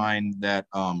friend of mine that,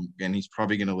 and he's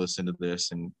probably going to listen to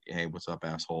this and, hey, what's up,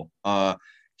 asshole?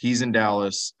 He's in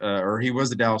Dallas, or he was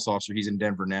the Dallas officer. He's in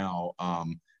Denver now.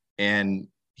 And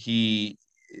he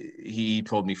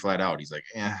told me flat out, he's like,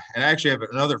 and I actually have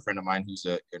another friend of mine who's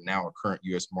now a current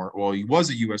U.S. Well, he was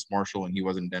a U.S. Marshal and he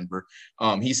was in Denver.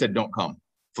 He said, don't come,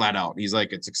 flat out. He's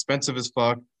like, it's expensive as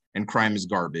fuck and crime is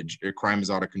garbage. Crime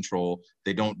is out of control.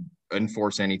 They don't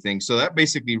enforce anything. So that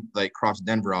basically like crossed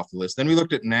Denver off the list. Then we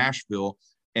looked at Nashville,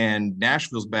 and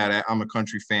Nashville's bad. I'm a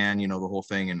country fan, the whole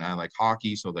thing, and I like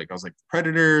hockey. So like I was like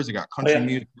Predators. I got country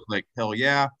music, like hell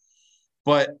yeah.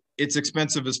 But it's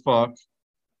expensive as fuck.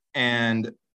 And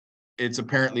it's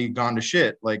apparently gone to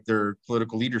shit. Like their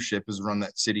political leadership has run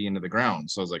that city into the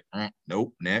ground. So I was like,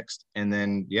 nope, next. And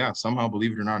then, yeah, somehow,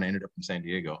 believe it or not, I ended up in San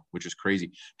Diego, which is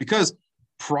crazy. Because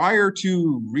prior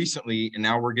to recently, and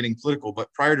now we're getting political,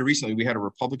 but prior to recently, we had a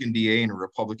Republican DA and a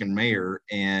Republican mayor.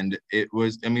 And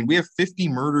we have 50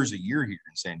 murders a year here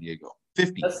in San Diego.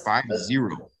 50, 50.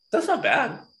 That's not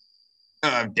bad.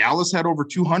 Dallas had over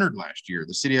 200 last year,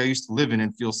 the city I used to live in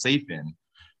and feel safe in,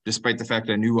 despite the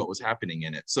fact I knew what was happening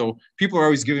in it. So people are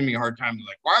always giving me a hard time. They're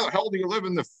like, why the hell do you live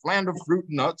in the land of fruit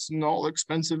and nuts and all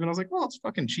expensive? And I was like, well, it's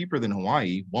fucking cheaper than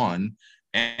Hawaii, one,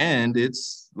 and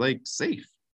it's like safe,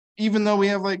 even though we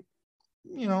have like,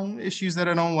 issues that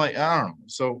I don't like. I don't know.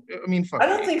 So, I mean, I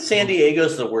don't think San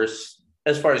Diego's the worst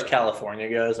as far as California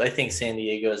goes. I think San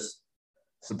Diego's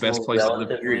the best place to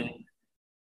live.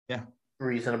 Yeah.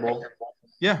 Reasonable.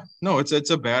 Yeah. No, it's a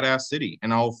badass city,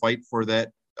 and I'll fight for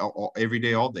that every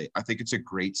day, all day. I think it's a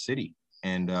great city,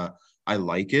 and I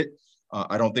like it.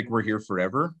 I don't think we're here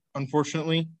forever,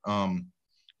 unfortunately.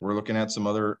 We're looking at some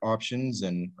other options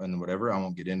and whatever. I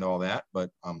won't get into all that, but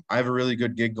I have a really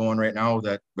good gig going right now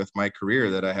that with my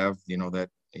career that I have,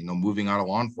 moving out of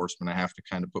law enforcement, I have to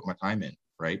kind of put my time in,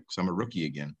 right? Because I'm a rookie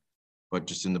again, but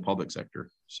just in the public sector,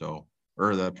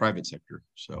 or the private sector.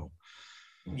 So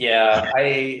yeah,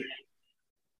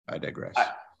 I I digress.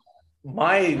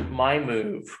 My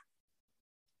move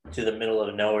to the middle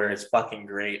of nowhere is fucking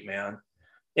great, man.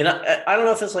 And I don't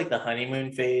know if it's like the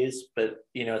honeymoon phase, but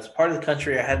it's part of the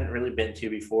country I hadn't really been to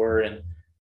before, and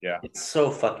Yeah. it's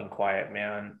so fucking quiet,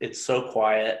 man. It's so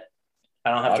quiet.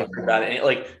 I don't have to worry about it.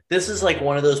 Like, this is like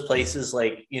one of those places,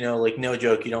 like, like, no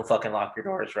joke, you don't fucking lock your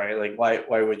doors, right? Like,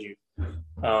 why would you?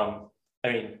 I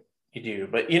mean, you do,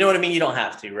 but you know what I mean? You don't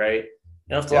have to, right? You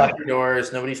don't have to lock your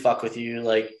doors. Nobody's fuck with you.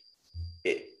 Like,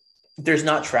 there's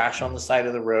not trash on the side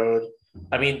of the road.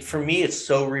 I mean, for me, it's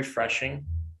so refreshing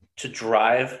to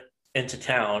drive into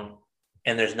town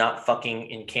and there's not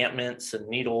fucking encampments and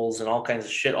needles and all kinds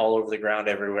of shit all over the ground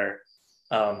everywhere.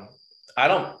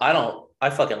 I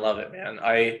fucking love it, man.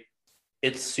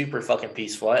 It's super fucking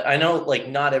peaceful. I know, like,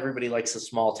 not everybody likes the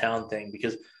small town thing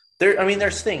because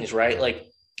there's things, right? Like,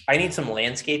 I need some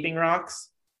landscaping rocks.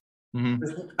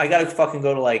 Mm-hmm. I gotta fucking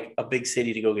go to like a big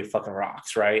city to go get fucking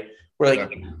rocks, right? Where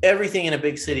like everything in a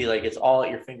big city, like, it's all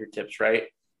at your fingertips, right?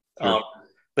 Sure.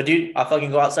 But dude, I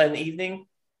fucking go outside in the evening.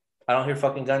 I don't hear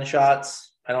fucking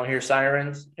gunshots. I don't hear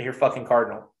sirens. I hear fucking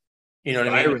Cardinal. You know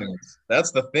what I mean?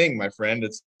 That's the thing, my friend.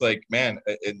 It's like, man,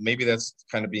 maybe that's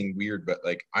kind of being weird, but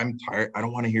like, I'm tired. I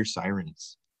don't want to hear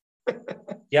sirens.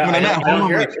 Yeah, I don't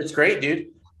hear it. It's great, dude.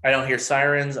 I don't hear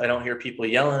sirens. I don't hear people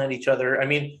yelling at each other. I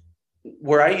mean,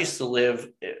 where I used to live,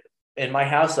 in my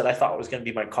house that I thought was going to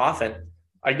be my coffin,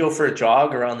 I'd go for a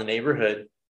jog around the neighborhood,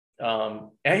 and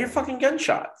I hear fucking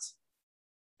gunshots.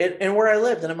 And where I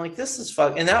lived, and I'm like, this is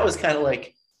fuck. And that was kind of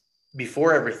like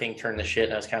before everything turned to shit.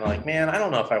 And I was kind of like, man, I don't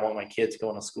know if I want my kids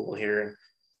going to school here.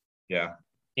 Yeah.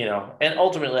 And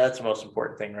ultimately that's the most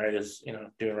important thing, right? Is,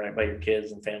 doing right by your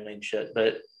kids and family and shit.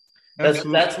 But that's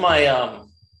my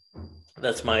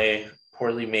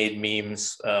poorly made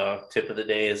memes tip of the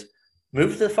day is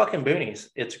move to the fucking boonies.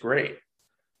 It's great.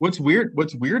 What's weird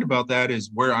about that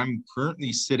is where I'm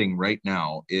currently sitting right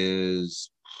now is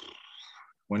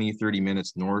 20-30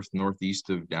 minutes northeast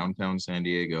of downtown San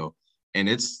Diego. And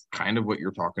it's kind of what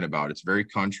you're talking about. It's very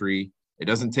country. It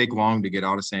doesn't take long to get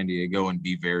out of San Diego and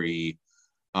be very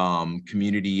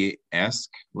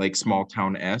community-esque, like small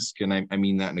town-esque. And I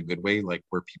mean that in a good way, like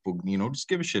where people, just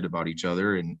give a shit about each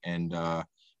other and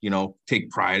take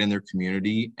pride in their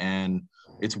community. And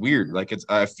it's weird. Like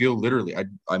I feel literally,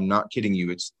 I'm not kidding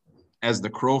you. It's as the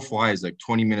crow flies, like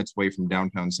 20 minutes away from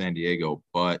downtown San Diego,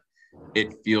 but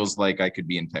it feels like I could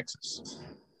be in Texas.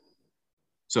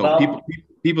 So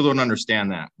people don't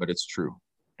understand that, but it's true.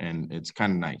 And it's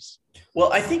kind of nice.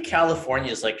 Well, I think California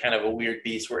is like kind of a weird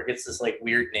beast where it gets this like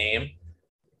weird name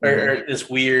or this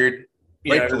weird,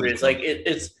 it's like,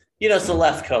 it's the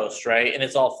left coast, right? And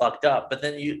it's all fucked up. But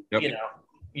then it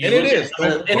is,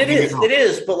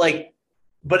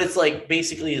 but it's like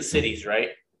basically the cities, right?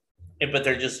 But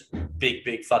they're just big,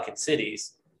 big fucking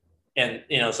cities. And,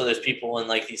 so there's people in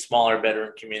like these smaller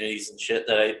bedroom communities and shit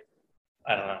that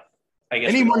I don't know. I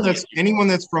guess anyone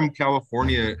that's from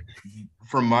California,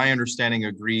 from my understanding,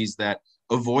 agrees that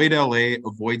avoid LA,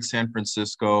 avoid San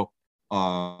Francisco.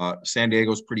 San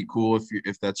Diego's pretty cool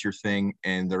if that's your thing,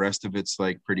 and the rest of it's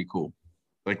like pretty cool.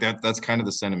 Like that's kind of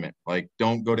the sentiment. Like,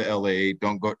 don't go to LA,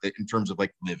 don't go in terms of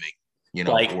like living,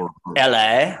 like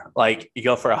LA, like you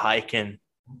go for a hike in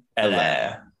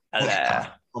LA.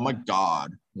 Oh my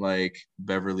God. Like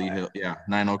Beverly Hills,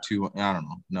 902. I don't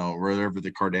know. No, wherever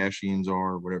the Kardashians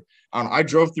are, whatever. I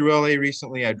drove through LA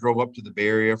recently. I drove up to the Bay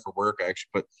Area for work.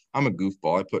 I'm a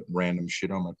goofball. I put random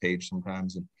shit on my page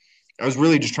sometimes, and I was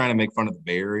really just trying to make fun of the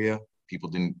Bay Area.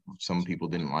 Some people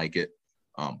didn't like it.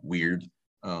 Weird.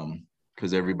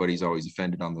 Because everybody's always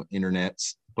offended on the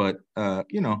internets. But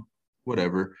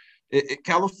whatever.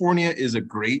 California is a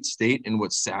great state, and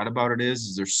what's sad about it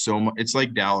is there's so much. It's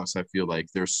like Dallas. I feel like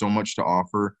there's so much to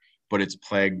offer, but it's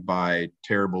plagued by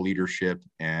terrible leadership,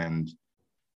 and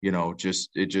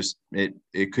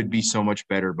it could be so much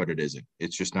better, but it isn't.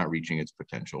 It's just not reaching its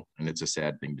potential, and it's a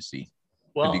sad thing to see.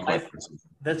 Well,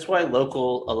 that's why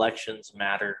local elections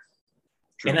matter.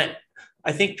 True. And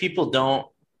I think people don't.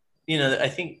 I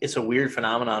think it's a weird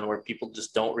phenomenon where people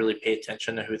just don't really pay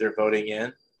attention to who they're voting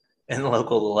in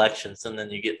local elections, and then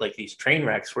you get like these train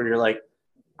wrecks where you're like,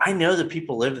 I know that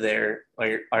people live there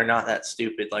are not that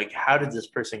stupid. Like, how did this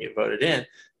person get voted in?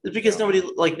 It's because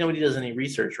nobody does any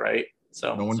research, right?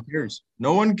 So no one cares.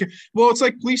 Well, it's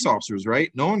like police officers,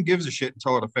 right? No one gives a shit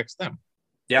until it affects them.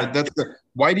 Yeah.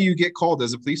 Why do you get called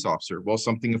as a police officer? Well,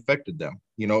 something affected them.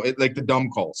 Like the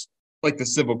dumb calls, like the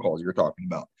civil calls you're talking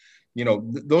about.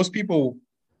 Those people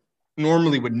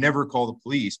normally would never call the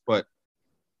police, but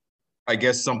I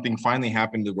guess something finally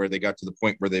happened to where they got to the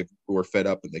point where they were fed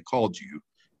up and they called you,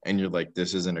 and you're like,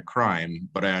 this isn't a crime,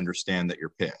 but I understand that you're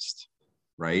pissed.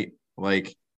 right?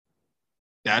 Like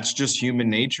that's just human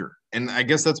nature. And I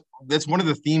guess that's one of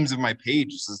the themes of my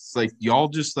page. It's like y'all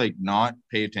just like not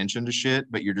pay attention to shit,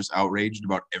 but you're just outraged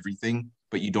about everything,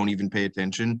 but you don't even pay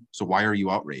attention. So why are you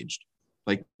outraged?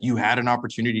 Like you had an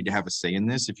opportunity to have a say in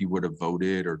this if you would have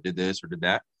voted or did this or did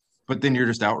that, but then you're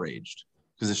just outraged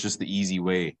because it's just the easy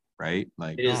way, right?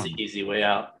 Like, It is the easy way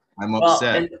out. I'm Well,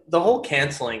 upset. and the whole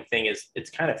canceling thing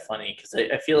it's kind of funny because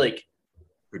I feel like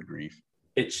Good grief.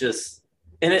 it's just,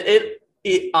 and it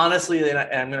honestly, and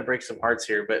I'm going to break some hearts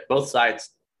here, but both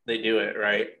sides, they do it,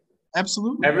 right?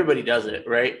 Absolutely. Everybody does it,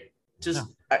 right? Just,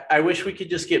 I wish we could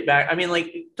just get back. I mean,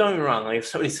 like, don't get me wrong. Like, if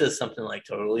somebody says something like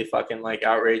totally fucking like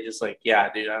outrageous, like,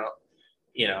 yeah, dude, I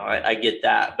don't, I get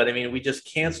that. But I mean, we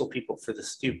just cancel people for the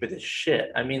stupidest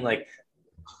shit. I mean, like,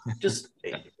 just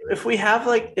if we have,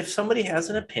 like, if somebody has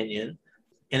an opinion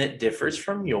and it differs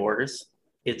from yours,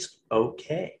 it's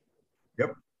okay.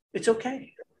 Yep. It's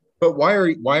okay. But why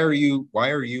are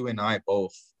you and I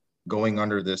both going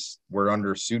under this? We're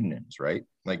under pseudonyms, right?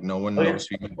 Like no one knows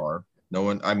who you are. No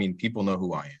one, I mean, people know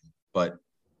who I am, but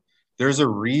there's a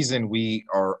reason we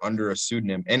are under a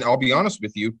pseudonym. And I'll be honest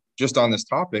with you, just on this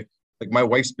topic, like my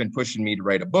wife's been pushing me to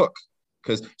write a book.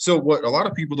 Because so what a lot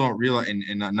of people don't realize,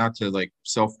 and not to like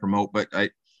self-promote, but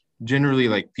I generally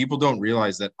like people don't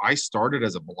realize that I started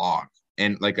as a blog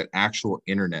and like an actual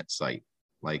internet site.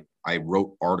 Like I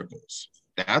wrote articles.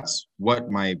 That's what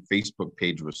my Facebook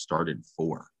page was started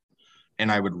for.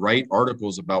 And I would write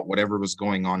articles about whatever was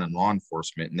going on in law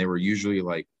enforcement. And they were usually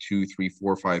like 2, 3,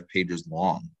 4, 5 pages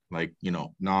long. Like,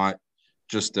 not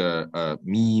just a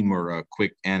meme or a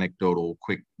quick anecdotal,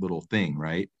 quick little thing,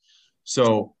 right?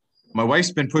 So my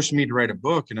wife's been pushing me to write a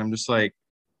book, and I'm just like,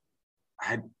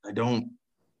 I don't,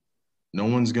 no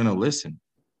one's gonna listen,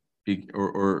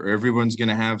 or everyone's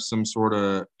gonna have some sort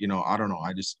of, I don't know.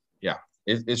 I just, yeah,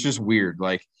 it's just weird.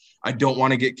 Like, I don't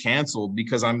want to get canceled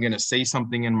because I'm gonna say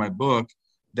something in my book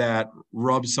that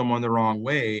rubs someone the wrong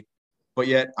way, but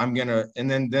yet I'm gonna.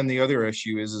 And then the other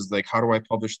issue is like, how do I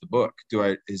publish the book?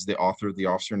 Is the author the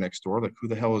officer next door? Like, who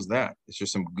the hell is that? It's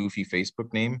just some goofy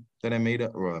Facebook name that I made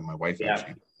up, or my wife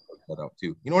actually put that out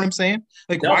too. You know what I'm saying?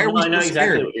 Like, why are we I know so exactly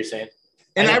scared? what you're saying.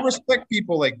 And I respect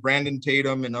people like Brandon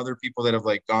Tatum and other people that have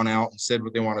like gone out and said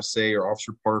what they want to say, or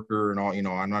Officer Parker and all,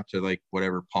 I'm not to like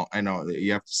whatever pump. I know that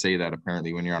you have to say that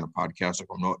apparently when you're on a podcast. Like,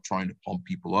 I'm not trying to pump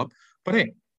people up, but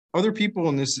hey, other people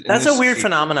in this. That's a weird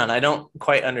phenomenon. I don't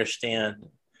quite understand.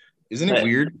 Isn't it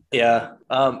weird? Yeah.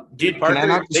 Dude,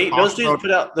 Parker,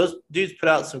 those dudes put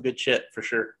out some good shit for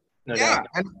sure. No doubt.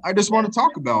 And I just want to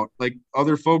talk about like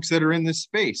other folks that are in this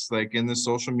space, like in the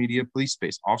social media police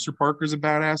space. Officer Parker's a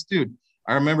badass dude.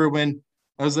 I remember when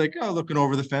I was like, looking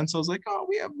over the fence, I was like,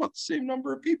 we have about the same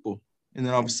number of people. And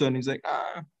then all of a sudden he's like,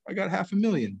 I got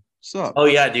 500,000. What's up? Oh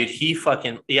yeah, dude.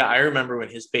 I remember when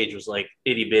his page was like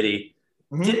itty bitty.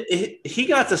 Mm-hmm. He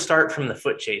got to start from the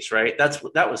foot chase, right?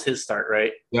 That was his start,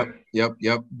 right?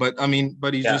 Yep. But I mean,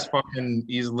 he's just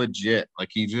he's legit. Like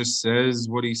he just says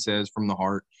what he says from the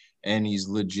heart, and he's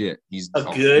legit. He's a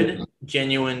good,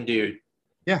 genuine dude.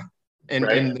 Yeah. And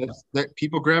that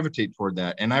people gravitate toward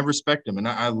that. And I respect him. And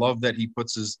I love that he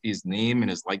puts his name and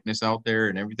his likeness out there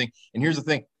and everything. And here's the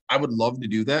thing. I would love to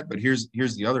do that, but here's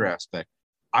the other aspect.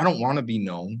 I don't want to be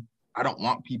known. I don't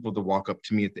want people to walk up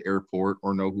to me at the airport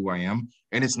or know who I am.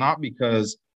 And it's not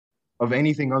because of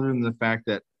anything other than the fact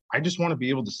that I just want to be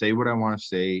able to say what I want to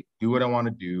say, do what I want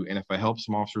to do. And if I help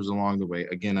some officers along the way,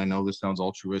 again, I know this sounds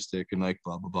altruistic and like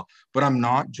blah, blah, blah, but I'm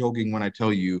not joking when I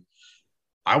tell you,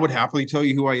 I would happily tell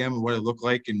you who I am and what I look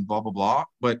like and blah, blah, blah.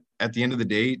 But at the end of the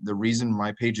day, the reason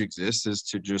my page exists is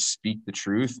to just speak the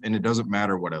truth. And it doesn't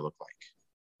matter what I look like.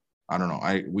 I don't know.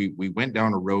 We went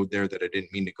down a road there that I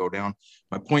didn't mean to go down.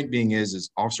 My point being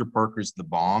is Officer Parker's the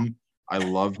bomb. I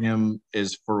love him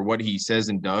is for what he says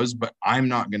and does, but I'm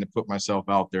not going to put myself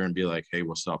out there and be like, hey,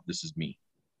 what's up? This is me.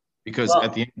 Because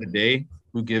at the end of the day,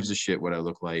 who gives a shit what I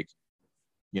look like?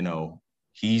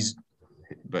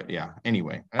 But yeah,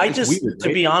 anyway. To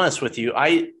be honest with you,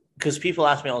 because people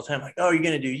ask me all the time, like, oh, you're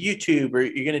going to do YouTube or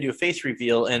you're going to do a face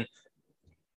reveal. And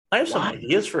I have some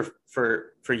ideas for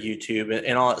YouTube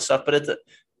and all that stuff. But at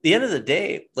the end of the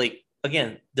day, like,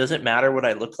 again, doesn't matter what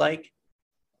I look like.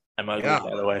 I'm ugly,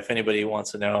 by the way, if anybody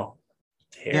wants to know.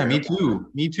 Terrible. Yeah,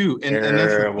 me too. And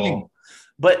that's the thing.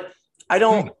 But I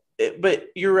don't, but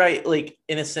you're right. Like,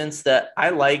 in a sense that I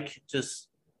don't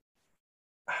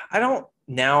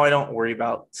worry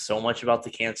about so much about the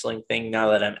canceling thing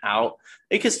now that I'm out.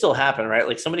 It could still happen, right?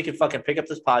 Like somebody could fucking pick up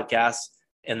this podcast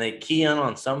and they key in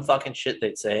on some fucking shit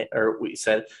they'd say or we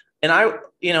said. And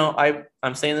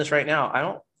I'm saying this right now. I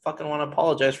don't fucking want to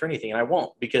apologize for anything, and I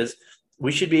won't, because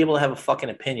we should be able to have a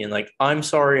fucking opinion. Like, I'm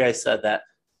sorry I said that.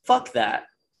 Fuck that.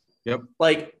 Yep.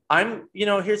 Like,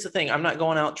 here's the thing. I'm not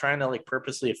going out trying to like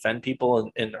purposely offend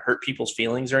people and hurt people's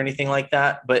feelings or anything like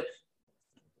that. But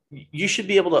you should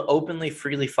be able to openly,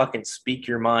 freely fucking speak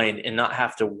your mind and not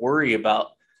have to worry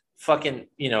about fucking,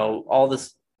 all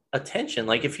this attention.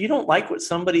 Like, if you don't like what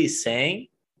somebody's saying,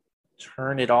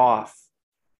 turn it off.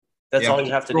 That's all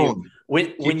you have to do.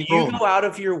 When you go out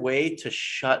of your way to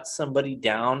shut somebody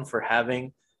down for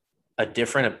having a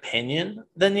different opinion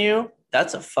than you,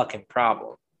 that's a fucking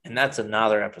problem. And that's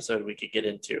another episode we could get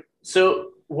into. So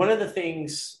one of the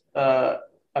things I've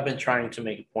been trying to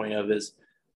make a point of is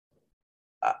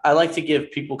I like to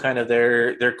give people kind of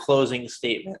their closing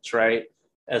statements, right?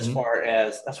 As far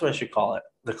as, that's what I should call it,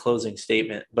 the closing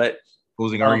statement. But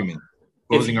closing argument.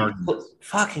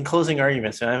 Fucking closing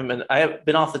arguments. I have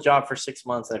been off the job for 6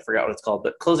 months. I forgot what it's called,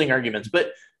 but closing arguments.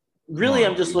 But really,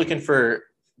 I'm just looking for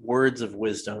words of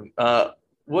wisdom.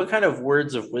 What kind of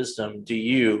words of wisdom do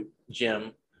you,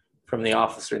 Jim, from the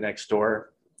officer next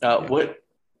door, what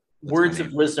words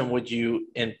of wisdom would you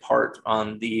impart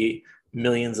on the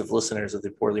millions of listeners of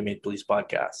the Poorly Made Police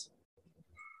podcast?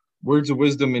 Words of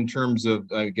wisdom in terms of,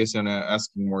 I guess, I'm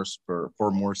asking for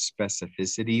more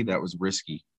specificity. That was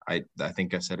risky. I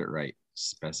think I said it right.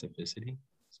 Specificity.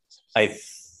 I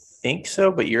think so,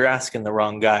 but you're asking the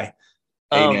wrong guy.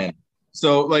 Amen.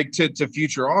 So, like to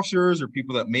future officers or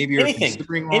people that maybe are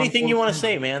considering anything you want to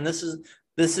say, man. This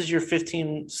is your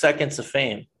 15 seconds of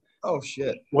fame. Oh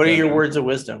shit! What are your words of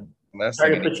wisdom?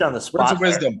 Sorry to put you on the spot. Words of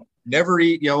wisdom: never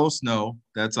eat yellow snow.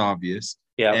 That's obvious.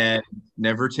 Yeah. And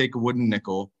never take a wooden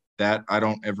nickel. That I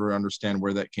don't ever understand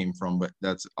where that came from, but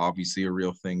that's obviously a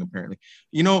real thing, apparently.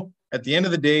 At the end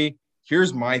of the day,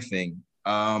 here's my thing.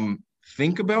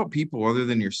 Think about people other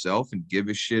than yourself and give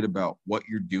a shit about what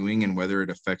you're doing and whether it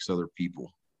affects other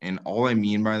people. And all I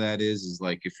mean by that is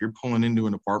like, if you're pulling into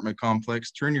an apartment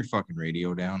complex, turn your fucking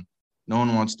radio down. No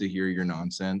one wants to hear your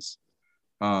nonsense.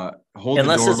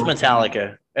 Unless it's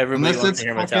Metallica. Everybody wants to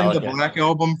hear Metallica. The Black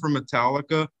Album from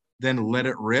Metallica, then let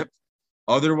it rip.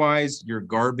 Otherwise, you're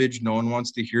garbage. No one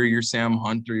wants to hear your Sam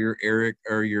Hunt or your Eric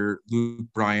or your Luke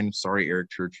Bryan. Sorry, Eric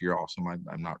Church, you're awesome.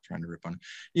 I'm not trying to rip on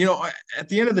it. At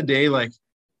the end of the day, like,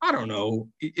 I don't know.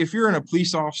 If you're a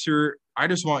police officer, I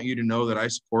just want you to know that I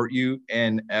support you.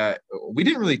 And we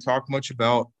didn't really talk much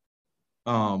about,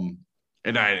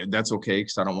 that's okay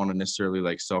because I don't want to necessarily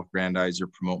like self-grandize or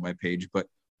promote my page. But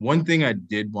one thing I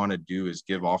did want to do is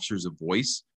give officers a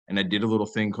voice. And I did a little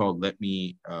thing called Let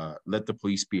the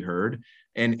Police Be Heard.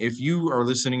 And if you are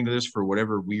listening to this for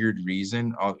whatever weird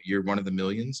reason, you're one of the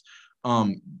millions,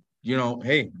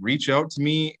 hey, reach out to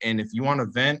me. And if you want to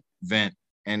vent.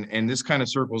 And this kind of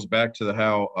circles back to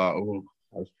how I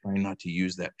was trying not to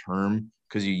use that term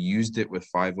because you used it with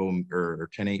 5.0 or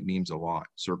 10.8 memes a lot.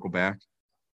 Circle back.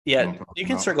 Yeah, you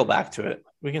can circle back to it.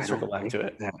 We can circle back to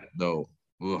it. Though.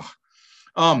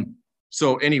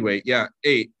 So anyway, yeah.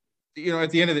 Hey, at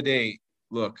the end of the day,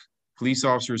 look, police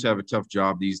officers have a tough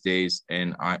job these days,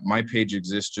 and my page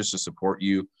exists just to support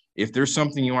you. If there's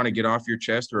something you want to get off your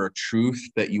chest or a truth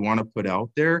that you want to put out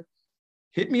there,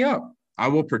 hit me up. I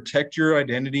will protect your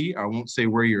identity. I won't say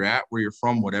where you're at, where you're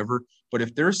from, whatever. But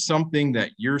if there's something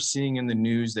that you're seeing in the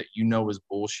news that you know is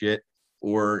bullshit,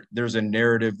 or there's a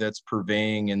narrative that's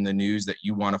purveying in the news that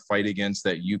you want to fight against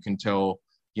that you can tell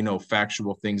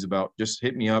factual things about, just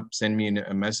hit me up, send me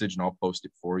a message, and I'll post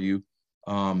it for you.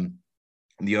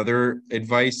 The other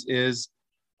advice is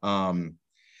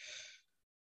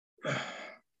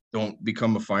don't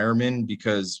become a fireman,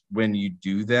 because when you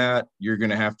do that, you're going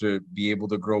to have to be able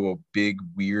to grow a big,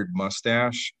 weird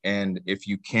mustache. And if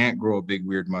you can't grow a big,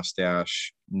 weird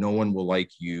mustache, no one will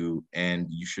like you. And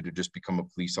you should have just become a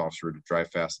police officer to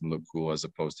drive fast and look cool, as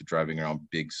opposed to driving around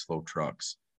big, slow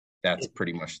trucks. That's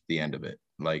pretty much the end of it.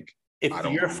 Like, if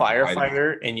you're a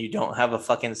firefighter and you don't have a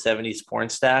fucking 70s porn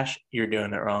stash, you're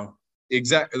doing it wrong.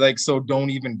 Exactly. Like, so don't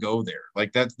even go there.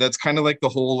 Like, that's kind of like the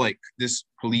whole, like, this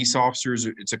police officers,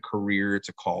 it's a career, it's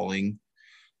a calling.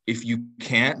 If you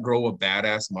can't grow a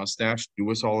badass mustache, do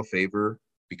us all a favor,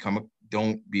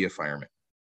 don't be a fireman.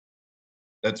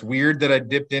 That's weird that I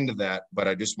dipped into that, but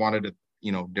I just wanted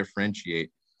to,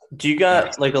 differentiate. Do you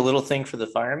got like a little thing for the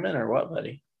firemen or what,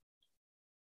 buddy?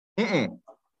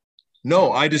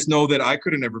 No, I just know that I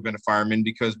could have never been a fireman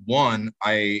because, one,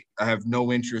 I have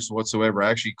no interest whatsoever. I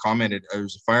actually commented, I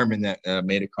was a fireman that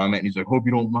made a comment, and he's like, hope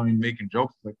you don't mind making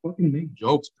jokes. I'm like, fucking make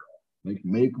jokes, bro. Like,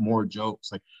 make more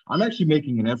jokes. Like, I'm actually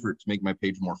making an effort to make my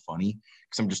page more funny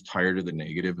because I'm just tired of the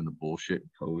negative and the bullshit and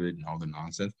COVID and all the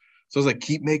nonsense. So I was like,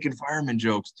 keep making fireman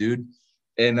jokes, dude.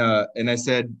 And I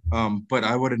said, but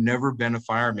I would have never been a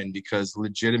fireman because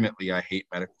legitimately I hate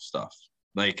medical stuff.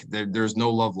 Like there's no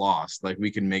love lost. Like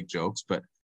we can make jokes, but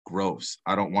gross.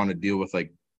 I don't want to deal with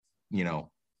like, you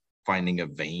know, finding a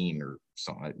vein or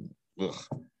something. Ugh.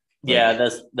 Yeah,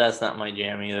 Like, that's not my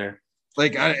jam either.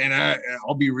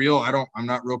 I'll be real. I'm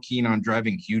not real keen on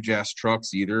driving huge ass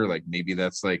trucks either. Like maybe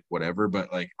that's like whatever,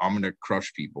 but like I'm gonna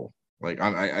crush people. Like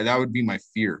I that would be my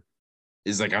fear.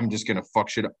 Is like I'm just gonna fuck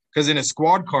shit up. Because in a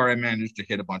squad car, I managed to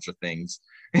hit a bunch of things.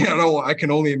 You know, I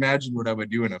can only imagine what I would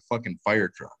do in a fucking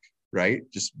fire truck, right?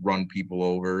 Just run people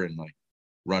over and like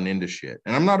run into shit.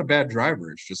 And I'm not a bad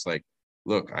driver. It's just like,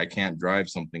 look, I can't drive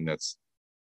something that's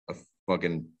a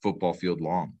fucking football field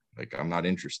long. Like I'm not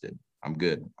interested. I'm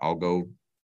good. I'll go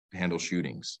handle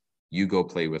shootings. You go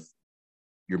play with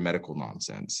your medical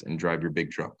nonsense and drive your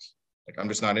big trucks. Like I'm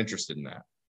just not interested in that.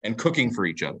 And cooking for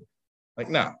each other. Like,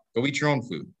 nah, go eat your own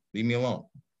food. Leave me alone.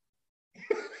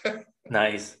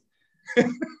 Nice. Go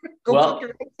cook Well, your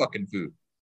own fucking food.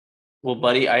 well,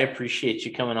 buddy, I appreciate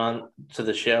you coming on to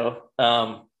the show.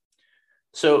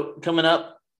 So coming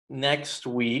up next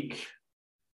week,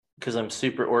 because I'm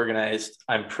super organized,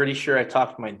 I'm pretty sure I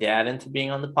talked my dad into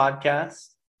being on the podcast.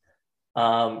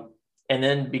 And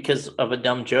then because of a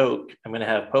dumb joke, I'm going to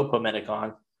have Popo Medic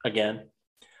on again.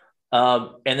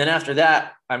 And then after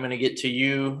that, I'm going to get to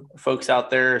you folks out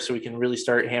there so we can really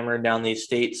start hammering down these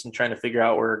states and trying to figure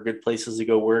out where are good places to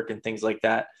go work and things like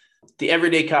that. The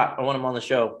Everyday Cop, I want him on the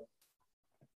show.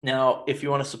 Now, if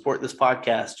you want to support this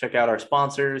podcast, check out our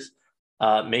sponsors.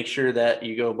 Make sure that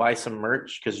you go buy some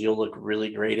merch because you'll look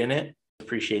really great in it.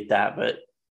 Appreciate that. But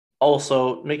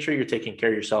also make sure you're taking care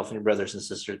of yourself and your brothers and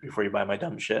sisters before you buy my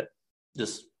dumb shit.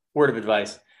 Just word of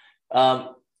advice.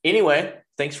 Anyway,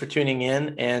 thanks for tuning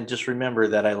in. And just remember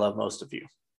that I love most of you.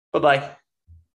 Bye-bye.